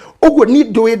cindano uguo ni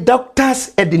ndui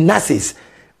doctors and nurses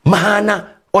mahana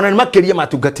ona makiria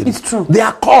matungatiri they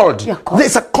are called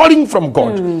there's a calling from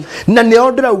God na ni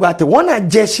ondera ugate wona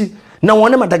jeshi na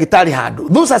wona madagitari handu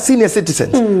those are senior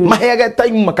citizens maheaga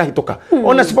time makahituka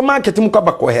ona supermarket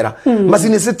mukamba kwehera ma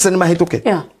senior citizen mahituke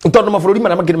tondu mabũrũri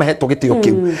maria mangĩ mahetwo gĩtĩo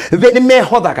kĩu ni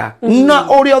mehothaga na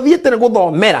ũrĩa ũthiĩte nĩ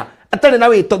gũthomera atari na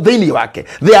wito thĩinĩ wake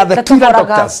they are the killer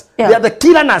doctors they are the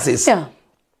killer nurses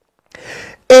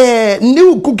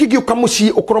ni kukigiuka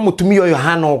muci ukoro mutumia uyu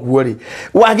hana oguo ri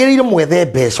wagirire mwethe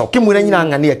mbeca kimwira nyina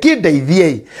ng'ania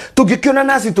kindeithie tungikiona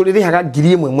nasi turirihaga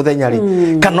 1,000 muthenya ri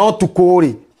kana utuku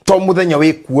ri to muthenya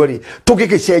wikuo ri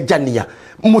tugigicenjania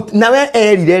nawe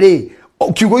erire ri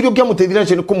kiugo irio kiamuteithira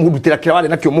cio ni kumurutira kira wari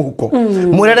nakio muhuko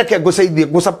mwirereke nguceithie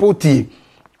ngusupport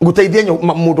guteithia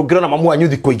mundu ngirona mamu wanyu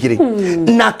thiko igiri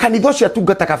na kanitha cia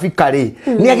tungata kabikari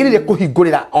ni agirire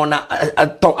kuhingurira ona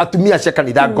atumia cia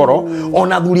kanitha ngoro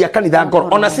ona thuria kanitha ngoro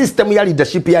ona system ya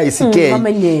leadership ya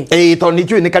ICK to ni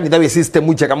jui ni kanitha we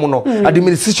system njega muno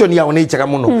administration ya oni njega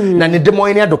muno na ni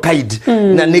ndimoe ni andu kaid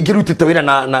na ni ngirutite wira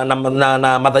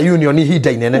na mother union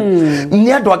hinda inene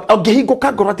ni andu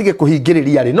angihinguka ngoro atige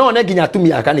kuhingiriria ri no ne nginya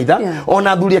atumia a kanitha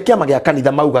ona thuria kiama gia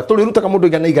kanitha mauga turirutaga mundu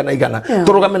igana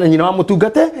turugame na nyina wa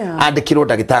mutungate andikirwo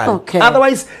ndagitari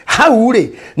otherwise how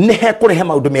ri ni he kurehe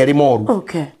maundu meri moru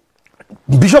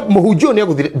Bishop Muhunjio ni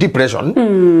guthire depression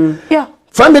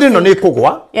family no ni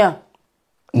kugwa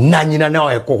na nyina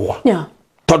no ekugwa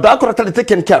tondu akora tari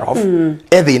taken care of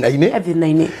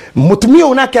ethina-ini mutumia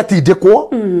unake atindikwo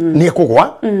ni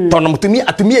ekugwa tondu mutumia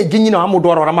atumia ingi nyina wa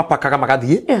mundu arora mapakaga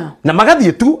magathie na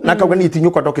magathie tu na kauga ni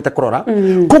tinyuka ndokite kurora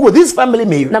koguo this family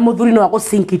may na muthuri no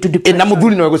agusink into depression na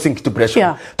muthuri no agusink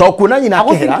depression to kuona nyina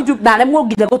akehera na remwo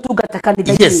nginya gutungata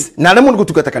kanitha na remwo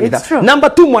gutungata kanitha number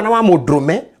 2 mwana wa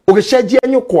mundrume ugicenjia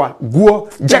nyukwa guo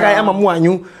njaga ya mamu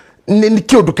wanyu ni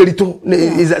kiundu kiritu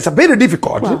is a very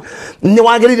difficult ni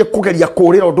wagirire kugeria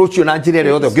kurira undu ucio na njira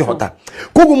yothe ungihota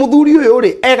koguo muthuri uyu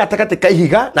ri egatakate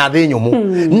kaihiga na thi nyumu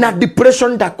na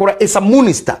depression ndakora is a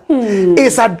minister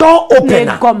is a door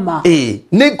opener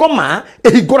ni ngoma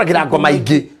ihinguragira ngoma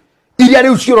ingi iria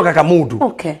riu ciorogaga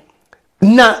mundu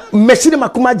na mecine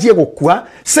makumanjie gukua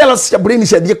cells cia brain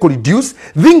ciathie ku reduce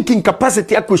thinking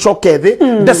capacity ya kwicoka thi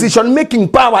decision making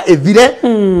power ethire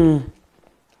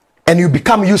and you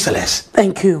become useless.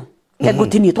 Thank you.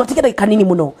 Continue. Twatikira kanini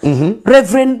muno.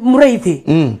 Reverend Mureithi.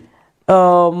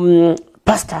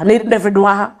 Pastor, Reverend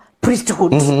wa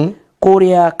priesthood.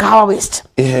 Korea Kawa West.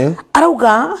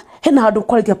 Arauga hena handu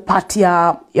quality part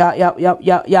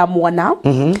ya mwana.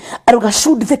 Arauga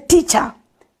should the teacher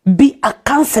be a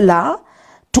counselor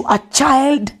to a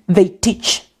child they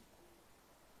teach.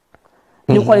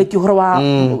 Ni quality horo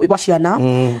wa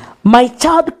ciana. My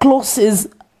child closes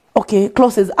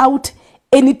out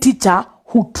any teacher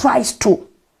who tries to.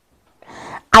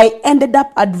 I ended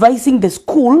up advising the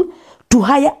school to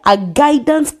hire a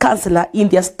guidance counselor in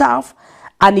their staff,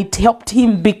 and it helped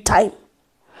him big time.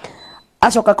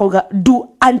 Ashoka kauga, do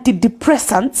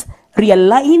antidepressants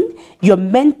realign your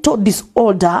mental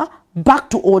disorder back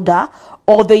to order,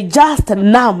 or they just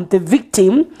numb the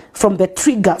victim from the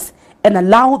triggers and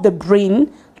allow the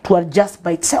brain to adjust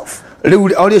by itself?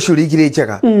 Audio shuri igire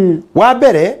njega wa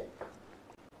mbere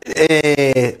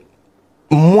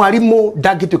mwarimu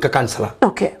ndangituika counselor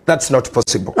that's not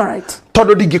possible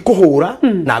tondu ndingikuhura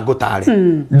na ngutare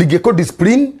ndingiku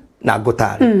discipline na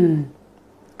ngutare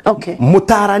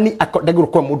mutarani ndagirwo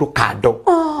kwa mundu kando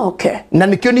na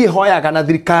nikio ni hoyaga na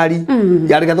thirikari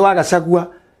ya rigatho wa Gachagua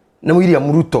na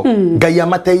William Ruto ngai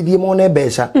amateithie mone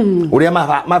mbeca uria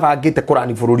mabangite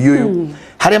kurani bururi uyu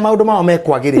haria maundu mao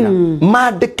mekwagirira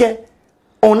mandike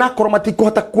ona korwo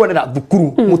matikuhota kuonera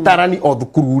thukuru mutarani o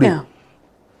thukuru ri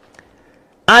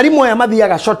arimu ya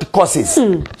mathiaga short courses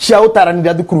cia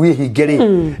utaranira thukuru ihingeri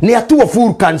ni atuo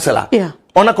full counselor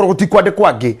ona korwo gutikwandikwo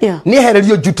angi ni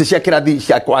ehererio duty cia kirathi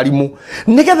cia kwarimu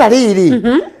nigetha riri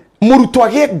murutwo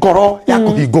age ngoro ya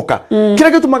kuhinguka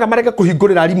kira gitumaga mareke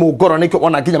kuhingurira arimu ngoro nikio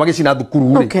ona nginya magicina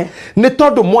thukuru ri ni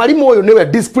tondu mwarimu uyu niwe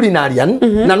disciplinarian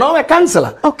na nowe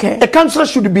counselor a counselor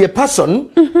should be a person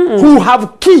who have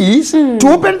keys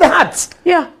to open the hearts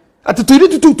ati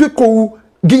tuiritu tu twiku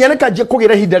nginya nĩkanjia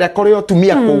kũgĩra ihinda rĩa kore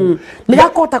ũtumia kũu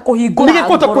nĩgakota kũhingũra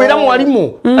nĩgĩkota kwĩra mwarimũ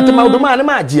atĩ maũndũ maya nĩ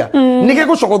manjia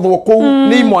nĩgĩgũcogothwo kũu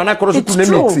nĩ imwana korwo cukuru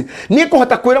nĩ mix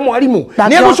nĩkũhota kwĩra mwarimũ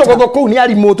nĩgũcogothwo kũu nĩ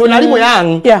arimũ twĩna arimũ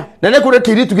yang na nĩkũrĩ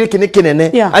kĩiritu gĩkĩ nĩ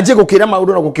kĩnene anjie gũkĩra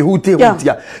maũndũ na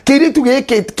gũkĩhutia kĩiritu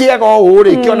gĩkĩ kĩega ũũ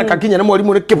rĩ kĩoneka kinya nĩ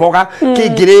mwarimũ nĩ kĩboga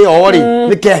kĩngĩrĩo rĩ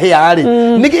nĩ kĩahĩa rĩ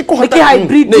nĩgĩkũhota nĩ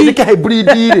hybrid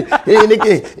rĩ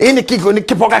nĩ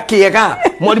kĩboga kĩega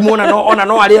mwarimũ ona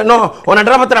no arĩa no ona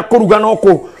ndarabatara kũruga no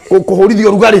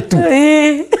kũhũrithio rugarĩ tu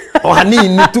o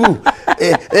hanini tu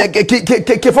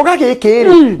kĩboga gĩkĩ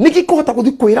rĩ nĩgĩkũhota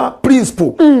gũthiĩ kwĩra principal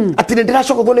atĩ nĩ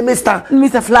ndĩracogothwo nĩ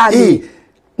Mr. Flani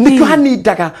nĩkĩo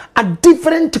hanindaga a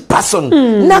different person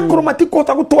na korwo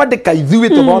matikũhota gũtwandĩka ithuĩ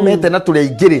tũthomete na tũrĩ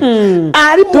aingĩ rĩ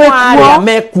arimũ arĩa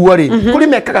mekuo rĩ kũrĩ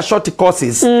mekaga short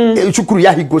courses cukuru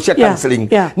ya hingo cia counseling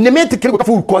nĩ metĩkĩrĩka gwĩka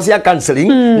full course ya counseling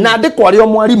na andĩkwo arĩ o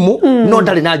mwarimũ no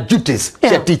ndarĩ na duties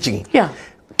cia teaching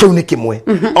kĩu nĩ kĩmwe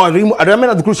arĩa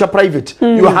mena thukuru cia private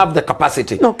you have the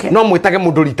capacity no mwĩtage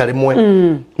mũndũ rita rĩmwe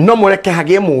no mũreke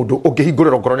hagĩe mũndũ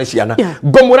ũngĩhingũrĩrwo ngoro nĩ ciana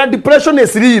ngomwĩra depression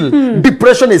is real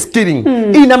depression is killing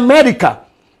in America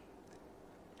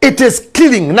it is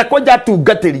killing na kwanja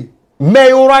atungatĩri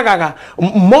meyũragaga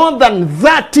more than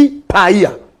 30 per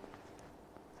year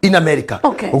in America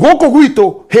gũkũ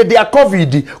gwitũ hĩndĩ ya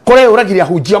covid kũreyũragire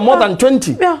ahunjia more than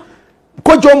 20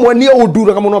 Kojo mweni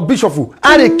oduraga muno bishop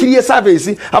arekirie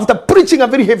service after preaching a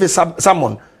very heavy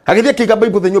sermon agithia kiga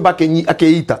bible the nyumba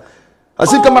akeita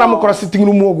asika mara mukora sitting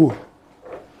room oguo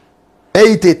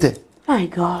eitete my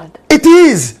god it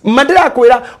is madira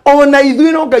kwira ona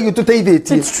ithui no ngai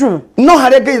tuteithĩtie it's true no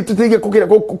haria ngai tuteithie kugira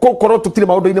korwo tutire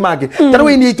maundu-ini mangi tano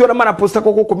we ni itwara mara posta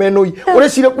koko kumenoi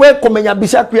urecire we kumenya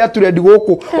mbica yaku ya turendi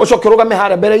guku ucoke rugame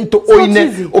haria mbere itu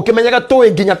oine ukimenyaga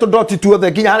tuwe nginya tudoti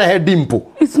tuothe nginya haria he dimpo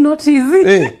it's not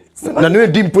easy na niwe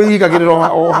dimpo igagirira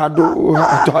o handu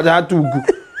hatungu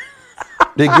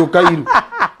ndingi ukairu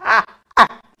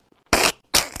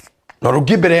no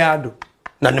rugi mbere ya andu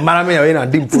na ni maramenya wena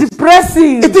dimple. It's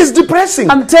depressing. It is depressing.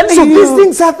 I'm telling you. So these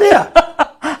things are there.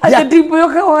 Yeah. Dimple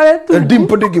yoka wale tu.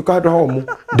 Dimple digi ka homu.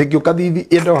 Digi ka divi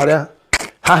endo haria.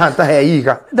 Ha ta he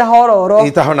iga. The horror.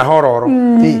 Ita hona horror.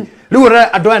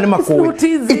 Lura adwa ni mako.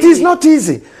 It is not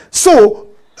easy. So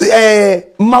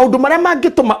maundu maria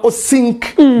mangituma o sink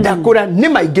dakora ni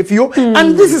maige fio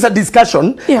and this is a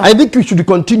discussion. I think we should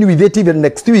continue with it even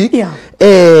next week.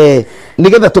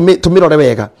 Nigetha tumirore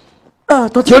wega.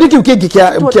 Kiori kiu kingi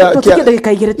kia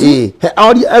ndagika igire tu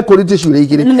ari akorite ciure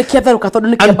igire ni kiatharuka tondu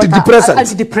ni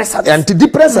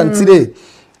antidepressants ri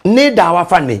ni dawa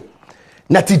fani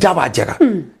na ti dawa njega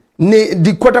ni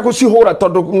ndikwenda gucihura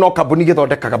tondu no kambuni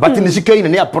githondekaga but ni cikioine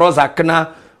ni a Prozac na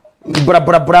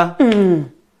bra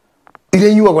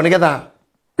ire nyuago nigetha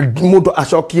mundu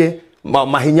acokie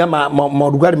mahinya ma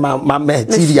rugari ma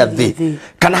meciria thi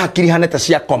kana hakiri haneta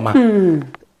cia koma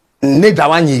ni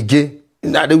dawa nyingi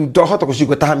na ndohota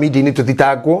kucigweta ha media ni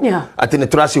tuthitangwo ati ni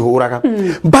turacihuraga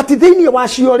but thiini wa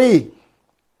cio ri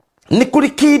ni kuri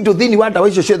kindu thiini wa ndawa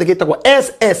icio ciothe gitagwo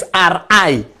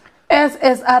SSRI.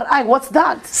 What's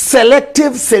that?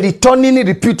 Selective serotonin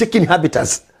reuptake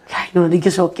inhibitors. No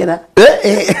ningicokera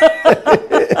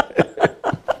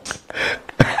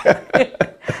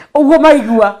ugo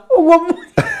maigua ugo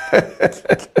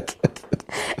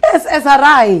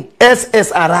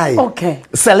SSRI. Okay.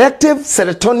 Selective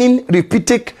serotonin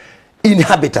reuptake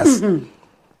inhibitors.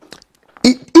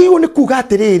 Iyo ni kuga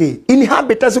atiriri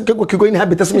inhibitors ukigwa kigo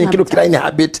inhibitors menye kindu kira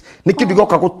inhibit ni kindu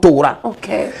gioka gutura.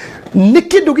 Okay. Ni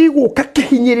kindu giguka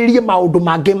kihinyiririe maundu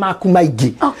mange maku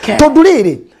maingi. Okay. Tondu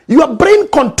riri your brain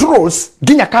controls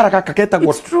ginya kara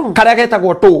kaketagwo kara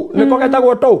getagwo tu niko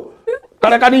getagwo tu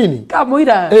kara kanini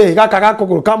kamuira gaka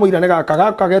gakuguru kamuira ni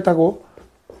gaka getagwo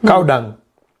kaudang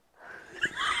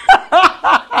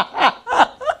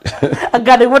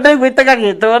agade wona gwitaga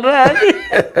gitona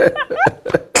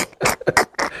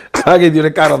agithire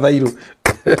karo thairu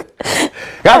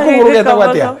gakuguru getagwo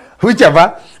atia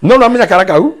huchava no amenya kara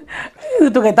kau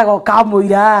tugetagwo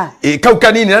kamuira kau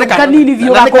kanini na kanini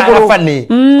thio gakuguru fani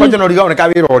kojo no rigao ne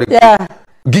kawira ori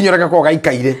ginyora gako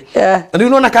gaikaire ni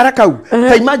unaona kara kau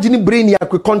ta imagine brain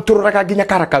yaku control ka ginya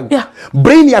kara kau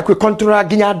brain yaku control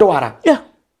ginya ndwara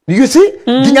you see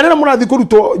ginya rera murathi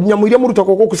kuruto nyamu iria muruto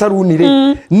koko kusaruni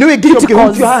ri niwe ginya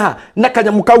ukihutio haha na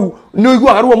kanyamu kau ni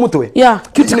igwa garuo mutwe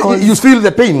you feel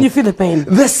the pain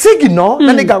the signal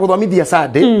na nigaguthomithia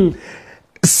sade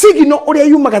signal uria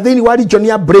yumaga thini wa region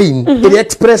ya brain iri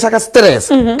express aka stress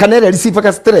kana iri receive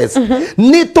aka stress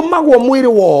ni tumagwo mwiri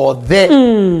wothe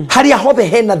haria hothe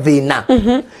hena thina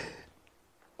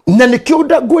na nikio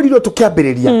ngwiriro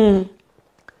tukiambiriria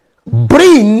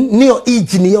brain niyo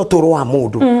engine yo toro wa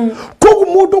mundu kogu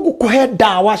mundu gukuhe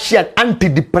dawa cia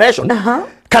antidepressant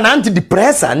kana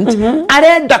antidepressant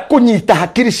arenda kunyita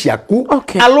hakiri ciaku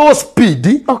a low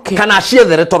speed kana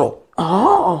ciethere toro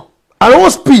a low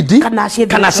speed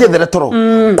kana ciethere toro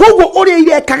kogu uria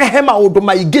irekaga he maundu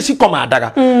maingi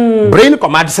cikomandaga brain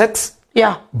command sex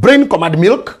brain command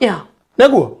milk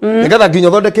neguo nigetha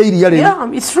nginya thondeke iria ri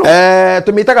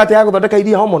tumitaga ati ya guthondeka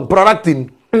iria hormone prolactin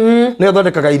ne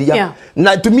thondekaga iria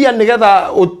na tumia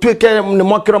nigetha utwike ni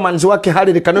mwakiro manzi wake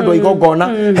harire kana ndo igongona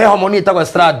he hormone itagwa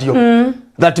estradiol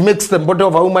that makes the body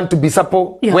of a woman to be supple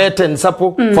wet and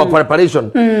supple for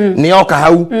preparation ni yoka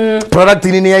hau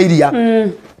prolactin ni ya iria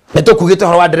eto kugite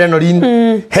horo wa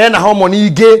adrenaline hena hormone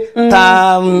ingi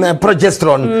ta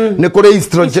progesterone ni kuri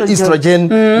estrogen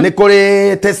ni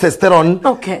kuri testosterone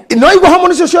no igo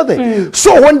hormone ciothe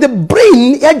so when the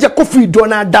brain yaja kufeed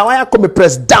na dawa ya come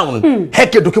press down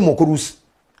heke duke kurus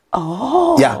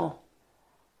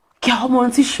ke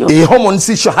hormone cio hormone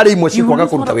cio hari imwe cikwaga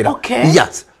kuruta wira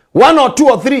yes 1 or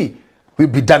 2 or 3 will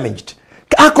be damaged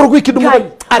akorwo ikindu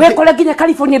we kole kinya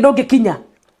California ndonge kinya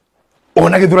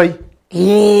ona githurai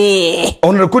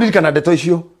ona kuririkana ndeto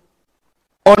icio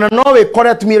ona nowe kore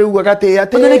atumia riu agate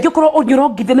ate ona ngikorwo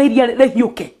unyurongithe na iria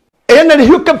rehiuke ena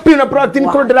rihiuke pina protein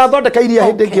koro ndirathondeka iria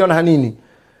hindi ngiona hanini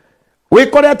we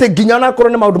kore ate nginya na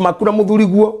korwo ni maundu makura muthuri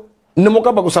guo ni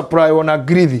mukamba gu supply ona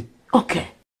grithi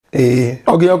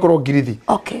ogiya korwo grithi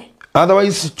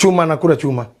otherwise chuma na kura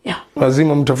chuma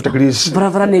lazima mtafute grithi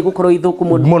barabara ni gukorwo ithuku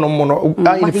muno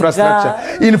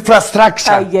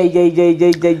infrastructure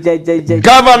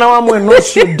governor wa mweno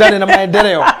cio ndani na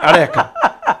maendeleo areka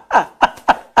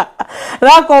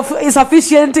lack of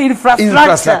insufficient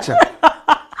infrastructure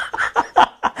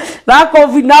lack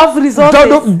of enough resources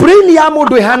todo brain ya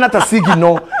mundu ihana ta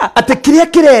signal ate kiria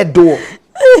kirendwo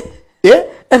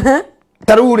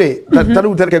tarure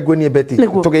tereke gweni beti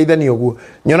tugeithania uguo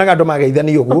nyonaga ndo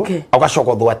mageithania uguo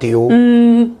agacokothwo ati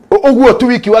uguo tu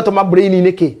wiki watu ma brain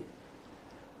niki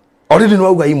already no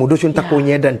auga imundu cio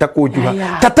ntakunyenda ntakunjuha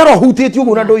tataro hutiti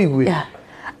uguo na ndo igwe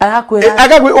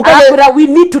agakwira we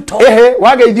need to talk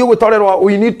wageithio gutorerwa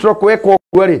we need to talk wekwo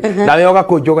gwari nawe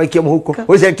ugakunjoga ikia muhuko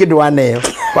uce kindu waneo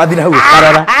wathina hu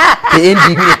karara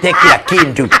ndi tekira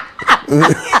kindu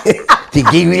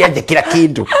tigigwiria tekira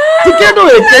kindu tikindu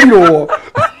wekenwo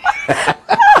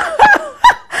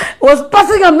was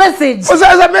passing a message was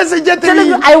a message telling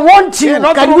you I want you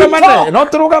not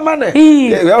rugamane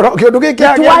kindu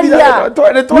gikia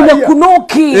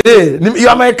nimekunoki you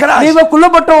are my crush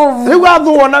nimekuloboto riu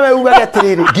athuo nawe uga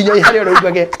gatiriri nginya ihari ro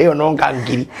ugage iyo no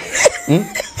ngangiri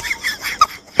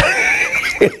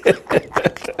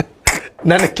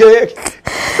na ke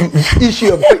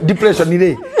issue of depression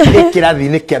ni kirathi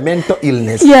ni kia mental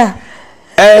illness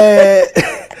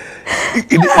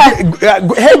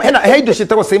hey do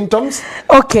shitako symptoms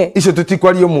icio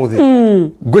tutikwario muthi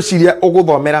ngwiciria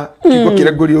uguthomera kiko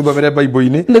kire nguri uthomere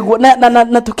bible-ini niguo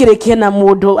na tukirikie na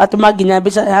mundu atuma nginya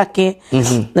mbica yake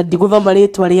na ndiguthoma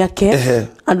ritwa riake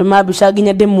andu mabisha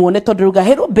nginya ndimuone tondu ruga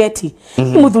hero Betty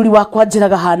muthuri wakwa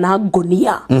njiraga hana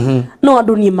ngonia no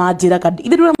andu ni manjiraga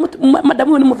ithiru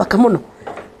madamu ni muthaka muno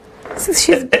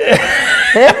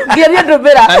Geria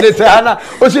ndobera anetana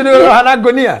ushino hana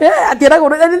ngonia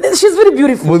she's very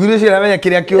beautiful muthuri cio amenya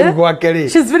kiria kiuru gwake ri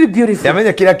she's very beautiful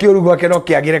amenya kiria kiuru gwake no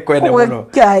kiagire kwene muno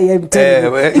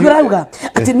igurauga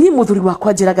ati ni muthuri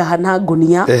wakwa njiraga hana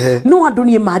ngonia no andu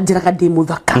ni manjiraga ndi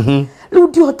muthaka riu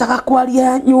ndihotaga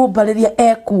kwaria nyumba riria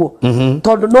ekuo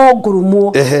tondu no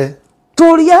ngurumwo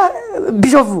turia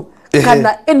bishofu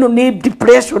kana eno ni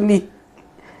depression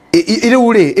ile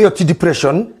ure iyo ti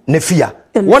depression ne fear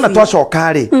wana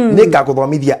twacoka ri ninga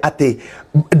guthomithia ati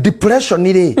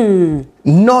depression ri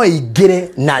no igire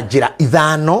na njira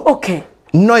ithano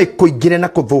no ikuingire na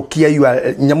kuthukia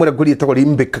nyamura nguri etagwo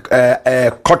limbic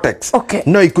cortex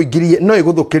no ikuingirie no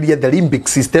iguthukirie the limbic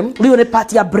system riu ni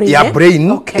part ya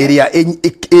brain area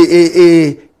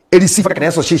receive kana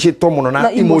associate muno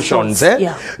na emotions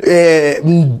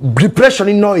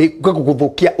depression no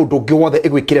igukuthukia undu ngi wothe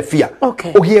igwikire fear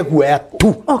ugie guoya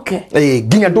tu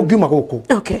ginya ndungiuma guku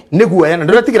ni guoya na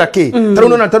ndatigira ki taru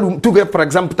no na taru tuge for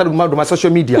example taru maundu ma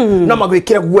social media no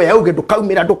magwikire guoya uge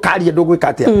ndukaumira ndukaria ndugwika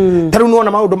atia taru no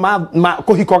na maundu ma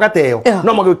kuhiko gateo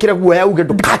no magwikire guoya uge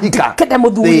ndukahika kana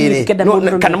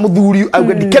muthuri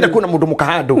uge ndikenda kuna mundu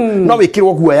mukahandu no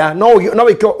wikirwo guoya no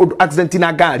wikirwo accident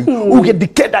na ngari uge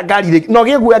ndikenda gwetera ngari no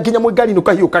gä guoya nginya mwä ngari no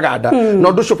kahiå kaganda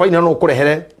no ndå cio faina no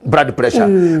kårehere blood pressure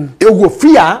uguo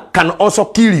fear can also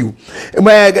kill you.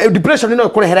 Depression no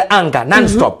kũrehere anger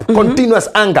non-stop continuous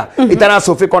anger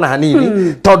itaracũbĩka ona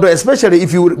hanini tondũ especially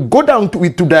if you go down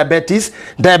to diabetes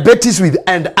with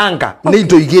and anger nĩ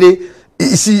indo igĩrĩ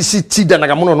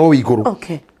cindanaga mũno no igũrũ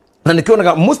na nĩ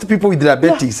kĩonaga most people with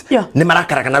diabetes nĩ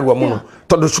marakaraga narua mũno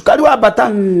tondũ cukari wa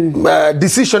bata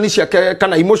decision ciake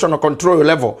kana emotional control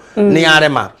level nĩ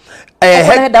yarema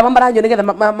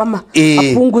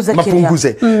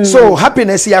mapunguze so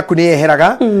happiness yaku nĩ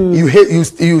yeheraga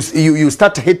you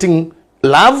start hating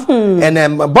love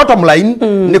and bottom line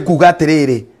nĩ kuga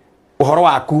atĩrĩrĩ uhoro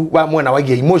waku wa mwena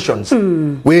wagia emotions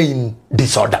we in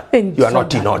disorder you are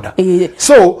not in order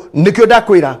so nikio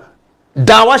ndakwira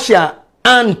dawa cia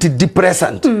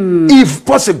antidepressant if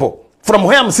possible from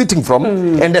where I'm sitting from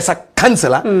and as a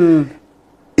counselor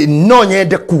no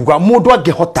nyende kuga mundu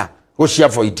angihota gucia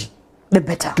avoid the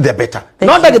better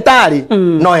no ndagitari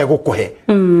no egukuhe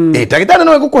ndagitari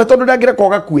no egukuhe tondu ndagira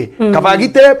koga kue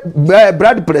kabagite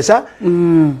blood pressure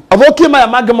abokie maya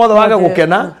mange mothe waga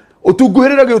gukena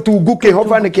utunguhirira gitungu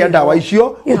kihofa ni kia dawa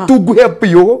icio utunguhe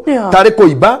piu tari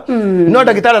kuiba no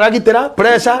ndagitari aragitira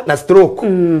pressure na stroke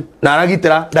na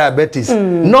aragitira diabetes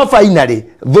no finally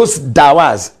those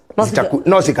dawas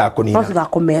no sikakunina no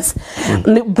sikakumes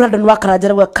Brandon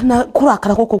wakaranja kana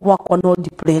kurakara guku gwakwa no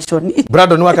depression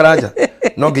Brandon wakaranja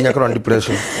no nginya korwo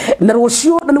depression na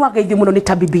rucio na wagaithie muno ni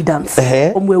tabibi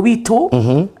dance umwe witu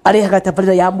ari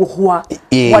hagatabarira ya muhwa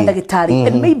wa ndagitari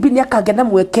and maybe ni akagena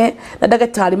mweke na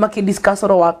ndagitari makidiscuss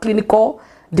wa clinical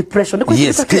depression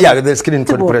yes there's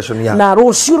clinical depression na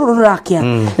rucio rurakia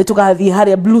ni tugathie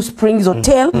haria Blue Springs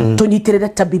Hotel tunyitirira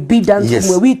tabibi dance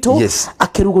umwe witu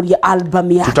akiruguria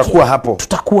album yake tutakuwa hapo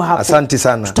asante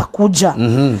sana tutakuja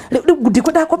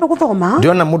ndikwenda kwamba guthoma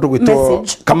ndiona mundu gwitwo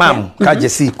Kamamu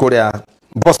kajesi kuria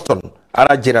Boston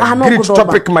arajira great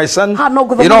topic my son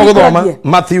guthoma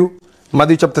Matthew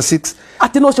chapter 6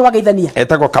 ati no cio wageithania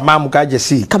etagwo Kamamu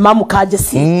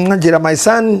kajesi njira my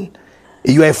son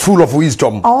you are full of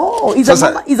wisdom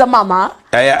is a mama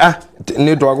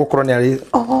ni ndo agukorwo ni ari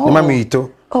ni mami itu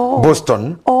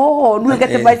Boston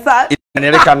nuegete my son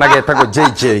nireka nagetagwo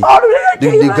JJ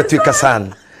ndigatuika sana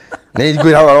ni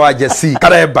ngwira wa Jesse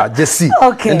kareba Jesse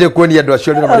ndi kuonia andu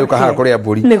acio ni marioka ha kuria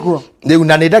mburi riu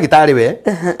na ni ndagitari we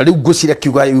riu ngucire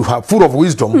kiuga you have full of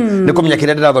wisdom ni kumenya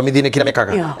kire ndirathomithia ni kire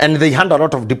mekaga and they handle a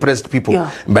lot of depressed people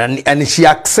and she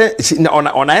accepts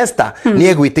on Esther ni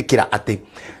egwitikira ati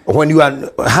when you are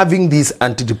having these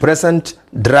antidepressant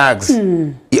drugs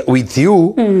with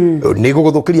you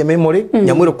niguguthukiria memory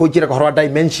nyamwiro kujira kohora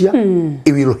dementia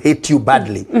it will hate you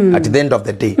badly at the end of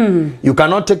the day you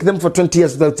cannot take them for 20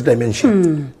 years without dementia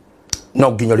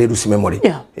no ginyo lose memory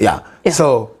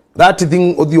so that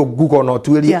thing audio Google no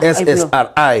to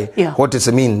SSRI what it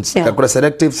means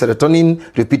selective serotonin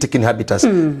reuptake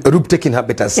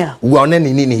inhibitors uone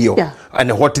ni nini hiyo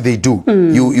and what they do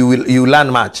you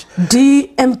learn much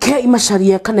DMK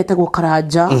Macharia kaneta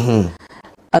gukaranja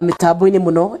mitambo-ini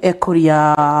muno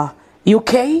ekoria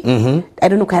UK I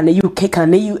don't know kana UK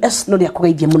kana US no ya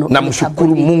kugaithia muno na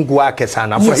mshukuru Mungu wake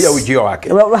sana afurahia ujio wake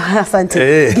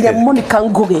asante nginya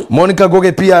Monica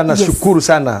Ngoge pia nashukuru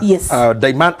sana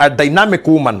dynamic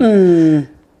woman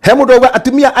hemudo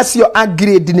atumia asio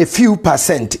agrade in a few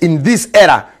 % in this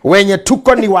era wenye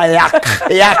tuko ni wa yak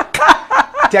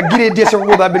tia grade cio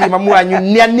guthambiri mamu wanyu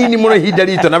ni anini muno ihinda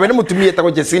rito na we ni mutumia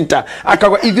etagwo Jacinta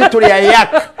akagwa ithu turi ya yak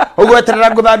ugweterera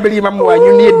guthambiri mamu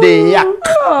wanyu ni ndi yak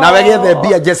na we gethe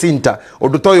bia Jacinta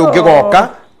undu toyo ungigoka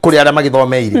kuri aria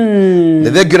magithomeire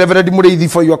thank you Reverend Mureithi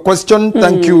for your question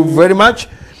thank you very much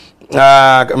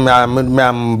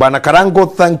Bana Karango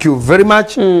thank you very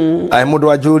much mundu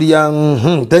wa Julia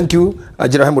thank you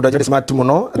ajira mundu ajira smart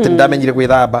muno atindamenyire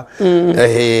gwithamba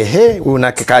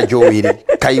unake kajoire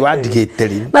kai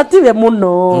wandigiteri na tiwe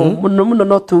muno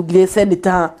no tugire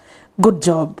senator good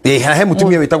job he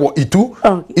mutumia wetagwo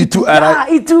itu ara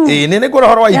nene gora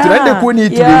horo wa itu rende kuoni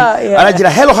itu arajira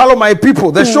hello my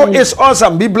people the show is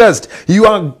awesome be blessed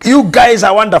you guys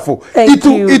are wonderful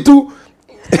itu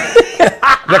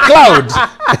the cloud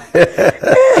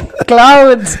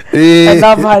I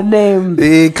love her name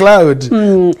cloud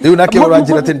unake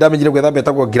urajira tindamenyire gwetha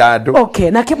betagwo grado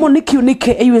na kemo niki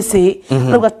USA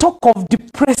we talk of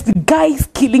depressed guys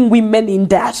killing women in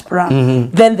diaspora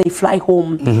then they fly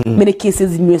home many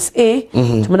cases in USA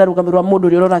tumena rugamirwa mundu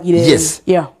uri uroragire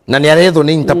na ni aretho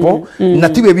ni Interpol na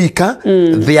tiwe wika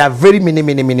they are very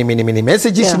many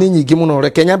messages ni nyingi muno re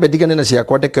Kenya bedigane na cia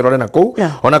kwandekerore na ku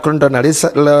ona kronda na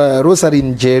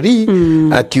Rosalind Jerry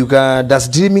akiuga does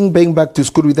dreaming being back to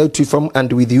school without uniform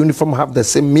and with uniform have the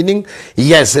same meaning?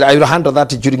 Yes, I will handle that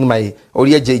during my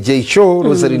Oria JJ show.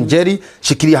 Rosalind Jerry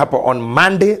shikilia hapo on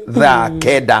Monday the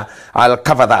keda, I'll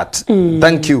cover that.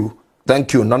 Thank you.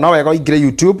 No wega igire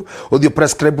YouTube uthio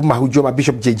prescribe mahujio ma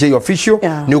Bishop JJ official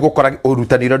ni ugukora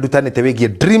urutanira dutanite wegie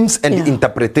dreams and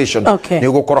interpretation ni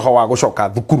ugukora ho wa gucoka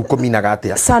thukuru kuminaga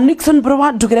atia Sir Nixon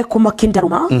Browa dugire kuma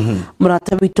kindaruma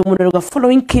murata witu muneruga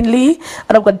following kinly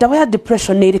araga dawa ya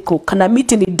depression ni iriku kana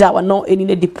miti ni dawa no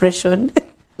any depression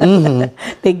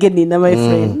Tegeni na my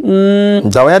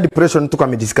friend dawa ya depression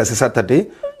tukami discuss Saturday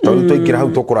to igira hau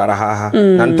to kurara haha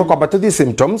and talk about the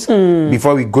symptoms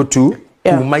before we go to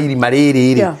kuma irima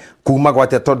riri kuma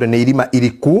gwate tondu ni irima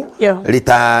iriku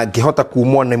ritangihota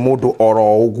kumwo ni mundu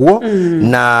oro uguo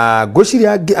na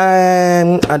ngociria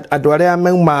andu aria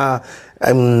mauma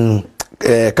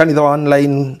kanitha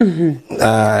online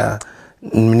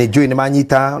ni jui ni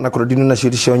manyita na kurudinu na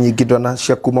shirisho nyingi ndona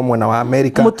cia kuma mwena wa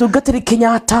America mutungatiri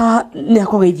Kenyatta ni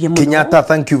akogeithie muno Kenyatta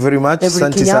thank you very much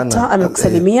asante sana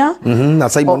amekusalimia na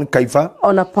Simon Kaifa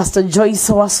ona Pastor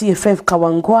Joyce wa CFF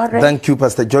Kawangware thank you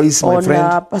Pastor Joyce my friend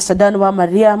ona Pastor Dan wa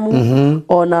Mariamu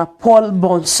ona Paul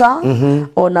Bonsa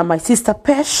ona my sister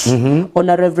Pesh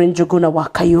ona Reverend Juguna wa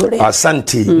Kayure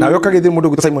asante na yokageithie mundu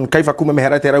guta Simon Kaifa kuma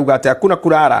meherate rauga ati hakuna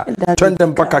kurara twende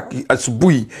mpaka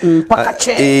asubuhi mpaka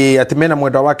na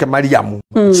mwenda wake Mariamu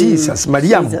Jesus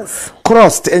Mariamu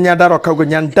crossed enyandaro kaugo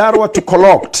nyandarwa to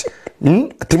collect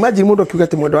timaji mundu akiuga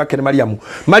ati mwenda wake ni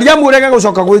Mariamu urega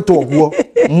gucoka gwitwo guo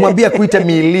mwambie kuite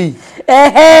mili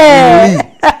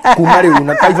kumari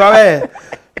una Kaifa we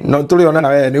no tuliona na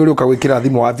we ni uri ukagwikira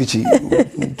thimu wa vici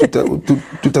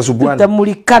tutasubuana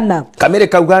tutamulikana kamere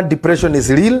kauga depression is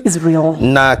real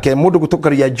na ke mundu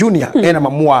gutukaria junior ena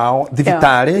mamu wao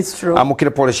thibitari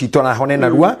amukire pole shito na hone na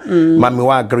rua mami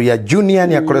wa Gloria Junior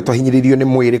ni akoretwo hinyiririo ni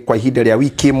mwiri kwa ihinda ria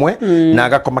wiki imwe na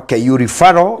agakoma ke Yuri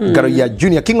Faro Gloria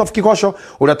Junior king of Kigosho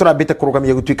uria turambite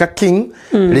kurugamia gutuika king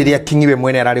riria king we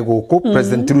mwene arari guku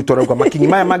president Ruto rauga makingi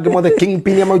maya mangi mothe king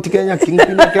pin ya mauti Kenya king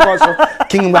pin ya Kigosho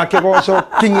king wa Kigosho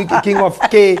king of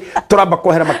K turamba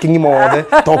kohera makingi mothe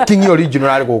to king original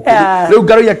ari guku riu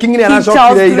Gloria king ni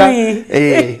anacokire ira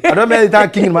andu me ta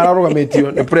king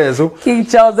mararugamitio ni preso King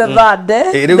Charles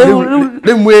III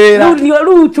riu mwira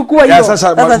riu chukua hiyo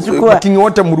sasa chukua king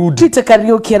wote murudi Peter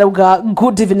Karaoke arauga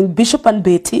good evening Bishop and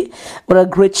Betty, what a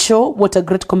great show, what a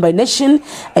great combination.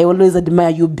 I always admire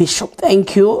you Bishop,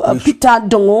 thank you. Peter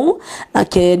Dongo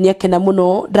ake niake na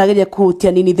muno ndageria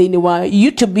kuhutia nini thini wa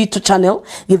YouTube channel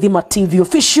Githima TV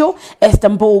official.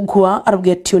 Esther Mbogwa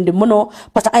arauga tunde muno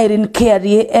Pastor Irene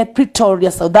Kearie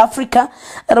Pretoria South Africa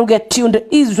arauga tunde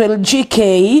Israel GK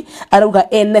arauga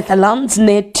Netherlands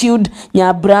netude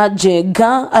Nyabra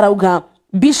Jega arauga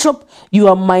Bishop, you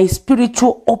are my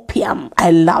spiritual opium.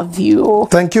 I love you.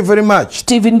 Thank you very much.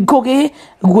 Stephen Goge,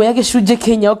 Gwege Shuje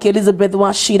Kenya, okay, Elizabeth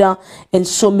Washira, and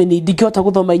so many. Digiota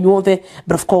Gudoma Nyove,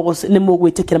 but of course,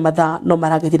 Nemogwe take mother, no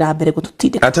Maragadina Berego to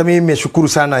Tide. Hata mimi nimeshukuru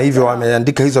sana hivyo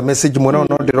wameandika hizo message mwanao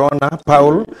Ndirona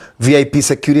Paul VIP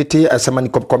security asema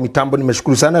niko kwa mitambo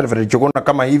nimeshukuru sana Reverend Jogona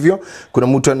kama hivyo. Kuna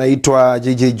mtu anaitwa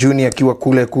JJ Junior akiwa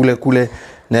kule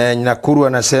na Nakuru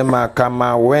anasema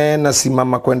kama we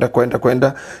nasimama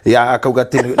kwenda ya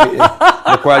akaugati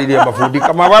kwa ile mafudi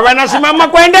kama wewe nasimama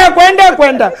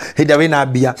kwenda hida we na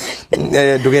bia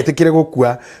ndugetikire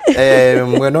gukua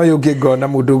mweno yugigo na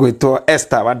mundu gwitwo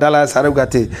Esther wa Dallas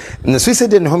araugati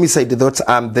suicide and homicide thoughts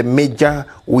the major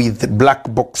with black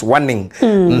box warning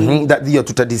that you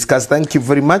to discuss. Thank you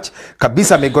very much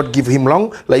kabisa, may God give him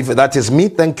long life. That is me,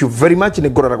 thank you very much. Ni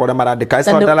gora kwa maradika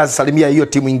Esther wa Dallas, salimia hiyo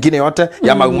timu nyingine yote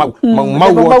ya mau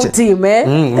wote team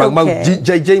mau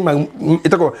JJ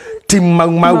itako team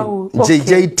mau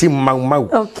JJ team mau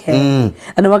okay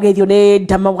ana wageithio ni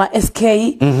Dama wa SK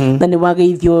na ni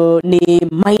wageithio ni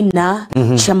Maina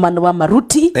chairman wa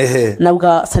Maruti na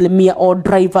uga salimia all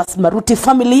drivers Maruti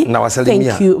family na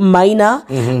wasalimia. Thank you Maina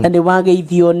na ni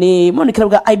wageithio ni Monica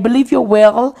uga I believe you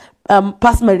well.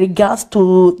 Pass my regards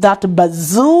to that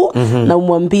Bazoo na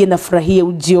umwambie na furahia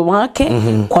ujio wake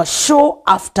kwa show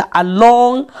after a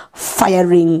long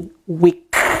firing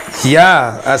week.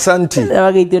 Yeah, asante.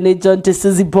 Wageithio ni John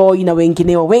Tesezi Boy na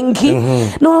wengineo wengi.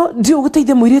 No, ndio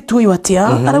guteithia mwiritu uyu atia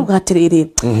arauga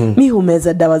atiriri mi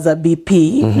humeza dawa za BP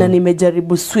na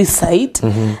nimejaribu suicide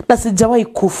na sijawahi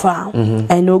kufa.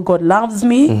 I know God loves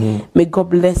me. May God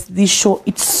bless this show.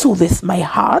 It soothes my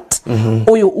heart.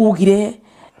 Uyu ugire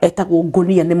etagwo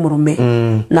ngonia ni murume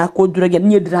na kunjuragia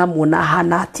nie ndiramuona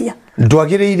hana atia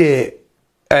ndwagiriire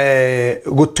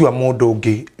gutua mundu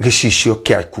ungi gicicio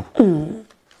kiaku.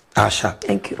 Asha.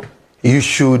 Thank you. You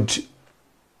should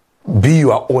be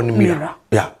your own mirror.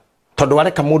 Yeah. Tondu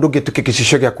wareka mundu ungi tuke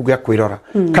gicicio giaku gia kwirora.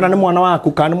 Kana ni mwana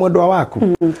waku, kana ni mwendwa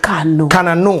waku.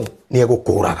 Kana no ni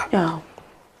egukuraga. Yeah.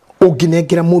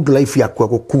 Unginengera mundu life yaku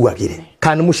agukuagire.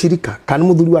 Kana ni mushirika, kana ni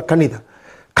muthuri wa kanitha,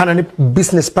 kana ni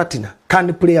business partner, kana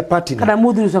ni player partner, kana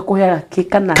muthuri uca kuhera ki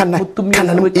kana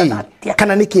mutumia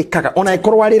kana ni kikaga ona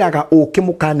ikorwo wariraga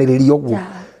ukimukaniriria uguo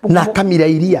na kamira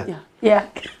iria. Yeah.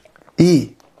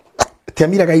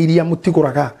 Tiamiraga iria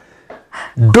mutiguraga.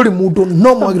 Nduri mundu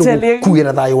no mwagirwo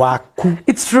kuira thayo waku.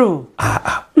 It's true.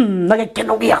 Na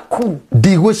gikeno giaku.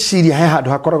 Ndigwiciria he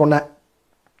handu hakoragwo na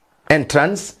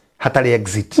entrance hatari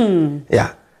exit.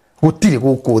 Yeah. Gutire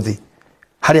guku thi.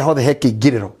 Haria hothe he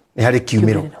kingiriro ni hari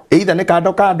kiumiro. Either ni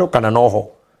kando kana noho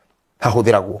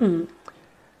hahuthiragwo.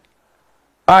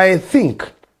 I think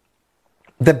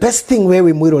the best thing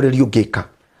wewe mwiroreri ungika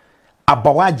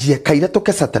aba wajie kaira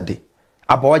toke Saturday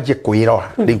aba wajie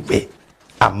kwirora riu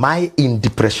am I in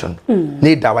depression?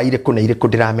 Ni dawa iriku na iriku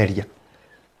ndirameria.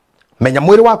 Menya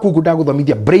mwiri waku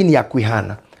ndaguthomithia brain yaku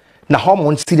ihana na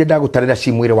hormones iria ndagutarira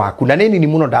ci mwiri waku na nini ni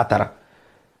muno ndatara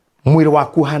mwiri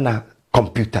waku hana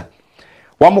computer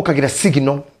wamukagira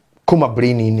signal kuma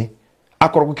brain-ini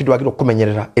akorwo kindu agirwo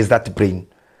kumenyerera is that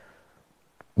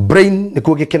brain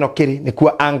nikuo gikeno kiri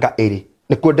nikuo anger iri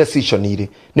nikuo decision iri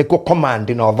nikuo command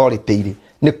na authority iri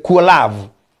nikuo love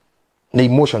na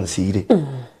emotions iri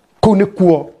ku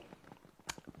nikuo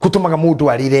kutumaga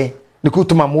mundu arire nikuo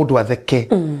tuma mundu atheke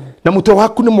na mutwe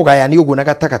waku ni mugayani uguo na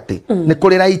gatagati ni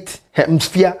kuri right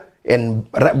hemisphere and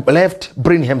left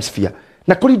brain hemisphere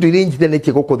na kuri ndu iri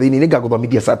njithanĩtie gũkũ thĩinĩ nĩ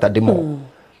ngaguthomithia Saturday mo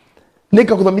nĩ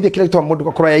ngaguthomithia kĩrĩa gĩtũmaga mũndũ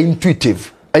gakorwo ya intuitive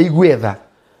aigue tha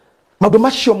maũndũ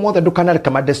macio mothe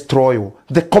ndũkanareka ma destroy you.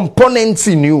 The components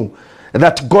in you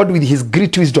that God with his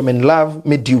great wisdom and love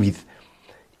made you with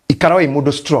ikarawa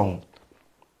mũndũ strong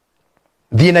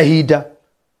thiĩ na hinda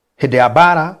hĩndĩ ya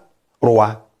bara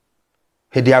rũa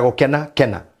hĩndĩ ya gũkena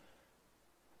kena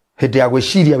hĩndĩ ya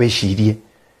gwĩciria wĩcirie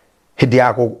hĩndĩ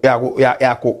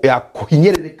ya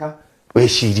kũhinyĩrĩrĩka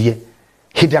wĩcirie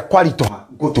hĩndĩ ya kwaritoha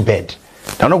go to bed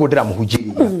na no gũndĩra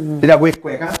mũhunjiria rĩrĩa gwĩ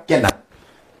kwega kena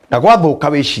na gwathuka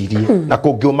wĩcirie na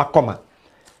kũngiũma koma.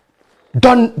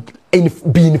 Don't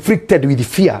be inflicted with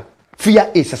fear. Fear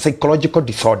is a psychological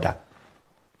disorder.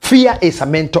 Fear is a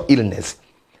mental illness.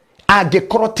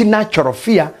 Angĩkorwo ti natural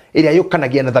fear ĩrĩa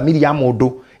yũkanagia na thamiri ya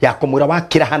mũndũ ya kũmwĩra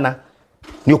wakĩra hana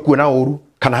nĩ ũkuona ũru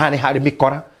kana hana harĩ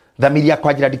mĩkora thamiri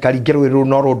yakwa njĩra ndikaringe rũĩ rũu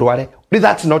no rũndware.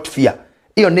 That's not fear.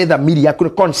 Iyo nĩ thamiri yaku, nĩ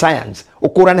conscience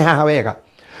ũkũrane haha wega.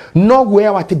 No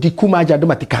guoya wati ndikuma nja andũ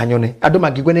matikanyone, andũ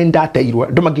mangĩigua nĩ ndateirwo,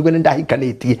 andũ mangĩigua nĩ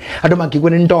ndahikanĩtie, andũ mangĩigua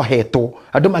nĩ ndohetwo,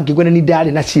 andũ mangĩigua nĩ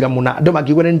ndarĩ na cira mũna, andũ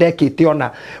mangĩigua nĩ ndekĩte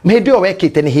ona hĩndĩ ĩyo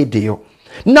wekĩte nĩ hĩndĩ ĩyo.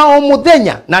 Na o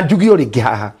mũthenya na ndugio rĩngĩ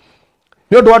haha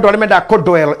nĩ ũndũ wa andũ arĩa mendaga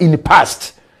kũdwell in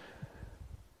past,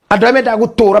 andũ arĩa mendaga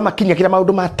gũtũũra makinyagĩra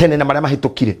maũndũ ma tene na marĩa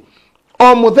mahĩtũkire.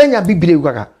 O mũthenya Biblia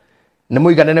yugaga nĩ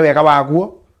mũiganane wega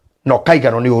waguo na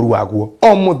ũkaiganwo nĩ ũru waguo.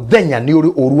 O mũthenya nĩ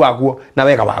ũrĩ ũru waguo na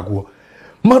wega waguo.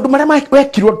 Maũndũ marĩa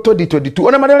wekirwo 2022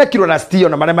 ona marĩa wekirwo last year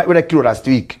ona marĩa wekirwo last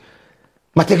week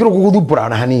matiagĩrwo gũgũthumbũra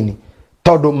ona hanini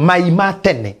tondũ mai ma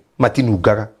tene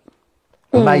matinungaga.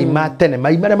 Mai ma tene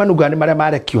mai marĩa manungaga nĩ marĩa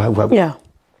marekio hau hau. Yeah.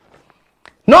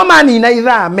 No manina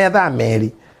ithaa merĩ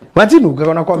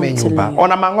matinungaga ona kwa me nyũmba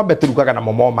ona mang'ombe turugaga na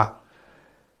momoma.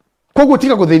 Koguo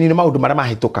tiga gũthĩni nĩ maũndũ marĩa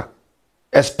mahĩtũka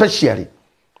especially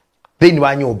thĩinĩ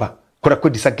wa nyũmba kũrĩa kwĩ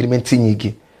disagreements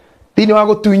nyingĩ. Thĩinĩ wa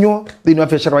gũtunywo, thĩinĩ wa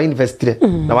biacara wa investire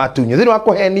na watunywo, thĩinĩ wa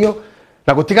kũhenio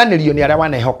na gũtiganĩrio nĩ arĩa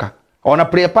wanehoka. Ona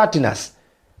prayer partners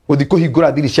gũthiĩ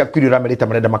kũhingũra thiri ciaku iria ũramerĩte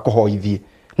marenda makũhoithie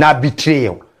na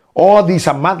betrayal. All these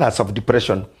are mothers of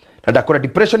depression. Na ndakora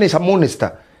depression is a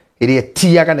monster ĩrĩa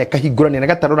ĩtiaga na ĩkahingũrania na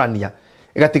ĩgatarũrania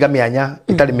ĩgatiga mĩanya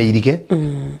ĩtarĩ mĩirige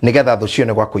nĩgetha thũ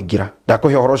cione gwa kũingĩra.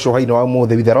 Ndakũhe ũhoro ũcio hwainĩ wa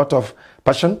ũmũthĩ with a lot of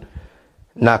passion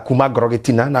na kuma ngoro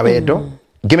gĩtina na wendo.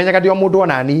 Ngimenyaga ndio mundu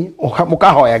onani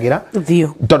mukahoyagira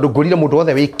tondu ngurire mundu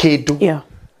wothe wi kindu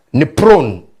ni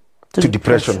prone to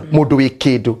depression. Mundu wi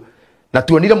kindu na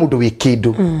tuonire mundu wi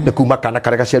kindu ni kuma kana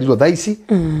kare gaciarirwo thaici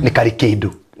ni kari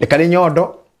kindu ni kari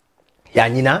nyondo ya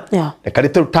nyina ni kari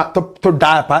to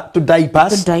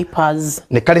diapers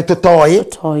ni kari to toy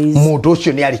mundu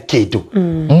ucio ni ari kindu.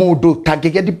 Mundu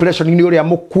tangigia depression ni uria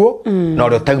mukuo na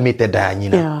uria taumite nda ya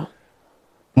nyina.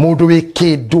 Mundu wi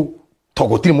kindu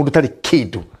togotire mundu tari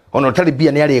kindu ona tari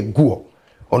bia ni ari nguo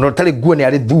ona tari nguo ni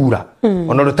ari thura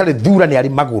ona tari thura ni ari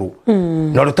maguru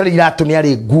na ona tari iratu ni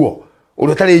ari nguo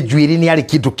ona tari njuiri ni ari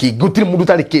kindu kingi gutire mundu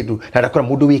tari kindu na ndakora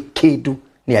mundu wi kindu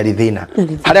ni ari thina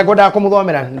haria ngoda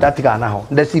kumuthomera ndatiga naho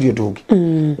ndecirio tungi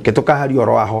ngituka hari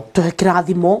oro aho tuhekira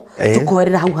thimo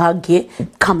tukoerera hau hangi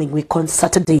coming week on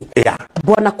Saturday.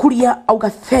 Bwana Kuria auga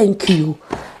thank you.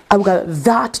 Auga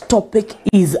that topic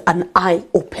is an eye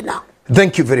opener.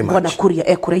 Thank you very much. Bwana Kuria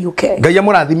ekure UK. Gaya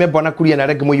murathime Bwana Kuria na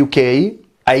regmo UK.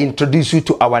 I introduce you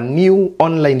to our new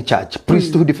online church,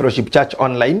 Priesthood Fellowship Church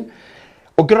Online.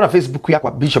 Ukirora Facebook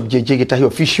yakwa Bishop JJ Gitahi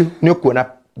official ni ukuona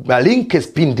link is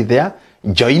pinned there.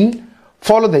 Join,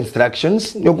 follow the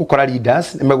instructions. Ni ukukora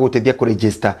leaders nimeguteithia ku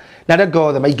register. Na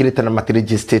rego the maigirite na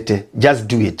matiregistrate. Just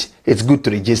do it. It's good to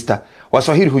register.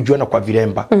 Waswahili hujuana kwa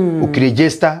viremba.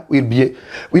 Ukiregister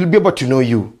we'll be able to know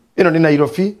you. Ni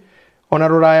Nairobi ona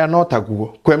ruraya no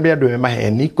taguo kwembe andu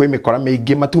maheni kwi mikora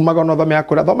miingi matumaga no thome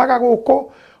akura thomaga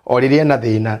guko o riria na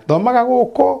thina thomaga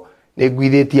guko ni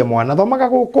gwithitie mwana thomaga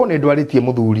guko ni ndwaritie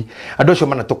muthuri andu acio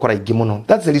mana tukora ingi muno.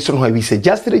 That's the reason why we say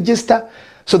just register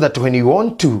so that when you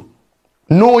want to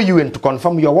know you and to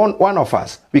confirm you are one of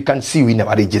us, we can see you in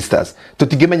our registers.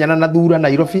 Tutigemenyana na thura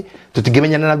Nairobi,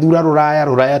 tutigemenyana na thura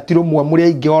ruraya tiro mwa muri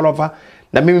aingi all over.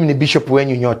 Na mimi ni bishop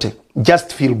wenyu nyote.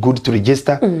 Just feel good to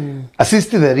register.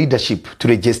 Assist the leadership to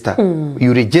register.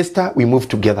 You register, we move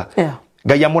together.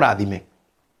 Gaya murathime.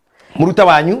 Muruta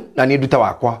wanyu na ni nduta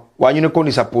wakwa. Wanyu niko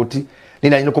ni support. Ni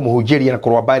na niko muhujiria na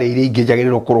kurwa bare ile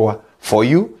ingejagiriro kurwa for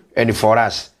you and for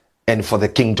us and for the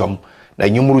kingdom. Na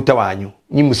nyu muruta wanyu.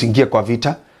 Nyi musingie kwa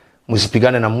vita.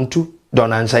 Musipigane na mtu.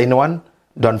 Don't answer anyone.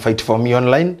 Don't fight for me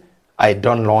online. I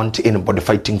don't want anybody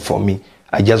fighting for me.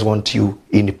 I just want you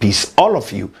in peace. All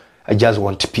of you, I just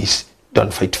want peace.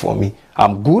 Don't fight for me.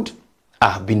 I'm good. I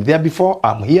have been there before.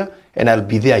 I'm here. And I'll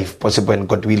be there if possible and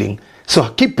God willing. So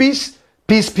keep peace.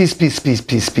 Peace, peace, peace, peace,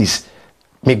 peace, peace.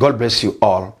 May God bless you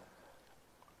all.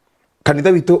 Kanitha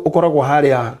witu ukoragwo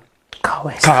haria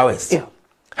Kawes.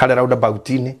 Haria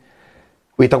roundabout-ini.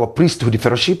 Witagwo Priesthood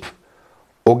Fellowship.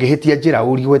 Ogehetia njira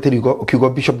uri gwetirigo ukiugo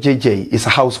Bishop JJ is a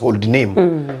household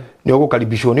name. Ni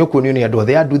ugukaribishwo ni ukuonio ni andu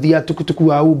othe anduthia tukutuku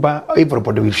wa Uber,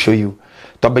 everybody will show you.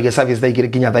 Twambege service thaa 2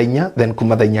 nginya thaa 4, then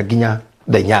kuma thaa 4 nginya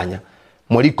thaa 8.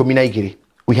 Mweri 12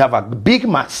 we have a big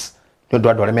mass. Ni andu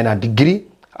aria mena degree,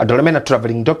 andu aria mena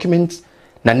traveling documents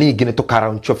na ningi ni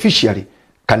tukaraunch officially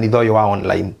kanitha uyu wa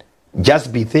online. Just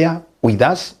be there with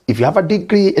us. If you have a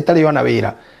degree etari ona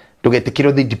wira,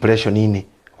 ndugetikiro the depression ini.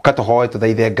 Ukatohoe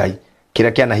tuthaithe Ngai.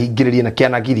 Kira kiana hingiriria na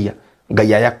kiana giria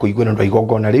Ngai aya kuigwa na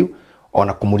igongona riu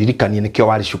ona kumuririkania nikio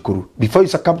wari cukuru. Before you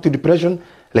succumb to depression,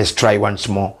 let's try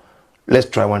once more. Let's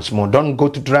try once more. Don't go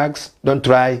to drugs. Don't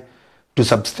try to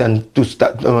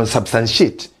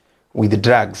substantiate with the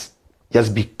drugs.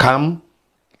 Just be calm.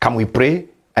 Come we pray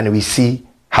and we see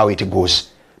how it goes.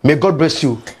 May God bless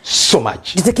you so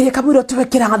much. Jitekire kamwiro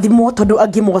tuwekera thimo tondu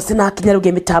angi mose na kinya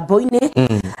ruge mitambo-ini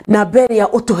na mbere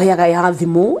ya utuheaga ya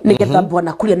thimu nigetha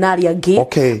Bwana Kuria na ari angi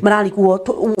marari kuo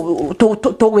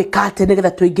tugwikate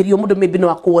nigetha tuingirio mundu maybe no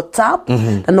aku WhatsApp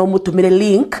na no mutumire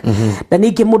link na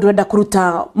ningi mundu enda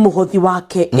kuruta muhothi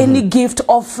wake any gift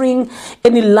offering,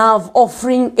 any love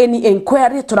offering, any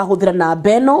inquiry turahuthira na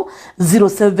beno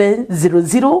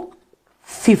 0700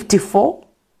 54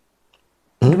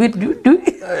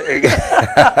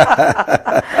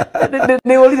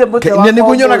 ne olire bote wa ne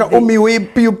kunyonaga umi we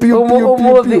piu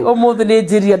omuthi ne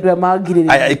njiri andu amangirire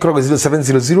I ikrogo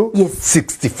 0700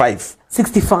 65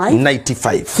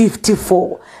 95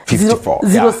 54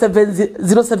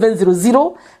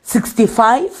 0700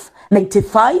 65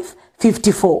 95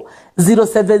 54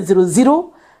 0700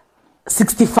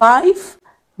 65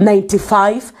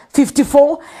 95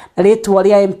 54 retwa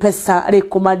ria M-Pesa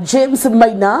rekuma James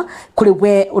Maina kuri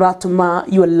we uratuma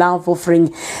your love offering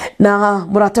na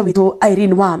murata witu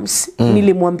Irene Wams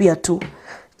nilimwambia tu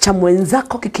cha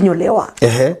mwenzako kikinyolewa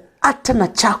hata na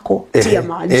chako tia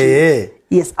maji.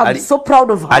 Yes, I'm so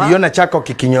proud of her. Aliona chako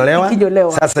kikinyolewa.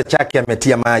 Sasa chake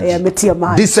ametia maji. Ametia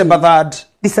maji. December 3rd.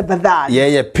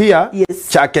 Yeye pia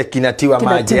chake kinatiwa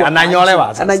maji. Ananyolewa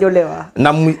sasa. Ananyolewa.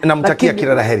 Namtakia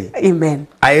kila laheri. Amen.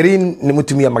 Irene ni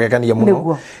mutumia magagani ya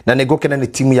muno. Na negokena ni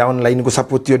timu ya online go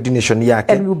support your donation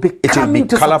yake. And we'll be coming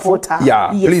to support her. Yeah,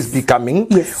 please be coming.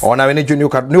 Ona wene juni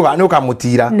uka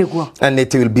mutira. And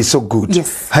it will be so good.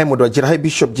 Hi modo ajira. Hi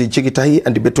Bishop JJ Gitahi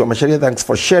and Betu Macharia. Thanks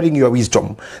for sharing your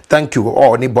wisdom. Thank you.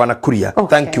 Oh, ni Bwana Kuria.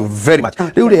 Thank you very much.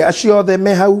 Riure ashio the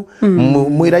mehau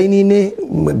mwiraini ne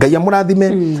gaya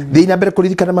murathime. They never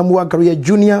kuririkana mamu wa Garuya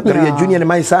Junior. Garuya Junior ni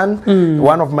my son,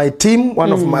 one of my team,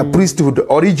 one of my priesthood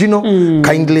original.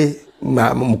 Kindly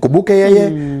mkubuke yeye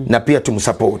na pia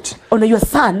tumsupport. Ona your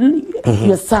son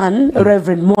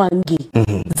Reverend Mwangi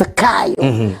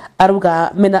Zakayo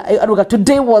aruga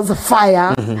today was a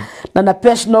fire na na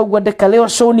pesh no gwandeka leo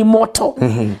show ni moto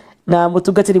na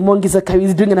mutungatiri Mwangi Zakayo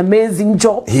is doing an amazing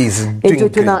job. He's doing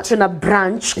great. Tuna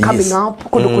branch coming up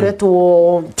kundu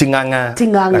kuretu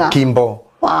Tinganga Kimbo.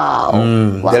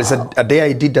 Wow. There's a day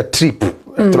I did a trip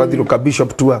to the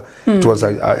Bishop tour. It was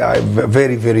a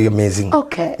very, very amazing.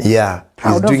 Okay. Yeah.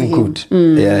 He's doing good.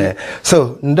 Yeah.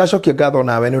 So ndashokia gatho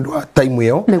nawe ni ndu time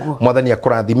iyo mwathani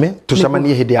akurathime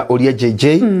tucemanie hindi ya uria JJ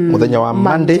muthenya wa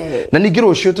Monday na ningi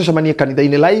rucio tucemanie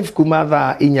kanitha-ini live kuma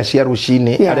thaa 4 cia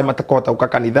rucini aria matakota uka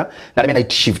kanitha na aria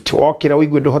night shift okira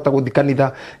wigue nduhota guthi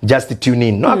kanitha just tune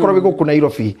in no akorwo wi guku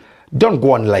Nairobi don't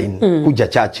go online kuja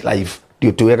church live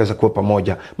ndio tuweze kuwa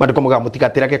pamoja maandiko mga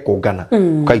mutigatirage kungana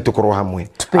kaitukorwo hamwe.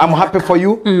 I'm happy for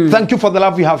you. Thank you for the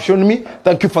love you have shown me.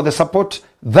 Thank you for the support.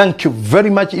 Thank you very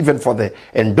much even for the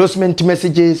endorsement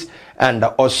messages and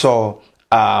also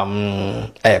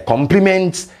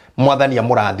compliments. Mwathani ya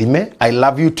murathime. I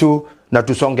love you too na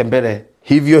tusonge mbele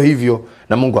hivyo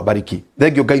na Mungu abariki.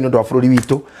 Thengio Ngai nondu wa bururi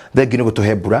witu, thengio ni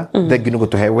gutuhe mbura, thengio ni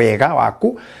gutuhe wega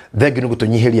waku, thengio ni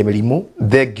gutunyihiria mirimu,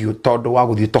 thengio tondu wa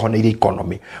guthii tuhoneire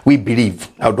economy. We believe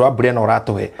na undu wa mbura no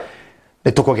ratuhe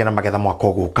nitukogia na magetha mwaka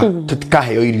uguka.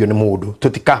 Tutikaheo irio ni mundu,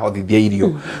 tutikahothithia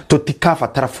irio,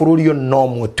 tutikabatara bururi yo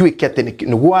nomwe twike ati ni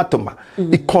gwatuma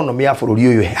economy ya bururi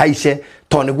uyu haice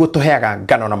to niguo tuheaga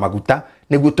ngano na maguta,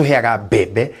 niguo tuheaga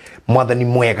mbembe. Mwathani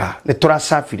mwega ni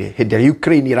turacabire hindi ya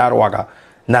Ukraine irarwaga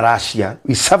na Russia.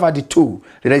 We suffered too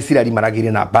rira Israeli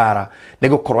maragire na bara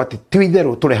nigukorwo ati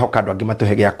twitheru turehoka andu angi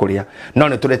matuhe gia kuria no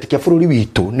ni turetikia bururi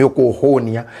witu ni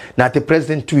ukuhonia na ati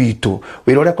president witu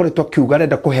wira uria koretwo kiuga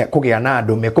renda kugia na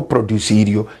andu meku produce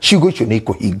irio ciugo icio ni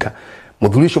ikuhinga.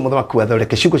 Muthuri ucio muthamaki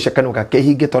wathoreke ciugo cia kanua gake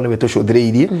hinge to niwe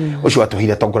tucuthiriirie ucio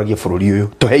atuhire tongoragie bururi uyu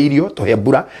tuhe irio tuhe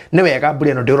mbura ni wega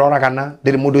mbura ino ndiroragana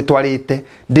ndiri mundu itwarite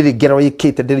ndiri ngero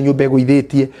yikite ndiri nyumba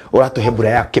iguithitie uratuhe mbura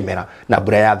ya kimera na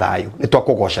mbura ya thayu ni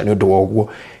twakugoca ni undu wa uguo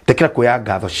tekira kuya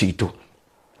ngatho citu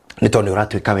ni to ni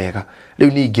uratwika wega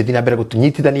riu ni ingithi na mbere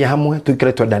gutunyitithania hamwe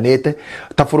twikire twendanite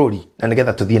ta bururi na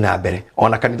nigetha tuthie na mbere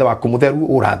ona kanitha waku mutheru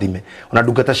urathime ona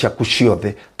ndungata ciaku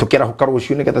ciothe tukira hukaru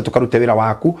ucio nigetha tukarute wira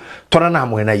waku twarana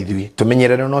hamwe na ithui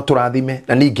tumenyerere no turathime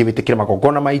na ningi witikire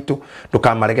magongona maitu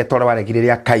ndukamarege tore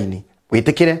waregiriria Kaini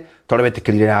witikire tore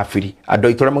wetikirire Afiri andu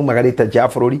aitu ria maumagarite nja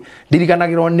bururi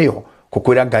ndiriganagirwo nio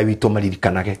kukwira Ngai witu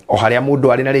maririkanage o haria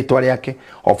mundu ari na ritwa riake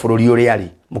o bururi uri ari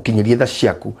mukinyirie tha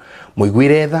ciaku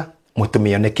muigwire tha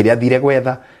mutumione kiria thire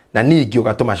gwetha na ningi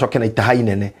ugatuma coke na itaha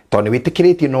inene to ni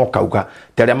witikiritie no kauga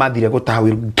te aria mathire gutaha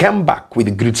will come back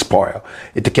with great spoil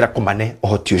itikira kumane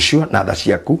ohoti ucio na tha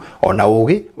ciaku ona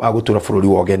ugi wa gutura bururi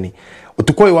wa ugeni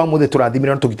utuko wa muthe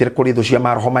turathimira tugitire kuri thu cia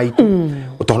maroho maitu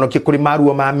utohonokie kuri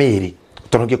maruo ma miri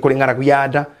utohonokie kuri ngaragu ya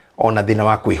nda ona thina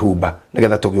wa kwihumba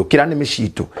nigetha tugiukira ni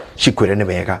micitu cikwire ni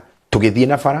wega tugithie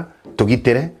na bara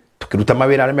tugitire tukiruta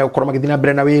mawira aria megukorwo magithie na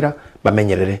mbere na wira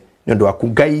bamenyerere ni undu waku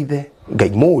Ngai ithe Ngai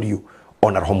muriu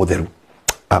ona roho mutheru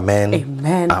amen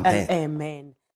amen amen amen.